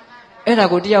စို့အဲ့ဒါ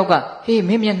ကိုတယောက်ကဟေးမ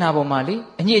င်းမျက်နှာပေါ်မှာလေ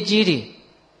အညစ်အကြေးတွေ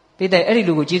သိတဲ့အဲ့ဒီ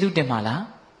လူကိုကျေးဇူးတင်ပါလား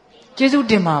ကျေးဇူး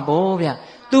တင်ပါဗောဗျ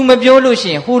तू မပြောလို့ရှိ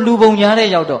ရင်ဟိုလူပုံညာတဲ့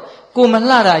ရောက်တော့ကိုမ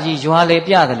လှတာကြီးရွာလေ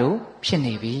ပြတယ်လို့ဖြစ်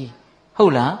နေပြီဟု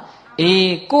တ်လား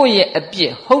အေးကိုယ့်ရဲ့အပြ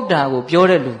စ်ဟုတ်တာကိုပြော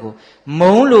တဲ့လူကို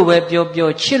မုန်းလို့ပဲပြောပြော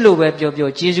ချစ်လို့ပဲပြောပြော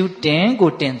ကျေးဇူးတင်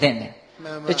ကိုတင်သင့်တယ်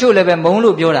တချို့လည်းပဲမုန်း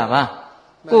လို့ပြောတာပါ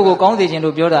ကိုကိုကောင်းစေခြင်း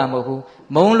လို့ပြောတာမဟုတ်ဘူး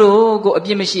မုန်းလို့ကိုအပြ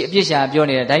စ်မရှိအပြစ်ရှာပြော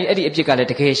နေတာဒါကြီးအဲ့ဒီအပြစ်ကလည်း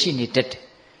တကယ်ရှိနေတတ်တယ်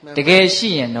တကယ်ရှိ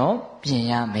ရင်တော့ပြင်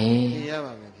ရမယ်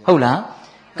ဟုတ်လား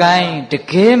ကဲတ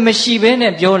ကယ်မရှိဘဲ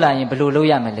နဲ့ပြောလာရင်ဘယ်လိုလုပ်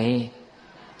ရမလဲ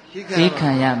သိခံ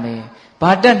ရမယ်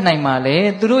ဘာတတ်နိုင်မှာလဲ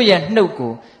သူတို့ရဲ့နှုတ်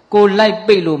ကိုလိုက်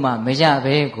ပိတ်လို့မှမရ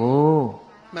ပဲကို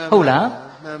ဟုတ်လား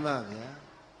မှန်ပါဗျာ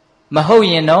မဟုတ်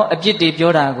ရင်တော့အပြစ်တွေ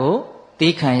ပြောတာကိုသိ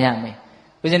ခံရမယ်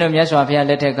ဦးဇင်းတို့မြတ်စွာဘုရား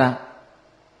လက်ထက်က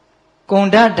ကွန်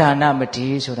ဒဒါနမတိ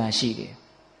ဆိုတာရှိတယ်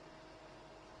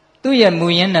သူ့ရဲ့မူ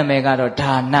ရင်းနာမည်ကတော့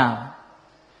ဒါန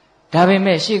ဒါပေ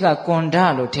မဲ့ရှေ့ကကွန်ဒ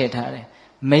လို့ထည့်ထားတယ်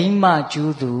မိမ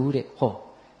ကျူးသူတဲ့ဟော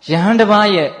ယဟန်တစ်ပါး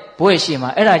ရဲ့ဘွဲ့ရှိမှာ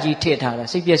အဲ့ဒါကြီးထည့်ထားတာ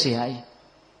စိတ်ပြည့်စရာကြီး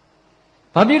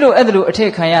ဘာဖြစ်လို့အဲ့ဒါလိုအထ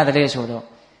ည့်ခံရတယ်လဲဆိုတော့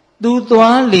သူ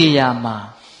သွားလေရာမှာ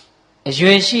အရွ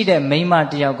ယ်ရှိတဲ့မိမ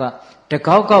တယောက်ကတ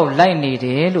ကောက်ကောက်လိုက်နေတ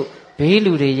ယ်လို့ဘေး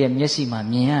လူတွေရဲ့မျက်စိမှာ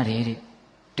မြင်ရတယ်တဲ့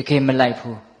တကယ်မလိုက်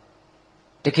ဘူး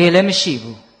တကယ်လည်းမရှိ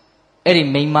ဘူးအဲ့ဒီ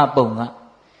မိမပုံက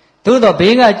သို့တော့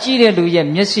ဘေးကကြည့်တဲ့လူရဲ့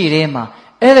မျက်စိထဲမှာ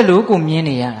အဲ့ဒါလိုကိုမြင်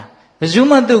နေရတာဘယ်သူ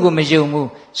မှသူ့ကိုမယုံဘူး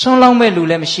ဆွန်းလောင်းမဲ့လူ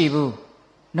လည်းမရှိဘူး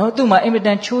နော်သူ့မှာအင်မတ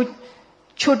န်ချွ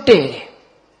တ်တဲ့တယ်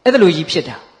အဲ့ဒါလိုကြီးဖြစ်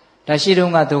တာဒါရှိတု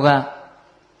န်းကသူက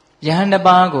ယဟန်တစ်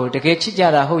ပါးကိုတကယ်ချစ်ကြ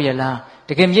တာဟုတ်ရဲ့လား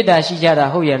တကယ်မေတ္တာရှိကြတာ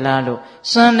ဟုတ်ရဲ့လားလို့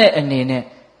စမ်းတဲ့အနေနဲ့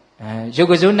ရုပ်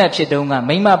ကစိုးနဲ့ဖြစ်တုန်းက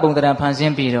မိမပုံတရံဖန်ဆ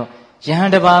င်းပြီးတော့ယဟ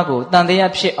န်တစ်ပါးကိုတန်တ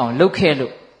ရားဖြစ်အောင်လုပ်ခဲ့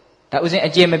လို့ဒါဥစဉ်အ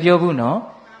ကျေမပြောဘူးနော်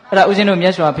အဲ့ဒါဥစဉ်တို့မြ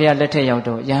တ်စွာဘုရားလက်ထက်ရောက်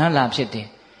တော့ယဟန်လာဖြစ်တယ်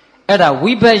အဲ့ဒါ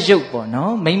ဝိဘတ်ရုပ်ပေါ့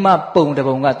နော်မိမပုံတ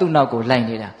ပုံကသူ့နောက်ကိုလိုက်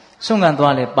နေတာဆွန့်ခံ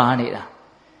သွားလဲပါနေတာ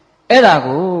အဲ့ဒါ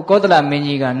ကိုကောသလမင်း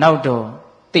ကြီးကနောက်တော့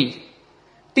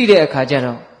သိတဲ့အခါကျ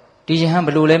တော့ဒီယဟန်ဘ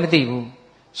လို့လဲမသိဘူး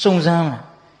စုံစမ်းလာ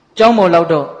ကျောင်းပေါ်လောက်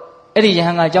တော့အဲ့ဒီယဟ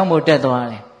န်ကကျောင်းပေါ်တက်သွား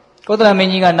တယ်ကောသလမင်း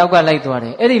ကြီးကနောက်ကလိုက်သွားတ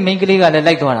ယ်အဲ့ဒီမိန်းကလေးကလည်း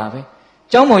လိုက်သွားတာပဲ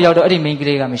ကျောင်းပေါ်ရောက်တော့အဲ့ဒီမိန်းက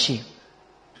လေးကမရှိ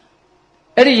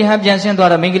အဲ့ဒီယဟန်ပြန်ဆင်းသွား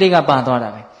တော့မိန်းကလေးကပါသွားတာ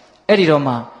ပဲအဲ့ဒီတော့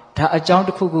မှဒါအကြောင်းတ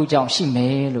စ်ခုခုကြောင့်ရှိမ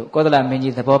ယ်လို့ကောသလမင်း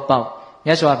ကြီးသဘောပေါက်မြ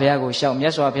တ်စွာဘုရားကိုရှောက်မြ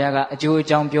တ်စွာဘုရားကအကျိုးအ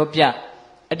ကြောင်းပြောပြ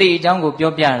အတိတ်အကြောင်းကို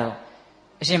ပြောပြတော့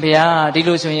အရှင်ဘုရားဒီ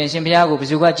လိုဆိုရင်အရှင်ဘုရားကိုဘယ်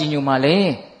သူကကြည်ညိုမှာလဲ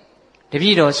တပ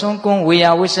ည့်တော်စွန့်ကွန်းဝေယ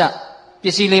ဝိဆပ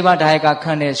စ္စည်းလေးပါးဒါယက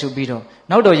ခံတယ်ဆိုပြီးတော့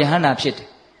နောက်တော့ယဟန္တာဖြစ်တယ်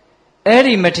အဲ့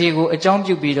ဒီမထေကိုအကြောင်း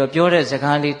ပြုပြီးတော့ပြောတဲ့စ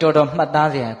ကားလေးတော်တော်မှတ်သား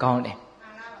စရာကောင်းတယ်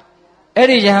အဲ့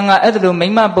ဒီယဟန်ကအဲ့ဒါလိုမိ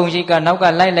မပုံရိပ်ကနောက်က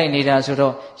လိုက်နေတာဆို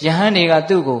တော့ယဟန်တွေက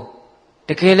သူ့ကို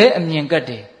တကယ်လဲအမြင်ကတ်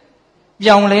တယ်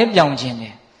ပြောင်းလဲပြောင်းခြင်းတ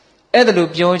ယ်အဲ့ဒါလို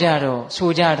ပြောကြတော့ဆို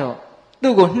ကြတော့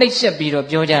သူ့ကိုနှိပ်စက်ပြီးတော့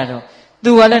ပြောကြတော့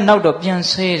သူကလည်းနောက်တော့ပြန်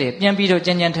ဆဲတယ်ပြန်ပြီးတော့ကြ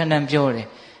မ်းကြမ်းထန်ထန်ပြောတယ်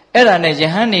အဲ့ဒါနဲ့ယ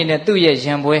ဟန်နေနဲ့သူ့ရဲ့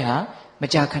ရံပွဲဟာမ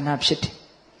ကြာခဏဖြစ်တယ်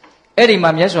အဲ့ဒီ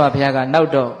မှာမြတ်စွာဘုရားကနောက်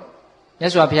တော့မြ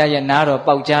တ်စွာဘုရားရဲ့နားတော်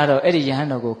ပေါက်ကြားတော့အဲ့ဒီယဟန်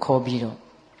တော်ကိုခေါ်ပြီးတော့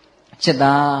จิต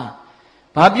သား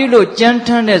ဘာပြုလို့ကြမ်းထ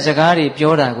မ်းတဲ့စကားတွေ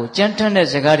ပြောတာကိုကြမ်းထမ်းတဲ့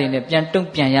စကားတွေနဲ့ပြန်တုံ့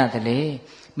ပြန်ရတယ်လေ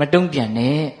မတုံ့ပြန်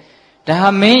နဲ့ဒါဟာ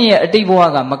မင်းရဲ့အတိတ်ဘဝ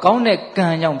ကမကောင်းတဲ့ကံ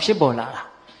ကြောင့်ဖြစ်ပေါ်လာတာ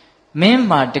မင်း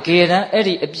မှာတကယ်တမ်းအဲ့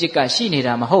ဒီအပြစ်ကရှိနေ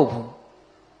တာမဟုတ်ဘူး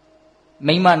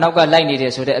မိမနောက်ကလိုက်နေတ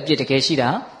ယ်ဆိုတဲ့အပြစ်တကယ်ရှိတာ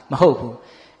မဟုတ်ဘူး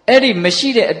အဲ့ဒီမရှိ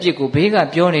တဲ့အပြစ်ကိုဘေးက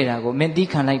ပြောနေတာကိုမင်းသိ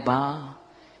ခံလိုက်ပါ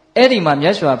အဲ့ဒီမှာမြ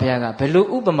တ်စွာဘုရားကဘယ်လို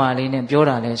ဥပမာလေးနဲ့ပြော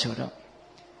တာလဲဆိုတော့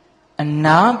အ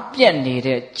နာပြက်နေ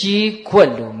တဲ့ကြီးခွက်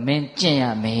လိုမင်းကျင့်ရ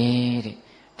မယ်တဲ့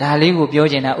ဒါလေးကိုပြော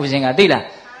ချင်တာဥစဉ်ကသိလား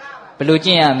ဘယ်လိုကျ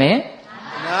င့်ရမလဲ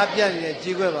အနာပြက်နေတဲ့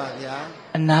ကြီးခွက်ပါဗျာ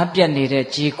အနာပြက်နေတဲ့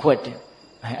ကြီးခွက်တဲ့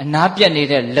အနာပြက်နေ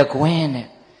တဲ့လက်ကွင်းတဲ့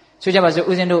ဆိုကြပါစို့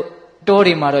ဥစဉ်တို့多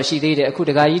的嘛，都是对的。အခု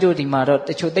တကကြီးတို့ဒီမှာတော့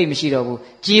တချို့သိမရှိတော့ဘူး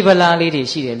ကြီးပလားလေးတွေ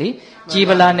ရှိတယ်လေကြီး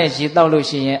ပလားနဲ့ရေတောက်လို့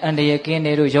ရှိရင်အန္တရာယ်ကင်းတ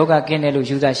ယ်လို့ယောဂကင်းတယ်လို့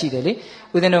ယူဆရှိတယ်လေ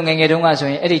ဦးဇင်းတို့ငယ်ငယ်တုန်းကဆို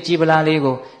ရင်အဲ့ဒီကြီးပလားလေး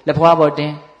ကိုလက်ဖွားပေါ်တ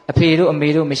င်အဖေတို့အမေ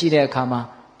တို့မရှိတဲ့အခါမှာ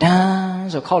ဒန်း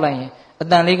ဆိုခောက်လိုက်ရင်အ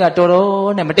တန်လေးကတော်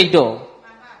တော်နဲ့မတိတ်တော့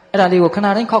အဲ့ဒါလေးကိုခဏ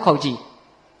တိုင်းခောက်ကြည့်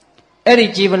အဲ့ဒီ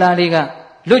ကြီးပလားလေးက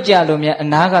လွတ်ကြလို့မြတ်အ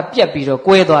နာကပြက်ပြီးတော့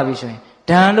ကွဲသွားပြီဆိုရင်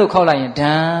ဒန်းလို့ခောက်လိုက်ရင်ဒ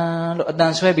န်းလို့အတ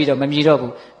န်ဆွဲပြီးတော့မမြည်တော့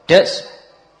ဘူး that's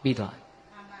ပြီးသွား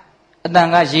အတန်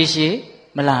ကရေရှည်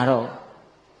မလာတော့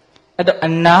အဲ့တော့အ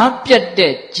နာပြတ်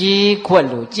တဲ့ကြီးခွက်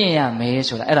လို့ကျင့်ရမယ်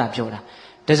ဆိုတာအဲ့ဒါပြောတာ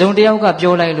တစုံတယောက်က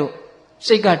ပြောလိုက်လို့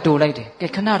စိတ်ကတူလိုက်တယ်ကဲ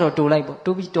ခဏတော့တူလိုက်ပေါ့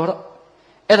တူပြီးတော့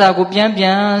အဲ့ဒါကိုပြန်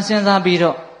စဉ်းစားပြီး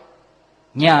တော့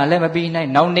ညလည်းမပြီးနိုင်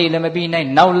နောက်နေ့လည်းမပြီးနိုင်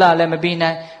နောက်လလည်းမပြီး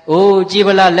နိုင်အိုးကြီးပ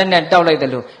လားလက်နဲ့တောက်လိုက်တ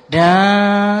ယ်လို့ဒ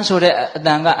န်းဆိုတဲ့အတ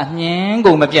န်ကအမြင်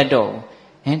ကုန်မပြတ်တော့ဘူး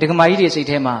ဟင်ဒကမာကြီးတွေစိတ်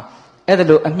ထဲမှာအဲ့ဒါ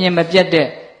လို့အမြင်မပြတ်တဲ့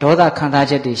ဒေါသခံစား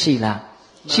ချက်တွေရှိလား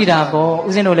ရှိတာပေါ့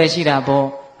ဦးဇင်းတို့လည်းရှိတာပေါ့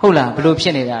ဟုတ်လားဘလို့ဖြ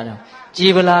စ်နေတာတော့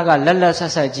ကြီးပလားကလက်ဆ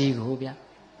က်ကြီးကိုဗျ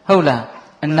ဟုတ်လား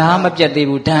အနာမပြတ်သေး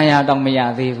ဘူးဒဏ်ရာတောင်မရ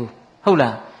သေးဘူးဟုတ်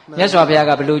လားမြတ်စွာဘုရား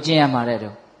ကဘလို့ကျင့်ရမှာတဲ့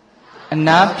တော့အ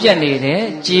နာပြတ်နေတဲ့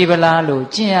ကြီးပလားလို့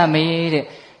ကျင့်ရမေးတဲ့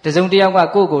တစုံတယောက်က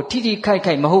ကိုယ့်ကိုထိထိ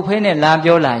ခိုက်မဟုတ်ဖဲနဲ့လာ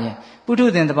ပြောလာရင်ပုထု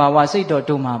ဇဉ်တဘာဝစိတ်တော်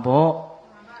တူမှာပေါ့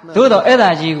သို့တော့အဲ့ဒါ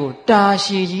ကြီးကိုတာ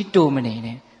ရှည်ကြီးတူမနေ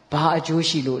နဲ့ဘာအကျိုး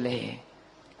ရှိလို့လဲ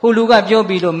ဟိုလူကပြော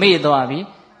ပြီးလို့မေ့သွားပြီ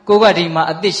ကိုကဒီမှာ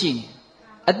အသစ်ရှိနေ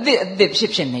အသစ်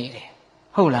ဖြစ်နေတယ်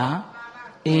ဟုတ်လား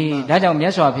အေးဒါကြောင့်မြ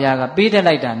တ်စွာဘုရားကပေးတတ်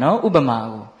လိုက်တာနော်ဥပမာ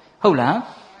ကိုဟုတ်လား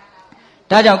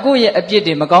ဒါကြောင့်ကိုယ့်ရဲ့အပြစ်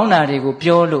တွေမကောင်းတာတွေကို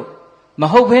ပြောလို့မ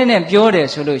ဟုတ်ဘဲနဲ့ပြောတယ်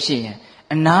ဆိုလို့ရှိရင်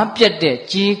အနာပြတ်တဲ့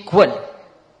ကြီးခွက်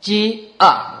ကြီး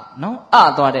နော်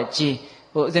သွားတဲ့ကြီး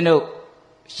ဟိုဦးဇင်းတို့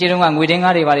ရှင်းတော့ကငွေတင်း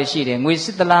ကားတွေပါလေရှိတယ်ငွေစ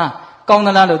စ်သလားကောင်းသ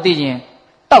လားလို့သိရင်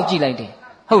တောက်ကြည့်လိုက်တယ်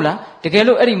ဟုတ်လားတကယ်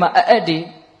လို့အဲ့ဒီမှာအက်တွေ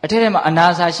အထက်ထဲမှာအနာ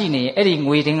စာရှိနေရင်အဲ့ဒီ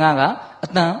ငွေတင်းကားကအ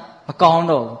တန်မကောင်း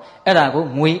တော့ဘူးအဲ့ဒါကို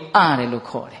ငွေတယ်လို့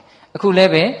ခေါ်တယ်အခုလ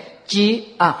ည်းပဲကြီး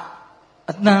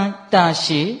အတန်တာ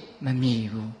ရှည်မမြည်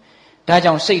ဘူးဒါ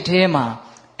ကြောင့်စိတ်ထဲမှာ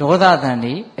ဒေါသတန်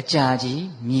တွေအကြာကြီး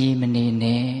မြည်မနေ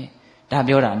နဲ့ဒါ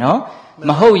ပြောတာနော်မ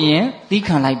ဟုတ်ရင်သီး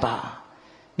ခံလိုက်ပါ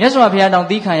မြတ်စွာဘုရားတောင်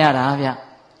သီးခံရတာဗျ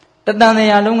တတန်တ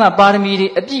ရားလုံးကပါရမီတွေ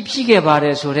အပြည့်ဖြည့်ခဲ့ပါတ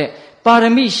ယ်ဆိုတဲ့ပါရ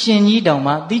မီရှင်ကြီးတောင်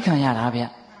မှသီးခံရတာဗျ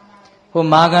ဟို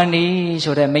မာဂန္ဒီ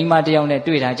ဆိုတဲ့မိန်းမတယောက်နဲ့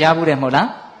တွေ့တာကြားဘူးတယ်မဟုတ်လား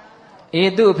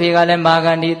အေးသူ့အဖေကလည်းမာဂ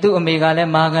န္ဒီသူ့အမေကလ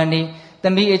ည်းမာဂန္ဒီသ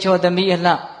မီးအချောသမီးအ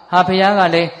လှဟာဖះက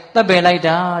လည်းတပ်ပယ်လိုက်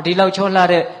တာဒီလောက်ချောလှ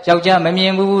တဲ့ယောက်ျားမမြ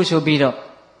င်ဘူးဆိုပြီးတော့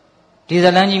ဒီဇ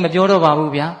လန်းကြီးမပြောတော့ပါ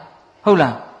ဘူးဗျာဟုတ်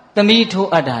လားသမီးထိုး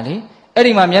အပ်တာလေအဲ့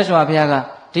ဒီမှာမြတ်စွာဘုရားက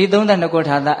ဒီ32ခု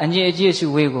ထာတာအညစ်အကြေးစု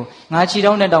ဝေးကိုငါခြိ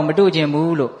တောင်းနဲ့တောင်မတို့ခြင်း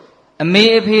ဘူးလို့အမေ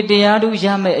အဖေတရားသူရ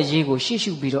မဲ့အရေးကိုရှေ့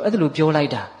ရှုပြီးတော့အဲ့ဒါလိုပြောလို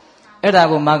က်တာအဲ့ဒါ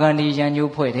ကိုမာဂန္ဒီရန်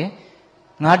ညိုးဖွဲ့တယ်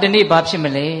ငါတနေ့ဘာဖြစ်မ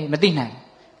လဲမသိနိုင်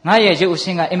ငါရဲ့ရုပ်အဆ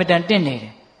င်းကအင်မတန်တင့်နေတ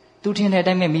ယ်သူထင်တဲ့အ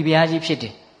တိုင်းပဲမိဖုရားကြီးဖြစ်တ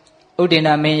ယ်ဥဒိဏ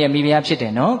မင်းရဲ့မိဖုရားဖြစ်တ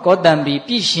ယ်နော်ကောတံပီ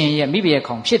ပြည့်ရှင်ရဲ့မိဖုရား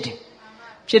ခေါင်ဖြစ်တယ်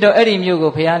ဖြစ်တော့အဲ့ဒီမျိုး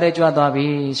ကိုဘုရားလည်းကြွသွားပြီ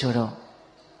ဆိုတော့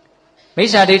မိ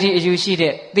စ္ဆာဒိဋ္ဌိအယူရှိ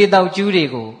တဲ့သေတောက်ကျူးတွေ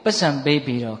ကိုပတ်စံပေး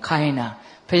ပြီးတော့ခိုင်းတာ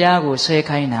ဘုရားကိုဆဲ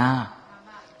ခိုင်းတာ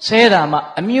ဆဲတာမှ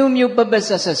အမျိုးမျိုးပပဆ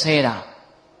က်ဆက်ဆဲတာ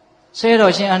ဆဲ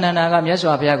တော့ရှင်အာနန္ဒာကမြတ်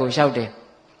စွာဘုရားကိုလျှောက်တယ်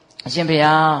အရှင်ဘု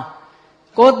ရား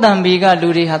ကောတံပီကလူ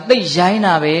တွေဟာသိရိုင်း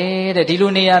တာပဲတဲ့ဒီ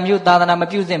လိုနေရာမျိုးသာသနာမ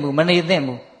ပြုသင့်ဘူးမနေသင့်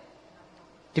ဘူး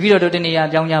တပည့်တော်တို့တနေရာ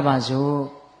ပြောင်းကြပါစို့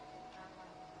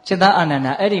စိတ္တအာနန္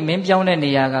ဒာအဲ့ဒီမင်းပြောင်းတဲ့နေ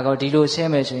ရာကောဒီလိုဆဲ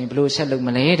မယ်ဆိုရင်ဘယ်လိုဆက်လုပ်မ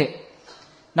လဲတဲ့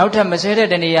နောက်ထပ်မဆဲတဲ့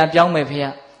တနေရာပြောင်းမယ်ဖေရ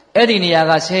အဲ့ဒီနေရာ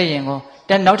ကဆဲရင်ကော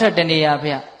နောက်ထပ်တနေရာဖေ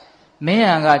ရမင်း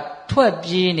ဟန်ကထွက်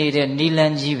ပြေးနေတဲ့နီလ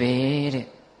န်ကြီးပဲတဲ့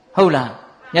ဟုတ်လား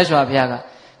မြတ်စွာဘုရားက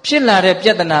ဖြစ်လာတဲ့ပြ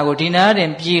ဿနာကိုဒီနားတ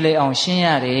င်ပြေးလေအောင်ရှင်းရ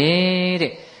တယ်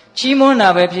တဲ့ချီးမွမ်းတာ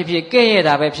ပဲဖြစ်ဖြစ်ကဲ့ရဲ့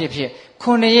တာပဲဖြစ်ဖြစ်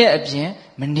9ရက်အပြင်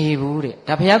မနေဘူးတဲ့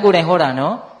ဒါဘုရားကိုယ်တိုင်ဟောတာ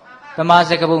နော်ဗမာ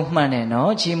စကားပုံမှန်တယ်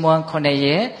နော်ချီးမွမ်း9ရ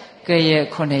က်ကဲ့ရဲ့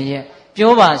9ရက်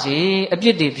ပြောပါစေအပြ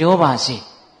စ်တွေပြောပါစေ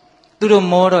သူတို့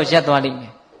မောတော့ရက်သွားလိမ့်မ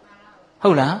ယ်ဟု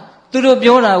တ်လားသူတို့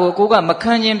ပြောတာကိုကိုကမ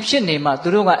ခံခြင်းဖြစ်နေမှသူ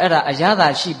တို့ကအဲ့ဒါအရသာ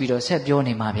ရှိပြီးတော့ဆက်ပြော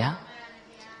နေမှာဗျာ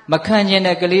မခံခြင်း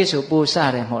တဲ့ကလေးဆိုပို့စ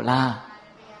တယ်မဟုတ်လား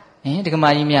ဒကမာ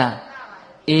ကြီးများ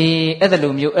အေးအဲ့ဒါ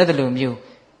လိုမျိုး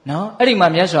နော်အဲ့ဒီမှာ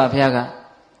မြတ်စွာဘုရားက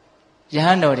ယဟ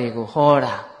န်တော်တွေကိုဟော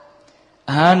တာ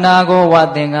အာနာကိုဝ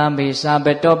သင်္ကမေသာပ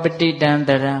တောပတိတံတ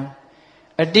ရံ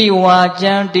အတိဝါ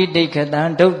ကျံတိတိခတံ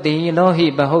ဒုတ်တိလောဟိ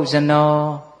ဘဟုတ်ဇနော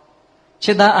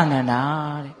จิตအာနန္ဒာ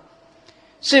တဲ့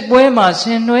စစ်ပွဲမှာဆ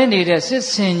င်နွှဲနေတဲ့စစ်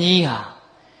စင်ကြီးဟာ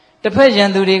တစ်ဖက်ရန်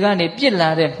သူတွေကနေပြစ်လာ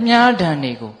တဲ့မြားဒဏ်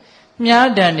တွေ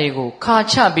ကိုခါ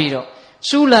ချပြီးတော့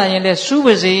စူးလာရင်လည်းစူး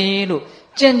ပါစေလို့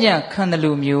ကြံ့ကြံ့ခံတယ်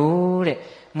လို့မျိုးတဲ့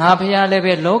ငါဖះလည်း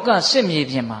ပဲလောကစစ်မြေ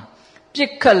ပြင်မှာပြ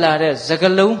စ်ခတ်လာတဲ့စက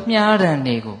လုံးမြားဒဏ်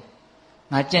တွေကို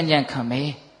ငါကြံ့ကြံ့ခံမ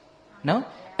ယ် နော်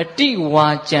အတိဝါ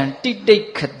ကြံတိတိတ်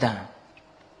ခတံ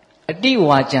အတိ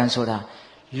ဝါကြံဆိုတာ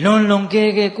လွန်လွန်ကဲ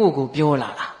ကဲကိုကိုပြောလာ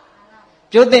တာ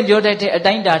ပြောတဲ့ပြောတတ်တဲ့အ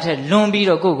တိုင်းတာထက်လွန်ပြီး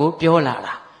တော့ကိုကိုပြောလာ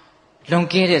တာလွန်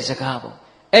ကဲတဲ့စကားပေါ့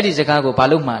အဲ့ဒီစကားကိုဘာ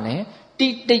လို့မှလဲတိ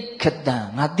တိတ်ခတံ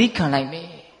ငါသီးခံလိုက်မ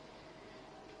ယ်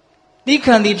သီး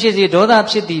ခံသည်ဖြစ်စေဒေါသ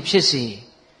ဖြစ်သည်ဖြစ်စေ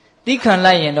သီးခံ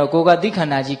လိုက်ရင်တော့ကိုကသီးခံ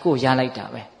တာကြီးကိုရလိုက်တာ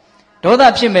ပဲဒေါသ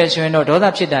ဖြစ်မယ်ဆိုရင်တော့ဒေါသ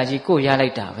ဖြစ်တာကြီးကိုရလို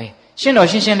က်တာပဲရှင်းတော့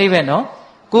ရှင်းရှင်းလေးပဲနော်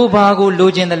ကိုဘာကိုလို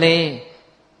ချင်တယ်လေ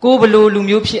ကိုဘလို့လူ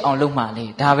မျိုးဖြစ်အောင်လုပ်မှလေ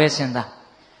ဒါပဲစဉ်းစား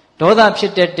ဒေါသဖြ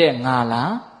စ်တတ်တဲ့ငါ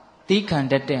လားသီးခံ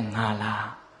တတ်တဲ့ငါလား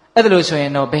အဲ့ဒါလို့ဆိုရ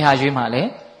င်တော့ဘယ်ဟာရွေးမှလဲ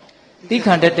သီး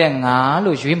ခံတတ်တဲ့ငါ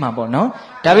လို့ရွေးမှာပေါ့နော်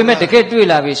ဒါပေမဲ့တကယ်တွေ့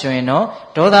လာပြီဆိုရင်တော့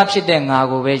ဒေါသဖြစ်တဲ့ငါ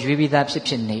ကိုပဲရွေးပြီးသားဖြ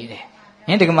စ်နေတယ်ဟ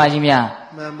င်တက္ကမကြီးများ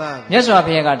မှန်ပါမြတ်စွာ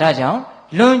ဘုရားကဒါကြောင့်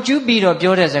လွန်ကျူးပြီးတော့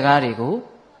ပြောတဲ့စကားတွေကို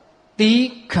သီး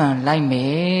ခံလိုက်မ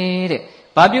ယ်တဲ့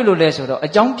ဘာပြုလို့လဲဆိုတော့အ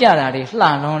ကြောင်းပြတာတွေလှလွ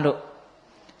န်းလို့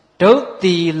ဒု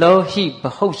တိလောဟိဘ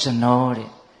ဟုတ်စနောတဲ့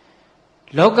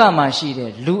လောကမှာရှိ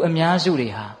တဲ့လူအများစုတွေ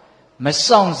ဟာမ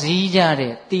ဆောင်စည်းကြ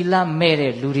တဲ့သီလမဲ့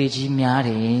တဲ့လူတွေကြီးများတ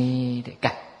ယ်တဲ့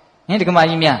ကဲဟင်ဒီကမ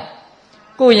ကြီးများ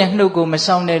ကိုယ့်ရဲ့နှုတ်ကိုမ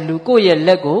ဆောင်တဲ့လူကိုယ့်ရဲ့လ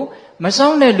က်ကိုမဆော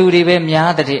င်တဲ့လူတွေပဲ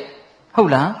များတဲ့ဟု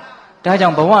တ်လားဒါကြော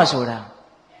င့်ဘဝဆိုတာ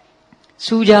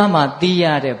စူးကြားမှာတီးရ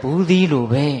တဲ့ဘူးသီးလို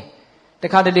ပဲတ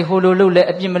ခါတလေဟိုလိုလှုပ်လဲ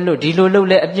အပြစ်မလွတ်ဒီလိုလှုပ်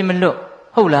လဲအပြစ်မလွတ်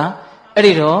ဟုတ်လားအဲ့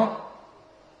ဒီတော့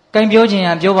ကင်ပြောခြင်းရ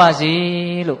ပြောပါစေ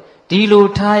လို့ဒီလို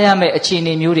ထားရမယ့်အခြေအ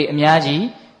နေမျိုးတွေအများကြီး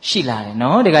ရှိလာတယ်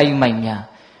နော်တခါယူမိုက်များ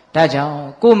ဒါကြောင့်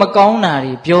ကိုမကောင်းတာ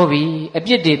တွေပြောပြီးအ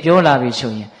ပြစ်တွေပြောလာပြီ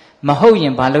ဆိုရင်မဟုတ်ရ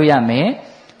င်ဘာလုပ်ရမလဲ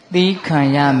သီးခံ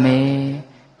ရမယ်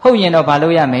ဟုတ်ရင်တော့ဘာလု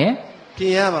ပ်ရမလဲပြ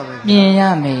င်ရပါမယ်ပြင်ရ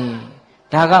မယ်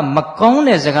ဒါကမကောင်း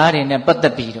တဲ့စကားတွေနဲ့ပတ်သ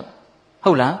က်ပြီးတော့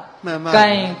ဟုတ်လားမှန်ပါက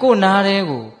င်ကိုနားတဲ့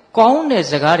ကိုကောင်းတဲ့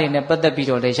စကားတွေနဲ့ပတ်သက်ပြီး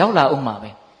တော့လေရောက်လာအောင်မှာပဲ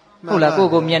ဟုတ်လား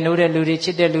ကိုမျက်နှိုးတဲ့လူတွေချ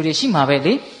စ်တဲ့လူတွေရှိမှာပဲ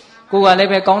လေကိုကလည်း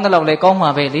ပဲကောင်းတဲ့လောက်လည်းကောင်းမှာ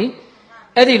ပဲလေ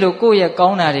အဲ့ဒီလိုကိုရဲ့ကော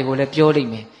င်းတာတွေကိုလည်းပြောလိမ့်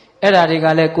မယ်အဲ့ဒါတွေက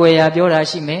လည်းကိုယ်ရာပြောတာ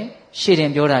ရှိမယ်ရှေ့တ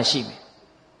င်ပြောတာရှိမယ်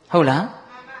ဟုတ်လား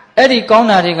အဲ့ဒီကောင်း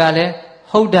တာတွေကလည်း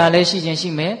ဟုတ်တာလည်းရှိခြင်းရှိ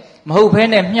မယ်မဟုတ်ဘဲ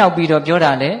နဲ့မြှောက်ပြီးတော့ပြော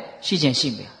တာလည်းရှိခြင်းရှိ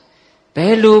မယ်ဘ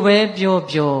ယ်လိုပဲပြော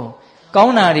ကော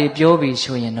င်းတာတွေပြောပြီး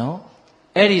ဆိုရင်တော့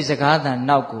အဲ့ဒီစကားသံ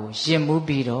နောက်ကိုရင်မှု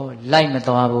ပြီးတော့လိုက်မ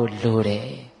သွားဖို့လိုတယ်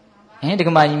ဟင်ဒီက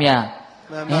မကြီးများ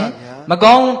မှန်ပါဗျာမ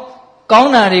ကော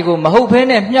င်းတာတွေကိုမဟုတ်ဘဲ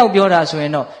နဲ့မြှောက်ပြောတာဆိုရ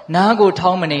င်တော့နားကိုထော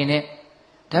င်းမနေနဲ့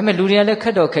ဒါပေမဲ့လူတွေကလည်းခ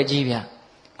က်တော့ခက်ကြီးဗျာ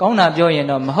ကောင်းတာပြောရင်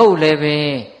တော့မဟုတ်လည်းပဲ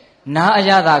နားအ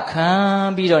ရသာခံ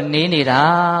ပြီးတော့နေနေတာ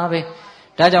ပဲ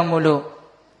ဒါကြောင့်မို့လို့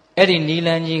အဲ့ဒီနီလ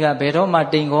န်းကြီးကဘယ်တော့မှ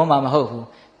တိမ်ခေါ်မှမဟုတ်ဘူး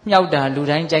မြှောက်တာလူ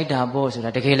တိုင်းကြိုက်တာပေါ့ဆိုတာ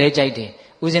တကယ်လဲကြိုက်တယ်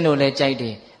ဦးဇင်းတို့လည်းကြိုက်တ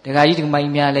ယ်ဒကာကြီးဒကာမ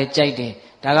ကြီးများလည်းကြိုက်တယ်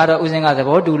ဒါကတော့ဦးဇင်းကသ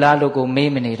ဘောတူလားလို့ကို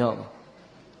မေးမနေတော့ဘူး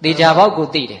တေချာပေါက်ကို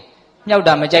သိတယ်မြှောက်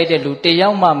တာမကြိုက်တဲ့လူတယော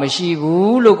က်မှမရှိ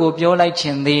ဘူးလို့ကိုပြောလိုက်ခြ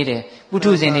င်းသေးတယ်ပု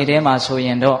ထုဇဉ်တွေထဲမှာဆိုရ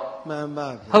င်တော့မှန်ပါ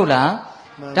ဟုတ်လား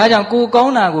ဒါကြောင့်ကိုကော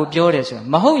င်းတာကိုပြောတယ်ဆိုရင်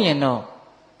မဟုတ်ရင်တော့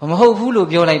မဟုတ်ဘူးလို့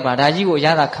ပြောလိုက်ပါဒါကြီးကိုအရ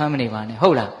သာခံမနေပါနဲ့ဟု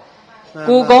တ်လား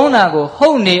ကိုကောင်းတာကိုဟု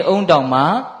တ်နေအောင်တောင်မှ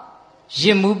ရ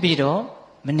စ်မှုပြီးတော့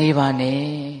မနေပါနဲ့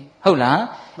ဟုတ်လား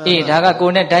အေးဒါကကို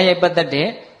နဲ့ဓာတ်ရိုက်ပတ်သက်တဲ့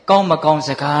ကောင်းမကောင်းစ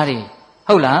ကားတွေ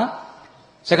ဟုတ်လား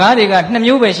စကားတွေကနှစ်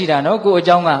မျိုးပဲရှိတာနော်ကိုအ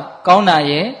ကြောင်းကကောင်းတာ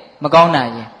ရဲ့မကောင်းတာ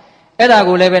ရဲ့အဲ့ဒါ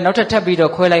ကိုလည်းပဲနောက်ထပ်ပြီး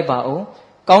တော့ခွဲလိုက်ပါဦး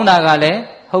ကောင်းတာကလည်း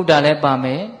ဟုတ်တာလည်းပါမ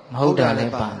ယ်မဟုတ်တာလ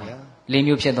ည်းပါမယ်လေး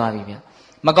မျိုးဖြစ်သွားပြီဗျ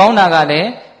မကောင်းတာကလည်း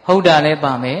ဟုတ်တာလည်း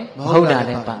ပါမယ်မဟုတ်တာ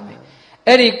လည်းပါမယ်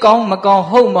အဲ့ဒီကောင်းမကောင်း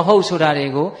ဟုတ်မဟုတ်ဆိုတာတွေ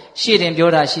ကိုရှေ့တင်ပြော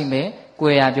တာရှိမယ်ကို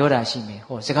ယ်ရာပြောတာရှိမယ်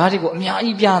ဟောစကားတွေကိုအများ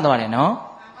ကြီးပြသွားတယ်နော်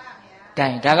ကဲ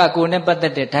ဒါကကိုယ်နဲ့ပတ်သ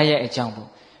က်တဲ့ဓာတ်ရဲ့အကြောင်းပေါ့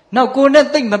နောက်ကိုယ်နဲ့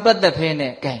သိမ့်မပတ်သက်ဖဲ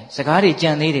နဲ့ကဲစကားတွေ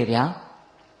ကြံသေးတယ်ဗျာ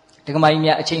ဒကမကြီး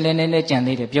များအချိန်လဲနဲ့ကြံ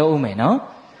သေးတယ်ပြောဦးမယ်နော်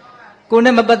ကိုယ်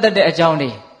နဲ့မပတ်သက်တဲ့အကြောင်းတွေ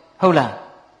ဟုတ်လား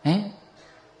ဟင်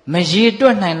မရေတွ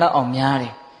က်နိုင်လောက်အောင်များတ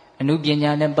ယ်အမှုပ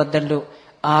ညာနဲ့ပတ်သက်လို့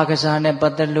အာကစားနဲ့ပ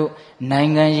တ်သက်လို့နို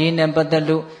င်ငံရေးနဲ့ပတ်သက်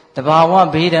လို့တဘာဝ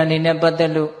ဘေးဒဏ်တွေနဲ့ပတ်သ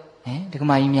က်လို့ဟင်ဒက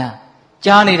မကြီးများ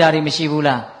ကြားနေတာတွေမရှိဘူး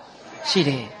လားရှိ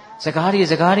တယ်စကား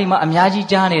တွေမှအများကြီး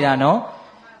ကြားနေတာနော်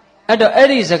အဲ့တော့အဲ့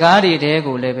ဒီစကားတွေတဲ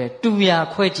ကိုလည်းပဲတူရာ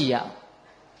ခွဲကြည့်ရအောင်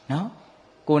နော်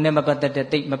ကိုယ်နဲ့မပတ်သက်တဲ့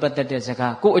တိတ်မပတ်သက်တဲ့စ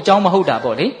ကားကိုအကြောင်းမဟုတ်တာ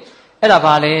ပေါ့လေအဲ့ဒါ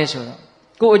ဘာလဲဆိုတော့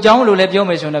ကိုအကြောင်းလို့လည်းပြော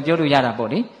မယ်ဆိုရင်တော့ပြောလို့ရတာပေါ့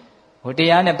လေဟိုတ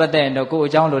ရားနဲ့ပတ်သက်ရင်တော့ကိုအ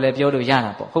ကြောင်းလို့လည်းပြောလို့ရ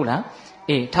တာပေါ့ဟုတ်လား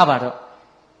အေးထားပါတော့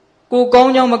ကိုကော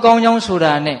င်းကြောင်းမကောင်းကြောင်းဆို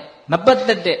တာနဲ့မပတ်သ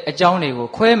က်တဲ့အကြောင်းတွေကို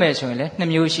ခွဲမယ်ဆိုရင်လည်းနှစ်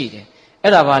မျိုးရှိတယ်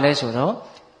အဲ့ဒါဘာလဲဆိုတော့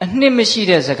အနှစ်မရှိ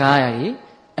တဲ့စကားကြီး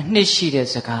အနှစ်ရှိတဲ့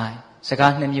စ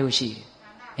ကားနှစ်မျိုးရှိတယ်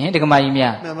ဟင်ဒကမကြီး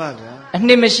များမှန်ပါဗျာအ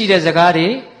နှစ်မရှိတဲ့စကားတွေ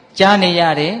ကြားနေရ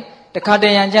တယ်တခါတ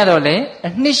ရံကြတော့လေအ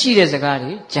နှစ်ရှိတဲ့စကား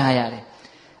တွေကြားရတယ်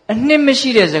အနှစ်မရှိ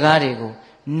တဲ့စကားတွေကို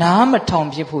နားမထောင်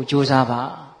ဖြစ်ဖို့ကြိုးစားပါ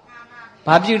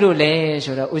ဘာပြုလို့လဲ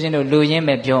ဆိုတော့ဦးဇင်းတို့လူရင်း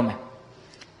ပဲပြောမယ်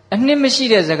အနှစ်မရှိ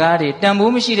တဲ့စကားတွေတန်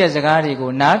ဖိုးမရှိတဲ့စကားတွေ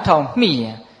ကိုနားထောင်မိရ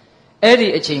င်အဲ့ဒီ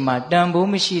အချိန်မှာတန်ဖိုး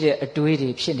မရှိတဲ့အတွေးတွေ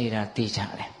ဖြစ်နေတာသိကြ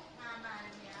တယ်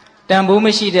တန်ဖိုးမ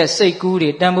ရှိတဲ့စိတ်ကူးတွေ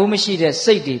တန်ဖိုးမရှိတဲ့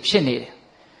စိတ်တွေဖြစ်နေတယ်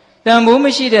တန်ဖိုးမ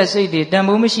ရှိတဲ့စိတ်တွေတန်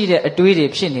ဖိုးမရှိတဲ့အတွေးတွေ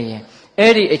ဖြစ်နေရင်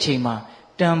အဲ့ဒီအချိန်မှာ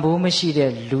တန်ဖိုးမရှိတဲ့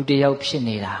လူတစ်ယောက်ဖြစ်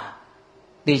နေတာ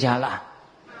သိကြလား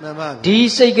မှန်ပါဗျာဒီ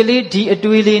စိတ်ကလေးဒီအ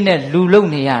တွေးလေးနဲ့လူလုံ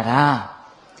နေရတာ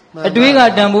အတွေးက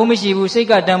တန်ဖိုးမရှိဘူးစိတ်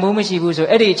ကတန်ဖိုးမရှိဘူးဆို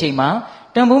အဲ့ဒီအချိန်မှာ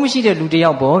တန်ဖိုးမရှိတဲ့လူတစ်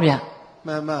ယောက်ပေါ့ဗျာ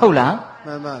မှန်ပါဟုတ်လား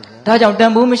မှန်ပါဗျာဒါကြောင့်တ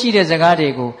န်ဖိုးမရှိတဲ့စကားတွေ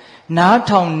ကိုနား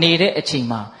ထောင်နေတဲ့အချိန်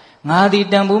မှာငါဒီ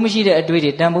တန်ဖိုးမရှိတဲ့အတွေး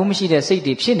တွေတန်ဖိုးမရှိတဲ့စိတ်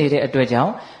တွေဖြစ်နေတဲ့အတွက်ကြော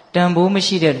င့်တန်ဖိုးမ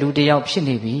ရှိတဲ့လူတစ်ယောက်ဖြစ်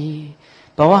နေပြီ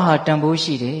ဘဝဟာတန်ဖိုး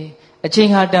ရှိတယ်အချိန်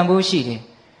ဟာတန်ဖိုးရှိတယ်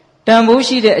တန်ဖိုး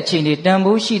ရှိတဲ့အချိန်တွေတန်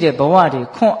ဖိုးရှိတဲ့ဘဝတွေ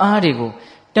ခွန်အားတွေကို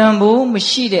တန်ဖိုးမ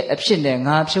ရှိတဲ့အဖြစ်နဲ့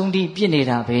ငါဖြုံးတိပြစ်နေ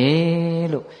တာပဲ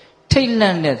လို့ထိတ်လ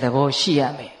န့်တဲ့သဘောရှိရ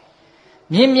မယ်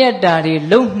မြင့်မြတ်တာတွေ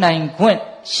လုံနိုင်ခွင့်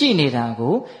ရှိနေတာ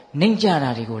ကိုနှိမ့်ကြတာ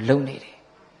တွေကိုလုံနေတယ်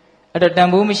အဲ့တော့တန်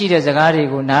ဖိုးမရှိတဲ့စကားတွေ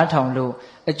ကိုနားထောင်လို့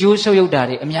အကျိုးဆုပ်ယုတ်တာ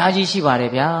တွေအများကြီးရှိပါတ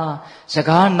ယ်ဗျာစ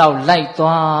ကားနောက်လိုက်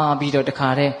သွားပြီးတော့တခါ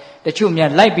တည်းတချို့များ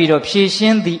လိုက်ပြီးတော့ဖြည့်ရှ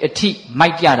င်းသည့်အထိမို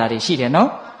က်ပြတာတွေရှိတယ်နော်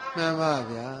မှန်ပါ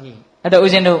ဗျာအဲ့တော့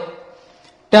ဦးဇင်းတို့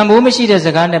တန်ဖိုးမရှိတဲ့စ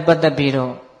ကားနဲ့ပတ်သက်ပြီး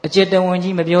တော့အကျဉ်းတဝန်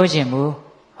ကြီးမပြောချင်ဘူး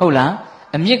ဟုတ်လား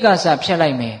အမြစ်ကစဖြတ်လို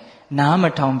က်မယ်နားမ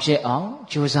ထောင်ဖြစ်အောင်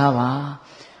ကြိုးစားပါ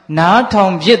နားထော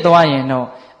င်ဖြစ်သွားရင်တော့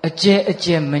အ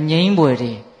ကျဲမငိမ့်ပွယ်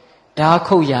တွေဓာ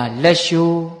ခုတ်ရလက်ရှူ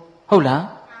ဟုတ်လား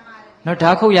နော်ဓာ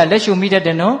ခုတ်ရလက်ရှူမိတတ်တ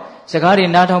ယ်နော်စကားတွေ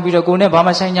နားထောင်ပြီးတော့ကိုယ်နဲ့ဘာ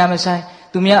မှဆိုင်ညာမဆိုင်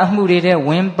သူများအမှုတွေတဲ့ဝ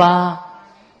င်ပါ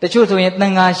တချို့ဆိုရင်တ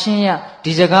န်ဃာရှင်းရ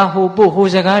ဒီစကားဟိုပို့ဟို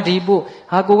စကားဒီပို့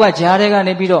ဟာကိုကဂျားတဲ့က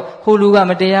နေပြီးတော့ဟိုလူက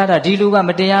မတရားတာဒီလူကမ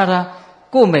တရားတာ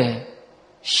ကို့မယ်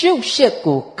ရှုပ်ရှက်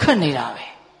ကိုခတ်နေတာပဲ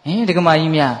ဟင်ဒကမာ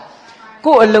ကြီးများ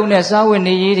ကို့အလုံးနဲ့စားဝတ်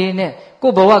နေရေးတွေနဲ့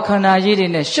ကို့ဘဝခန္ဓာရေးတွေ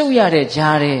နဲ့ရှုပ်ရတဲ့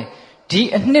ဂျားတဲ့ဒီ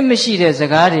အနှစ်မရှိတဲ့စ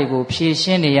ကားတွေကိုဖြေရှ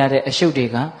င်းနေရတဲ့အရှုပ်တွေ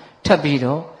ကထပ်ပြီး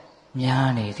တော့များ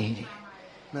နေသေးတယ်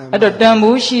အဲ့တော့တန်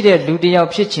ဖိုးရှိတဲ့လူတစ်ယောက်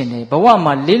ဖြစ်ခြင်းနဲ့ဘဝ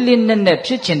မှာလေးလေးနက်နက်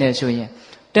ဖြစ်ခြင်းနဲ့ဆိုရင်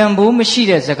တန်ဖိုးမရှိ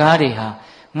တဲ့စကားတွေဟာ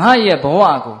ငါရဲ့ဘဝ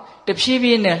ကိုတဖြည်းဖြ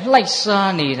ည်းနဲ့လှိုက်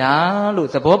စားနေတာလို့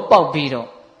သဘောပေါက်ပြီးတော့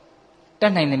တ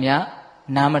တ်နိုင်သမျှ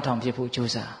နားမထောင်ဖြစ်ဖို့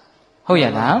ကြိုးစားဟုတ်ရ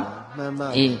လားမှန်ပါ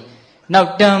အေးနော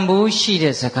က်တန်ဖိုးရှိ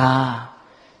တဲ့စကား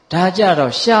ဒါကြ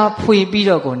တော့ရှားဖွေပြီး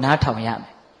တော့ကိုနားထောင်ရမ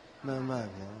ယ်မှန်ပါ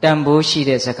ဗျာတန်ဖိုးရှိ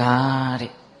တဲ့စကား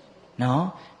တဲ့နော်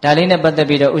ဒါလေးနဲ့ပတ်သက်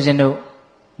ပြီးတော့ဦးဇင်းတို့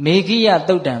မေဂိယ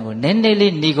သုတ်တံကိုနည်းနည်း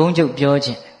လေးဏိကုံးချုပ်ပြောခြ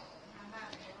င်း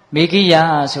မေဂိယ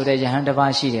ဆိုတဲ့ယဟန်တစ်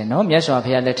ပါးရှိတယ်နော်မြတ်စွာဘု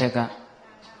ရားလက်ထက်က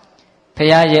ဘု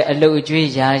ရားရဲ့အလုတ်အကျွေး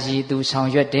ယာယီသူဆောင်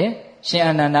ရွက်တယ်ရှင်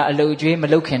အနန္ဒာအလုတ်အကျွေးမ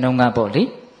လုတ်ခင်တုန်းကပေါ့လေ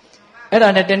အဲ့ဒါ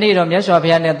နဲ့တနေ့တော့မြတ်စွာဘု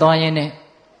ရားနဲ့သွားရင်းနဲ့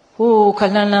ဟိုးခ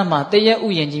လန်းလန်းမှာတရက်ဥ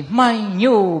ယျာဉ်ကြီးမှိုင်း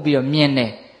ညို့ပြီးတော့မြင်တ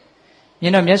ယ်မြ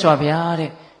င်တော့မြတ်စွာဘုရားတဲ့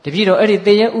တပည့်တော်အဲ့ဒီတ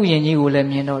ရက်ဥယျာဉ်ကြီးကိုလည်း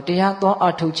မြင်တော့တရားသွား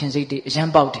အထုတ်ခြင်းစိတ်တွေအရန်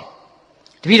ပေါက်တယ်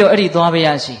တပည့်တော်အဲ့ဒီသွားပါရ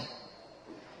စီ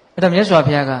အဲ့တော့မြတ်စွာ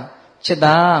ဘုရားကချက်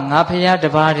သားငါဘုရားတ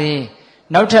ပါးတည်း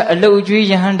နောက်ထပ်အလုတ်အကျွေး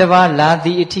ယဟန်တပါးလာသ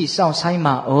ည်အထိစောင့်ဆိုင်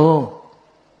ပါအောင်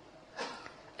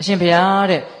အရှင်ဘုရား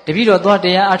တဲ့တပည့်တော်သွားတ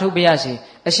ရားအထုတ်ပါရစီ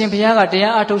အရှင်ဘုရားကတ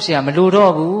ရားအထုတ်เสียမလို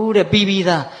တော့ဘူးတဲ့ပြီးပြီး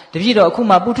သားတပည့်တော်အခု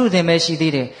မှပုထုသင်ပဲရှိ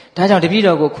သေးတယ်ဒါကြောင့်တပည့်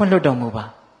တော်ကိုခွင့်လွှတ်တော်မူပါ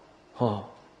ဟော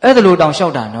အဲ့ဒါလိုတောင်လျှော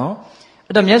က်တာနော်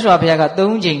အဲ့တော့မြတ်စွာဘုရားက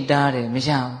3ချိန်တားတယ်မရ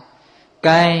ဘူး။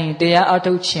ကိုင်းတရားအ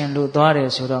ထုတ်ခြင်းလို့သွားတယ်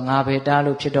ဆိုတော့ငါပဲတား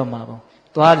လို့ဖြစ်တော့မှာပေါ့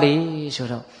။သွားလေဆို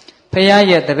တော့ဘုရား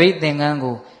ရဲ့တပိတ်သင်္ကန်း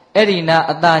ကိုအဲ့ဒီနာ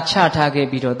အသာချထားခဲ့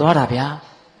ပြီးတော့သွားတာဗျာ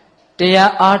။တ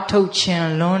ရားအထုတ်ခြင်း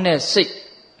လွန်းတဲ့စိတ်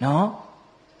နော်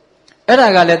။အဲ့ဒါ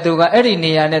ကလည်းသူကအဲ့ဒီ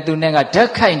နေရာနဲ့သူနဲ့ကဓာ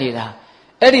တ်ခိုက်နေတာ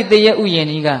။အဲ့ဒီတရက်ဥယျာဉ်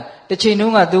ကြီးကတစ်ချိန်တု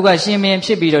န်းကသူကရှင်မင်းဖြ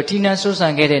စ်ပြီးတော့ထိနှံဆွဆ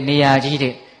န်ခဲ့တဲ့နေရာကြီး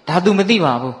တဲ့။ဒါသူမသိ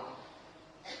ပါဘူး။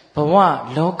ဘဝ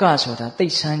လောကဆိုတာသိ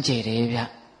ဆန်းကြယ်တယ်ဗျ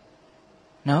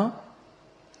နော်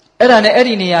အဲ့ဒါနဲ့အဲ့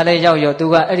ဒီနေရာလဲရောက်ရောသူ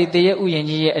ကအဲ့ဒီတရက်ဥယျာဉ်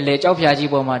ကြီးရဲ့အလေကြောက်ဖြာကြီး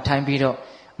ပေါ်မှာထိုင်ပြီးတော့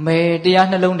မဲတရား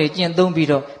နှလုံးတွေကျင့်သုံးပြီး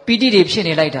တော့ပီတိတွေဖြစ်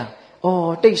နေလိုက်တာဩ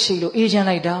တိတ်ရှိလို့အေးချမ်း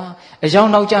လိုက်တာအယောင်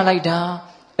နောက်ကျလိုက်တာ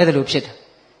အဲ့ဒါလိုဖြစ်တာ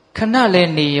ခဏလဲ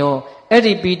နေရောအဲ့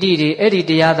ဒီပီတိတွေအဲ့ဒီ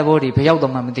တရားသဘောတွေဘယ်ရောက်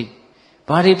တော့မှမသိ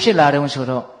ဘာတွေဖြစ်လာတုံးဆို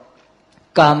တော့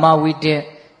ကာမဝိတ္တ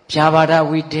ဗျာပါဒ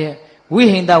ဝိတ္တဝိ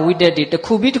ဟိန္ဒဝိတ္တတွေတစ်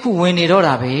ခုပြီးတစ်ခုဝင်နေတော့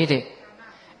တာပဲတဲ့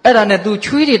အဲ့ဒါနဲ့ तू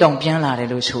ချွေးတွေတောင်ပြန်လာတယ်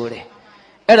လို့ဆိုတယ်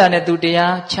အဲ့ဒါနဲ့ तू တ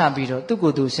ရားချပြီးတော့သူ့ကို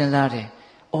ယ်သူစဉ်းစားတယ်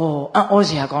ဩအံ့ဩစ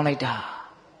ရာကောင်းလိုက်တာ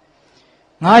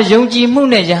ငါယုံကြည်မှု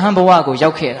နဲ့ယဟန်ဘဝကို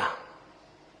ရောက်ခဲ့တာ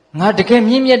ငါတကယ်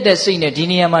မြင့်မြတ်တဲ့စိတ်နဲ့ဒီ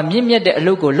နေရာမှာမြင့်မြတ်တဲ့အ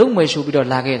လုပ်ကိုလုပ်မယ်ဆိုပြီးတော့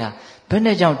လာခဲ့တာဘယ်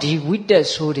နဲ့ကြောင့်ဒီဝိတ္တ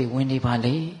ဆိုးတွေဝင်နေပါ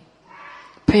လဲ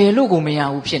ဖယ်လို့ကိုမရ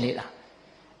ဘူးဖြစ်နေတာ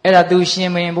အဲ့ဒါ तू ရှ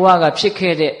င်မင်းဘဝကဖြစ်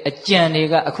ခဲ့တဲ့အကြံတွေ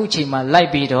ကအခုချိန်မှာလိုက်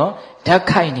ပြီးတော့ဓာတ်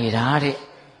ခိုက်နေတာတဲ့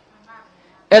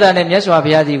အဲ့ဒါနဲ့မြတ်စွာဘု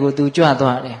ရားကြီးကို तू ကြွ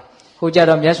သွားတယ်ဟိုကြ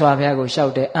တော့မြတ်စွာဘုရားကိုလျှော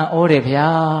က်တယ်အံ့ဩတယ်ဗျာ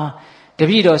တ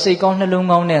ပည့်တော်စိတ်ကောင်းနှလုံး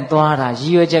ကောင်းနဲ့သွားတာရ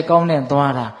ည်ရွယ်ချက်ကောင်းနဲ့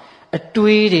သွားတာအ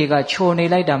တွေးတွေကခြုံနေ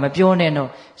လိုက်တာမပြောနဲ့တော့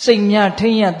စိတ်များထိ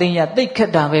မ့်ရသိမ့်ရသိခ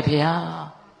က်တာပဲဖေဟာ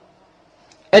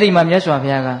အဲ့ဒီမှာမြတ်စွာဘု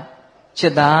ရားကချ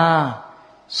စ်သား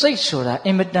စိတ်ဆိုတာအ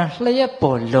င်မတန်လျှက်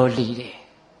ပေါ်လော်လီတယ်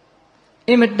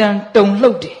အင်မတန်တုန်လှု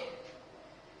ပ်တယ်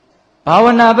ဘာဝ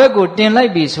နာဘက်ကိုတင်လို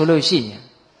က်ပြီဆိုလို့ရှိရင်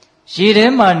ရေထဲ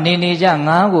မှာနေကြ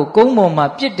ငါးကိုကုန်းပေါ်မှာ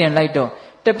ပြစ်တင်လိုက်တော့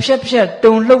တစ်ဖြက်ဖြက်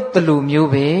တုန်လှုပ်သလိုမျိုး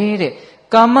ပဲတဲ့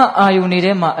ကာမအာယုန်တွေ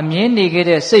ထဲမှာအမြဲနေခဲ့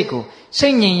တဲ့စိတ်ကိုစိ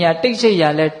တ်ငြိမ်ရာတိတ်ဆိတ်ရာ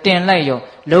လဲတင်လိုက်ရော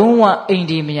လုံးဝအိမ်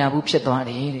ဒီမရဘူးဖြစ်သွား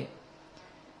တယ်တဲ့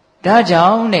ဒါကြော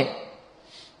င့်တဲ့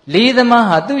လေးသမား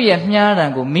ဟာသူ့ရဲ့မြားတံ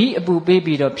ကိုမိအပူပေး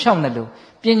ပြီးတော့ဖြောင်းတယ်လို့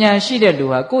ပညာရှိတဲ့လူ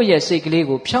ဟာကိုယ့်ရဲ့စိတ်ကလေး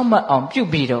ကိုဖြောင်းမတ်အောင်ပြု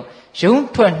ပြီးတော့ယုံ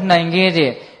ထွက်နိုင်ခဲ့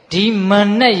တဲ့ဒီမန်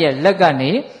နဲ့ရဲ့လက်က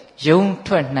နေယုံ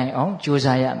ထွက်နိုင်အောင်ကြိုး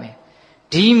စားရမယ်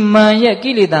ဒီမန်ရဲ့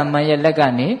ကိလေသာမန်ရဲ့လက်က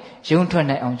နေယုံထွက်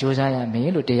နိုင်အောင်ကြိုးစားရမယ်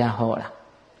လို့တရားဟောတာ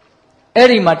အဲ့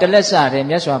ဒီမှာတလက်စတယ်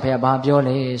မြတ်စွာဘုရားဘာပြော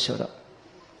လဲဆိုတော့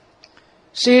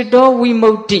စေတောဝိ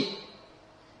မု ക്തി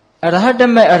အရဟတ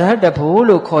မေအရဟတဖို့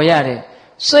လို့ခေါ်ရတယ်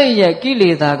စိတ်ရဲ့ကိလေ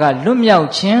သာကလွတ်မြောက်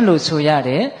ခြင်းလို့ဆိုရတ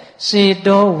ယ်စေ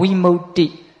တောဝိမု ക്തി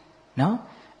နော်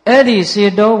အဲ့ဒီစေ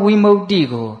တောဝိမု ക്തി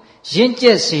ကိုရင့်ကျ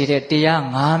က်စေတဲ့တရား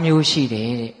၅မျိုးရှိတ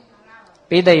ယ်တဲ့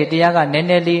ပိဋကရဲ့တရားကနည်း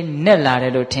နည်းလေးနဲ့လာတ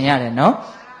ယ်လို့ထင်ရတယ်နော်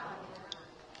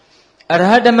အရ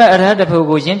ဟတမေအရဟတဖို့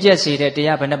ကိုရင့်ကျက်စေတဲ့တ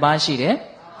ရားဘယ်နှပါးရှိတယ်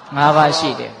၅ပါးရှိ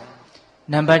တယ်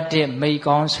နံပါတ်1မိတ်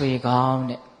ကောင်းဆွေကောင်း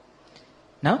တဲ့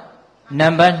နော်နံ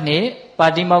ပါတ်2ပါ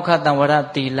တိမောက္ခတံဝရ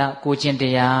သီလကိုကျင့်တ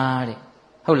ရားတဲ့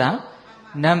ဟုတ်လား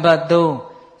နံပါတ်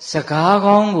3စကား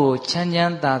ကောင်းကိုချမ်းချ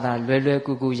မ်းသာသာလွယ်လွယ်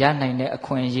ကူကူရနိုင်တဲ့အ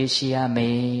ခွင့်အရေးရှိရမ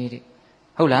ယ်တဲ့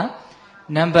ဟုတ်လား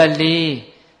နံပါတ်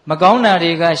4မကောင်းတာ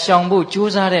တွေကရှောင်ဖို့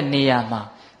ကြိုးစားတဲ့နေရာမှာ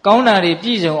ကောင်းတာတွေပြ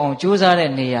ည့်စုံအောင်ကြိုးစား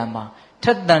တဲ့နေရာမှာထ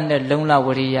က်သန်တဲ့လုံလဝ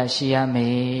ရိယရှိရမ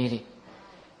ယ်တဲ့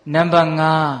နံပါတ်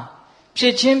5ဖြ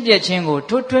စ်ချင်းပြက်ချင်းကို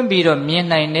ထွတ်ထွင်းပြီးတော့မြင်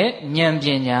နိုင်တဲ့ဉာဏ်ပ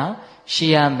ညာရှိ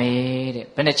ရမယ်တဲ့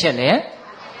ဘယ်နှချက်လဲ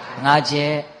5ချ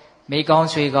က်မိကောင်း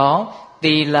ဆွေကောင်း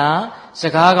သီလစ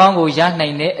ကားကောင်းကိုရနို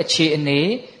င်တဲ့အခြေအနေ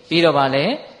ပြီးတော့ဗာလဲ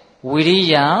ဝိရိ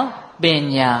ယပ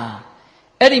ညာ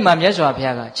အဲ့ဒီမှာမြတ်စွာဘု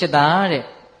ရားကချစ်သားတဲ့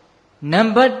နံ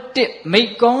ပါတ်1မိ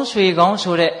ကောင်းဆွေကောင်း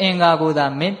ဆိုတဲ့အင်္ဂါကိုသာ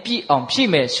မင်းပြည့်အောင်ဖြည့်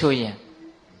မယ်ဆိုရင်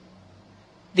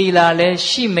သီလလည်း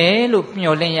ရှိမယ်လို့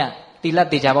မျှော်လင့်ရသီလ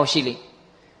တေချာပေါက်ရှိလိမ့်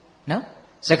နော်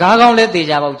စကားကောင်းလည်းတေ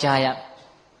ချာပေါက်ကြားရ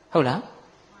ဟုတ်လား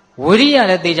ဝိရိယ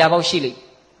လည်းတေချာပေါက်ရှိလိမ့်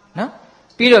နော်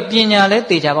ပြီးတော့ပညာလည်း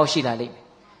တေချာပေါက်ရှိလာလိမ့်မယ်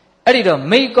အဲ့ဒီတော့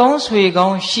မိကောင်းဆွေကော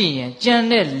င်းရှိရင်ကြံ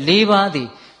တဲ့၄ပါးသည်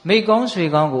မိကောင်းဆွေ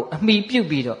ကောင်းကိုအမိပြုတ်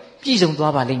ပြီးတော့ပြည့်စုံ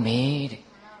သွားပါလိမ့်မယ်တဲ့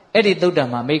အဲ့ဒီသုတ္တံ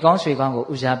မှာမိကောင်းဆွေကောင်းကို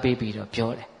ဦးစားပေးပြီးတော့ပြော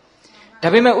တယ်ဒါ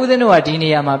ပေမဲ့ဦးဇင်းတို့ကဒီနေ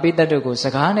ရာမှာပိဋကတ်တို့ကိုစ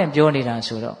ကားနဲ့ပြောနေတာ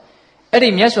ဆိုတော့အဲ့ဒီ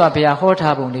မြတ်စွာဘုရားဟော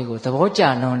ထားပုံလေးကိုသဘောကျ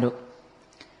လွန်းလို့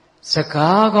စ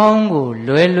ကားကောင်းကို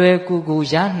လွယ်လွယ်ကူကူ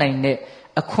ရနိုင်တဲ့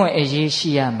အခွင့်အရေးရှိ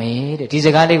ရမယ်တဲ့ဒီစ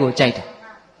ကားလေးကိုကြိုက်တယ်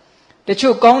တ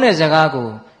ချို့ကောင်းတဲ့စကားကို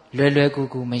လွယ်လွယ်ကူ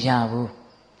ကူမရဘူး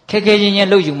ခက်ခဲချင်းချင်း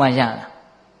လုပ်ယူမှရတာ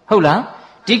ဟုတ်လား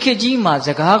ဒီခေတ်ကြီးမှာစ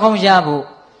ကားကောင်းရဖို့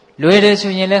လွယ်တယ်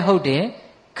ဆိုရင်လည်းဟုတ်တယ်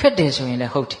ခက်တယ်ဆိုရင်လ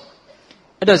ည်းဟုတ်တယ်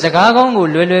အဲ့တော့စကားကောင်းကို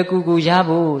လွယ်လွယ်ကူကူရ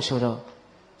ဖို့ဆိုတော့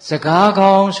စကား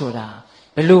ကောင်းဆိုတာ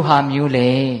ဘယ်လိုဟာမျိုးလဲ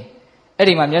အဲ့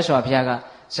ဒီမှာမြတ်စွာဘုရားက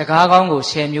စကားကောင်းကို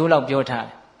10မျိုးလောက်ပြောထားတ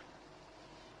ယ်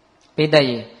ပိဋက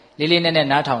ရေလေးလေးနက်နက်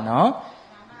နားထောင်နော်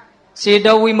စေ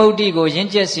တောဝိမု ക്തി ကိုရင့်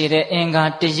ကျက်စေတဲ့အင်္ဂါ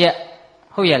1ရက်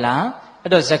ဟုတ်ရဲ့လား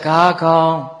အဲ့တော့စကားကော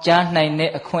င်းကြားနိုင်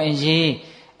တဲ့အခွင့်အရေး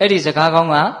အဲ့ဒီစကားကော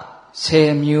င်းက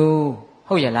10မျိုး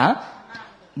ဟုတ်ရဲ့လား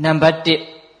နံပါတ်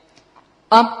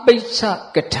1အပိစ္ဆ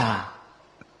ကထာ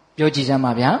ပြောကြည့်စမ်း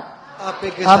ပါဗျာအ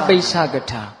ပိစ္ဆက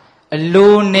ထာအ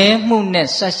လိုနဲမှုနဲ့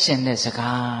ဆက်ရှင်တဲ့စ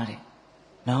ကားတဲ့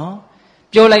နော်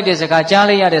ပြောလိုက်တဲ့စကားကြား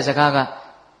လိုက်ရတဲ့စကားက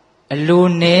အလို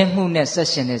နဲမှုနဲ့ဆက်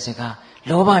ရှင်တဲ့စကား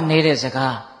လောဘနေတဲ့စ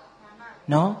ကား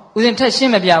နော်ဦးဇင်းထက်ရှ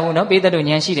င်းမပြဘူးနော်ပိဋကတ်တို့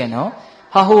ဉာဏ်ရှိတယ်နော်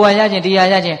ဟာဟိုဟာရခြင်းဒီဟာ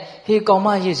ရခြင်းဟေးကောင်မ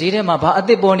ကြီးဈေးထဲမှာဘာအစ်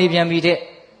စ်ပေါ်နေပြန်ပြီတဲ့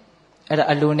အဲ့ဒါ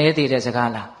အလိုနဲသေးတဲ့စကား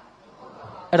လား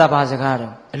အဲ့ဒါဘာစကား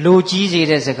တော့အလိုကြီးစေ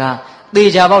တဲ့စကားသေ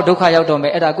ချာပေါက်ဒုက္ခရောက်တော့မ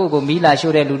ယ်အဲ့ဒါကိုယ့်ကိုမီးလာ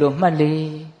ရှို့တဲ့လူလို့မှတ်လေ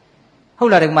ဟု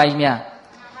တ်လားဓမ္မကြီးများ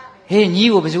ဟေးညီး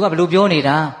ကိုဘယ်သူကဘလို့ပြောနေ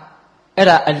တာအဲ့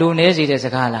ဒါအလိုနဲစေတဲ့စ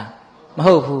ကားလားမ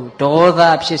ဟုတ်ဘူးဒေါသ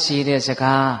ဖြစ်စေတဲ့စ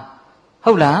ကား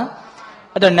ဟုတ်လား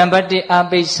အဲ့တော့နံပါတ်1အ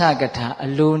ပိစ္ဆကထာအ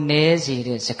လိုနဲစေ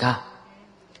တဲ့စကား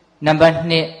နံပါတ်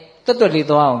2တွတ်တွတ်လေး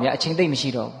သွားအောင်ဗျာအချိန်သိမ့်မရှိ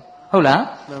တော့ဘူးဟုတ်လား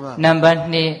နံပါတ်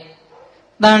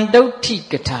2တန်တုဋ္ဌိ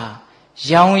ကထာ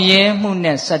ရောင်ရဲမှု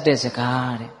နဲ့ဆက်တဲ့စ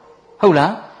ကားတဲ့ဟုတ်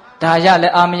လားဒါရလ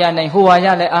ည်းအာမရနိုင်ဟိုဟာရ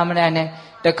လည်းအာမရနိုင်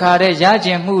တခါတည်းရခြ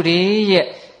င်းမှုတွေရဲ့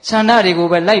ဆန္ဒတွေကို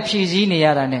ပဲလိုက်ဖြည့်ဆည်းနေရ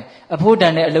တာနဲ့အဖို့တ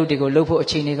န်တဲ့အလုပ်တွေကိုလုပ်ဖို့အ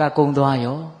ချိန်တွေကကုန်သွား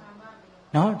ရော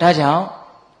နော်ဒါကြောင့်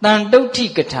တန်တုဋ္ဌိ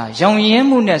ကထာရောင်ရင်း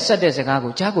မှုနဲ့ဆက်တဲ့စကား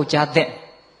ကိုကြားကိုကြားတဲ့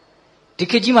ဒီ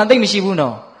ခေတ်ကြီးမှာသိမ့်မရှိဘူး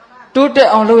နော်တိုးတက်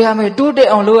အောင်လုပ်ရမယ်တိုးတက်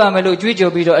အောင်လုပ်ရမယ်လို့ကြွေး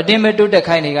ကြော်ပြီးတော့အတင်းပဲတိုးတက်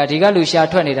ခိုင်းနေတာဒီကလူရှာ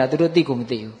ထွက်နေတာသူတို့သိကိုမ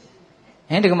သိဘူး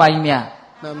ဟင်ဒကမာကြီးများ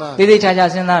သေသေးချာချာ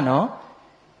စဉ်းစားနော်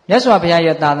မြတ်စွာဘုရား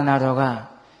ရဲ့သာသနာတော်က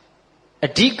အ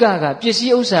ဓိကပစ္စ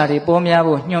ည်းဥစ္စာတွေပေါ်များ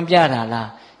ဖို့ညွှန်ပြတာလား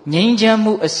ငြိမ်းချမ်း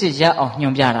မှုအစစ်ရအောင်ညွှ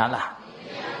န်ပြတာလား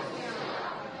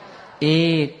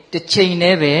အေးတစ်ချိန်တ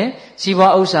ည်းပဲစီး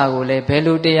ပွားဥစ္စာကိုလည်းဘယ်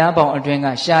လိုတရားပေါင်းအတွင်းက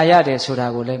ရှာရတယ်ဆိုတာ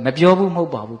ကိုလည်းမပြောဘူးမဟု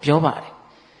တ်ပါဘူးပြောပါတယ်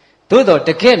သို့တော့တ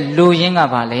ကယ်လူရင်းက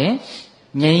ပါလေ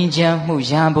ငြိမ်းချမ်းမှု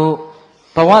ရဖို့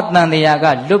ဘဝတန်တရားက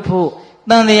လွတ်ဖို့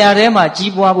တန်တရားထဲမှာ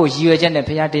ကြီးပွားဖို့ရည်ရွယ်ချက်နဲ့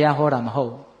ဘုရားတရားဟောတာမဟု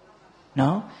တ်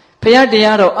နော်ဘုရားတ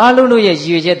ရားတော့အားလုံးတို့ရဲ့ရည်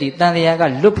ရွယ်ချက်ဒီတန်တရားက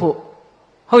လွတ်ဖို့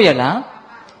ဟုတ်ရဲ့လား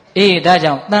အေးဒါ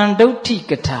ကြောင့်တန်တုဋ္ဌိ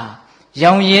ကထာ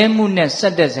ရောင်ရဲမှုနဲ့ဆ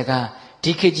က်တဲ့စကား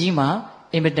ဒီခေတ်ကြီးမှာ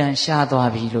အင်မတန်ရှားသွား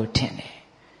ပြီလို့ထင်တယ်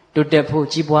တိုးတက်ဖို့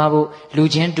ကြီးပွားဖို့လူ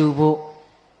ချင်းတူဖို့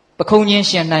ပခုံးချင်း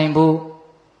ရှင်နိုင်ဖို့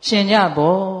ရှင်ကြ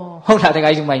ပေါ့ဟုတ်လားတခါ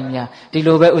ကြီးမိုင်းများဒီ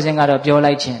လိုပဲဦးစင်းကတော့ပြော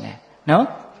လိုက်ခြင်းတယ်နော်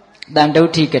တန်တု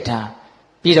ဋ္ဌိကထာ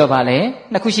ပြီးတော့ဗာလဲ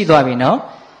နှစ်ခုရှိသွားပြီနော်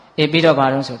အေးပြီးတော့ဗာ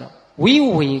တော့ဆိုတော့ဝိ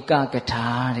ဝေကကထာ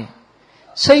တဲ့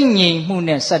စိတ်ငြိမ်မှု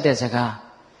နဲ့ဆက်တဲ့စကား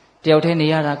တယောက်တည်းနေ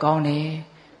ရတာကောင်းတယ်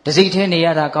တစိတ်တည်းနေရ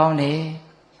တာကောင်းတယ်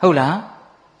ဟုတ်လား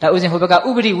ဒါဥစဉ်ဟိုဘက်ကဥ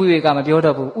ပရိဝိဝေကမပြော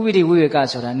တော့ဘူးဥပရိဝိဝေက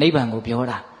ဆိုတာနိဗ္ဗာန်ကိုပြော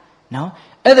တာနော်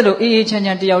အဲ့ဒါလို့အေးအေးချမ်းချ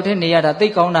မ်းတယောက်တည်းနေရတာသိ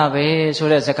ကောင်းတာပဲဆို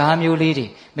တဲ့စကားမျိုးလေးတွေ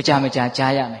မကြမကြာ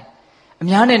ကြားရမယ်အ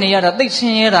များနဲ့နေရတာသိဆ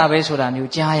င်းရဲတာပဲဆိုတာ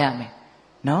မျိုးကြားရမယ်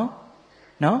နော်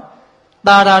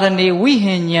တာရာရဏေဝိဟ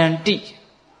ဉ္ဉံတိ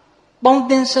ပေါင်း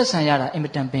တင်ဆက်ဆံရတာအင်မ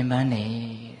တန်ပင်ပန်းနေ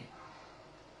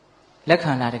လက်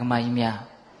ခံလာတဲ့ကမကြီးများ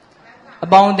အ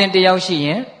ပေါင်းအသင်းတယောက်ရှိရ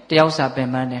င်တယောက်စာပင်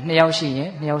ပန်းတယ်နှစ်ယောက်ရှိရင်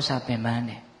နှစ်ယောက်စာပင်ပန်း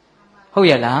တယ်ဟုတ်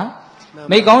ရဲ့လား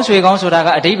မိကောင်းဆွေကောင်းဆိုတာက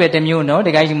အဓိပ္ပာယ်တစ်မျိုးနော်တ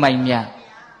ကယ်ကြီးမိုက်များ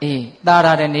အေးတာ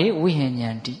ရာတနေဝိဟဉ္ဉံ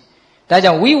တိဒါ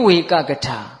ကြောင့်ဝိဝေကက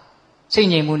ထာစိတ်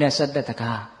ငြိမ်မှုနဲ့ဆက်သက်တ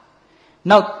ကား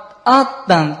နောက်အ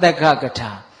တန်တက်ကက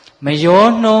ထာမယော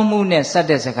နှောမှုနဲ့ဆက်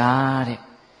တဲ့စကားတဲ့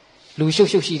လူရှုပ်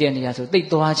ရှုပ်ရှိတဲ့နေရာဆိုသိ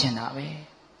သွားချင်တာပဲ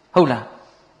ဟုတ်လား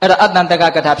အဲ့ဒါအတန်တက်က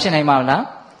ကထာဖြစ်နိုင်မှာလား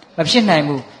မဖြစ်နိုင်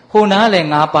ဘူးဟိုနားလည်း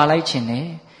ငါပါလိုက်ချင်တယ်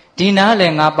ဒီနားလ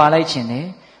ည်းငါပါလိုက်ချင်တယ်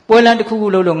ပွဲလန်းတစ်ခုခု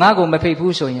လို့ငါ့ကိုမဖိတ်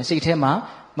ဘူးဆိုရင်စိတ်ထဲမှာ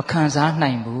မခံစား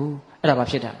နိုင်ဘူးအဲ့ဒါဘာ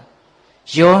ဖြစ်တာ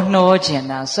ရောနှောချင်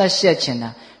တာဆက်ရှက်ချင်တာ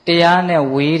တရားနဲ့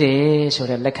ဝေးတယ်ဆို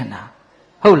တဲ့လက္ခဏာ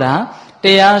ဟုတ်လားတ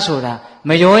ရားဆိုတာ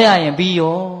မရောရရင်ပြီး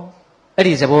ရောအဲ့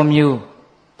ဒီသဘောမျိုး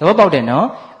သဘောပေါက်တယ်နော်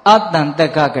အတန်တ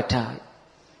က်ကကထာ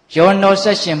ရောနှောဆ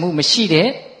က်ရှင်မှုမရှိတဲ့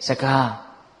စကား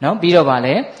နော်ပြီးတော့ဗာ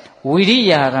လဲဝိရိ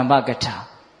ယရမ္ပကထာ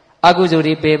အကုသိုလ်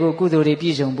တွေပယ်ဖို့ကုသိုလ်တွေပြ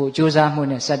ည့်စုံဖို့ကြိုးစားမှု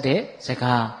နဲ့ဆက်တဲ့စ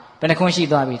ကားဘယ်နှခွန်းရှိ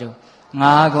သွားပြီတော့၅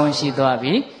ခွန်းရှိသွား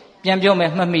ပြီပြန်ပြောမ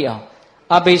ယ်မှတ်မိအောင်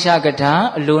အပိစ္ဆကထာ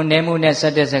အလိုနည်းမှုနဲ့ဆ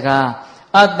က်တဲ့စကား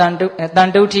တန်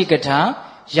တုဋ္ဌိကထာ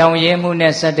ရောင်ရဲမှု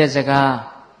နဲ့ဆက်တဲ့စကား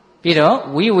ပြီးတော့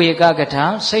ဝိဝေကကထာ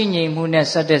စိတ်ငြိမ်မှုနဲ့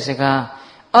ဆက်တဲ့စကား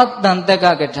အတန်တက်က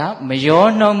ကထာမယော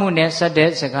နှောမှုနဲ့ဆက်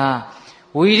တဲ့စကား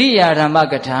ဝိရိယဓမ္မ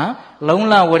ကထာလုံ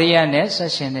လဝရိယနဲ့ဆ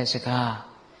က်ရှင်တဲ့စကား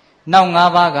နောက်၅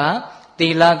ပါးကသီ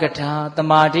လကထာသ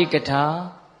မာဓိကထာ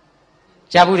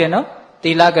ကြားဘူးတယ်နော်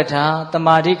သီလကထာသ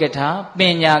မာဓိကထာပ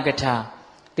ညာကထာ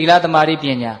သီလသမာဓိပ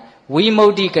ညာဝိမု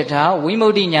ക്തി ကထာဝိမု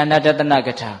ക്തി ဉာဏဒသနက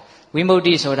ထာဝိမု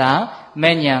ക്തി ဆိုတာ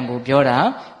မဲ့ဉာဏ်ကိုပြောတာ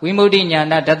ဝိမု ക്തി ဉာ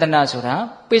ဏဒသနဆိုတာ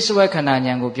ပိစဝေခဏဉာ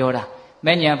ဏ်ကိုပြောတာ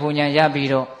မဲ့ဉာဏ်ဖူဉာဏ်ရပြီး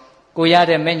တော့ကိုရ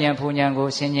တဲ့မဲ့ဉာဏ်ဖူဉာဏ်ကို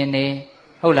ဆင်ခြင်နေ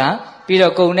ဟုတ်လားပြီး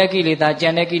တော့ကုံတဲ့ကိလေသာကြံ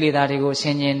တဲ့ကိလေသာတွေကိုဆ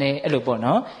င်ခြင်နေအဲ့လိုပေါ့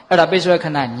နော်အဲ့ဒါပိစဝေခ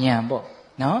ဏဉာဏ်ပေါ့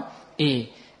နော်အေး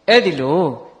အဲ့ဒီလို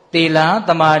သီလသ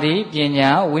မာဓိပညာ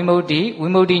ဝိမု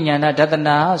ക്തി ဉာဏဒသ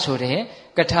နာဆိုတဲ့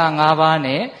ကထာ၅ပါး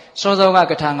နဲ့စောစောက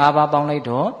ကထာ၅ပါးပေါင်းလိုက်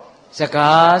တော့စ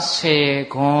ကား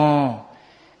10ခွန်း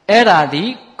အဲ့ဒါဒီ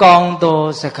ကောင်းသော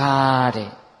စကားတဲ့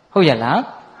ဟုတ်ရလား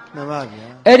မှန်ပါဗျာ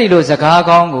အဲ့ဒီလိုစကား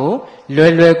ကောင်းကိုလွ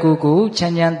ယ်လွယ်ကူကူချ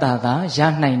မ်းချမ်းသာသာရ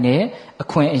နိုင်တဲ့အ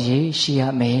ခွင့်အရေးရှိရ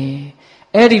မယ်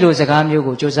အဲ့ဒီလိုစကားမျိုး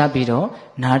ကိုစ조사ပြီးတော့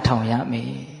နားထောင်ရမ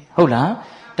ယ်ဟုတ်လား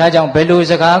ဒါကြောင့်ဘယ်လို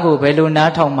စကားကိုဘယ်လို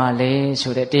နားထောင်မှလဲ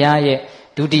ဆိုတဲ့တရားရဲ့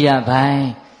ဒုတိယပိုင်း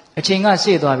အချိန်က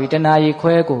စေ့သွားပြီတနာရီ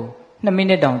ခွဲကို2မိ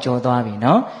နစ်တောင်ကျော်သွားပြီ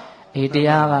နော်ဒီတ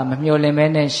ရားကမမျှော်လင့်မဲ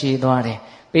နဲ့ရှည်သွားတယ်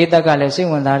ပေးသက်ကလည်းစိတ်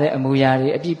ဝင်စားတဲ့အမူအရာတွေ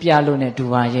အပြည့်ပြလို့နဲ့ဒူ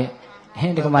ပါရဲ့ဟ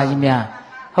င်ဒီကမာကြီးများ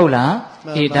ဟုတ်လား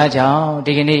အေးဒါကြောင့်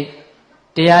ဒီကနေ့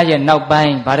တရားရဲ့နောက်ပို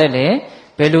င်းဗါတဲ့လေ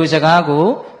ဘယ်လိုစကားကို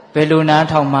ဘယ်လိုနား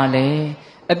ထောင်မှလဲ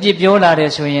အပြစ်ပြောလာတ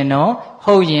ယ်ဆိုရင်တော့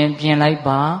ဟုတ်ရင်ပြင်လိုက်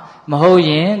ပါမဟုတ်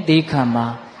ရင်သီးခံပါ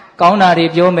ကောင်းတာတွေ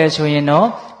ပြောမယ်ဆိုရင်တော့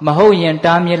မဟုတ်ရင်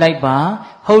တားမြစ်လိုက်ပါ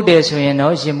ဟုတ်တယ်ဆိုရင်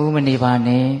တော့ရင်မှုမနေပါ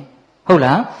နဲ့ဟုတ်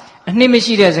လားအနှစ်မ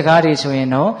ရှိတဲ့စကားတွေဆိုရင်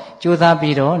တော့ကြိုးစား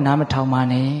ပြီးတော့နားမထောင်ပါ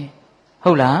နဲ့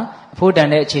ဟုတ်လားအဖို့တန်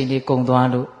တဲ့အချိန်လေးကုန်သွား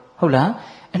လို့ဟုတ်လား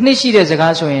အနှစ်ရှိတဲ့စ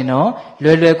ကားဆိုရင်တော့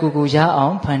လွယ်လွယ်ကူကူရအော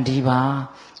င်ဖန်တီးပါ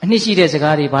အနှစ်ရှိတဲ့စ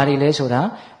ကားတွေဘာတွေလဲဆိုတာ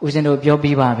ဦးဇင်းတို့ပြော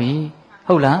ပြီးပါပြီ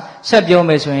ဟုတ်လားဆက်ပြောမ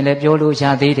ယ်ဆိုရင်လည်းပြောလို့ရ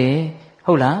သေးတယ်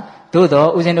ဟုတ်လားသို့တော့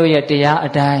ဦးဇင်းတို့ရဲ့တရားအ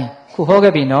တိုင်းခုဟော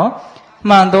ခဲ့ပြီနော်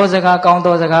မှန်သောစကားကောင်း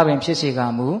သောစကားပင်ဖြစ်စေက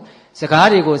မူစကား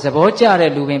တွေကိုသဘောကျ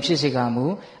တဲ့လူပင်ဖြစ်စေကမူ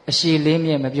အရှိလေး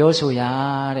မြဲမပြောဆိုရ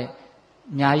တဲ့အ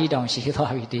များကြီးတောင်ရှိ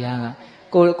သွားပြီတရား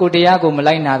ကကိုတရားကိုမ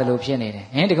လိုက်နာတယ်လို့ဖြစ်နေတယ်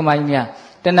ဟင်ဒီကမာကြီးများ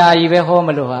တဏှာကြီးပဲဟောမ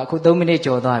လို့ဟာအခု3မိနစ်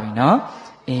ကျော်သွားပြီနော်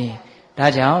ဒါ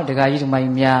ကြောင့်ဒကာကြီးဒီမ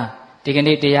ကြီးများဒီက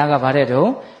နေ့တရားကဗါတဲ့တော့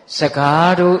စ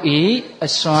ကားတို့ဤအ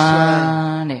စွ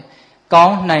မ်းတဲ့ကော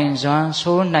င်းနိုင်စွမ်း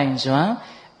ဆိုးနိုင်စွမ်း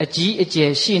အကြီးအကျ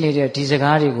ယ်ရှိနေတဲ့ဒီစ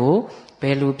ကားတွေကိုဘ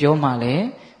ယ်လိုပြောမှလဲ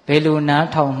ဘယ်လိုနား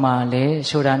ထောင်မှလဲ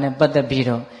ဆိုတာနဲ့ပတ်သက်ပြီး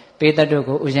တော့ပေတတ်တို့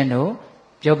ကိုဦးဇင်းတို့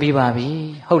ပြောပြပါပြီ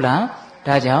ဟုတ်လား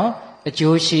ဒါကြောင့်အ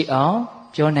ကျိုးရှိအောင်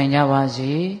ပြောနိုင်ကြပါ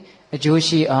စေအကျိုး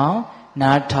ရှိအောင်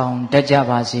နားထောင်တတ်ကြ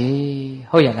ပါစေ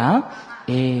ဟုတ်ရဲ့လား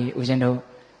ဦးဇင်းတို့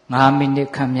9မိနစ်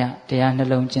ခန့်မြတရားနှ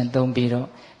လုံးကျင့်သုံးပြီးတော့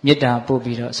မေတ္တာပို့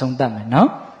ပြီးတော့အဆုံးသတ်မယ်နော်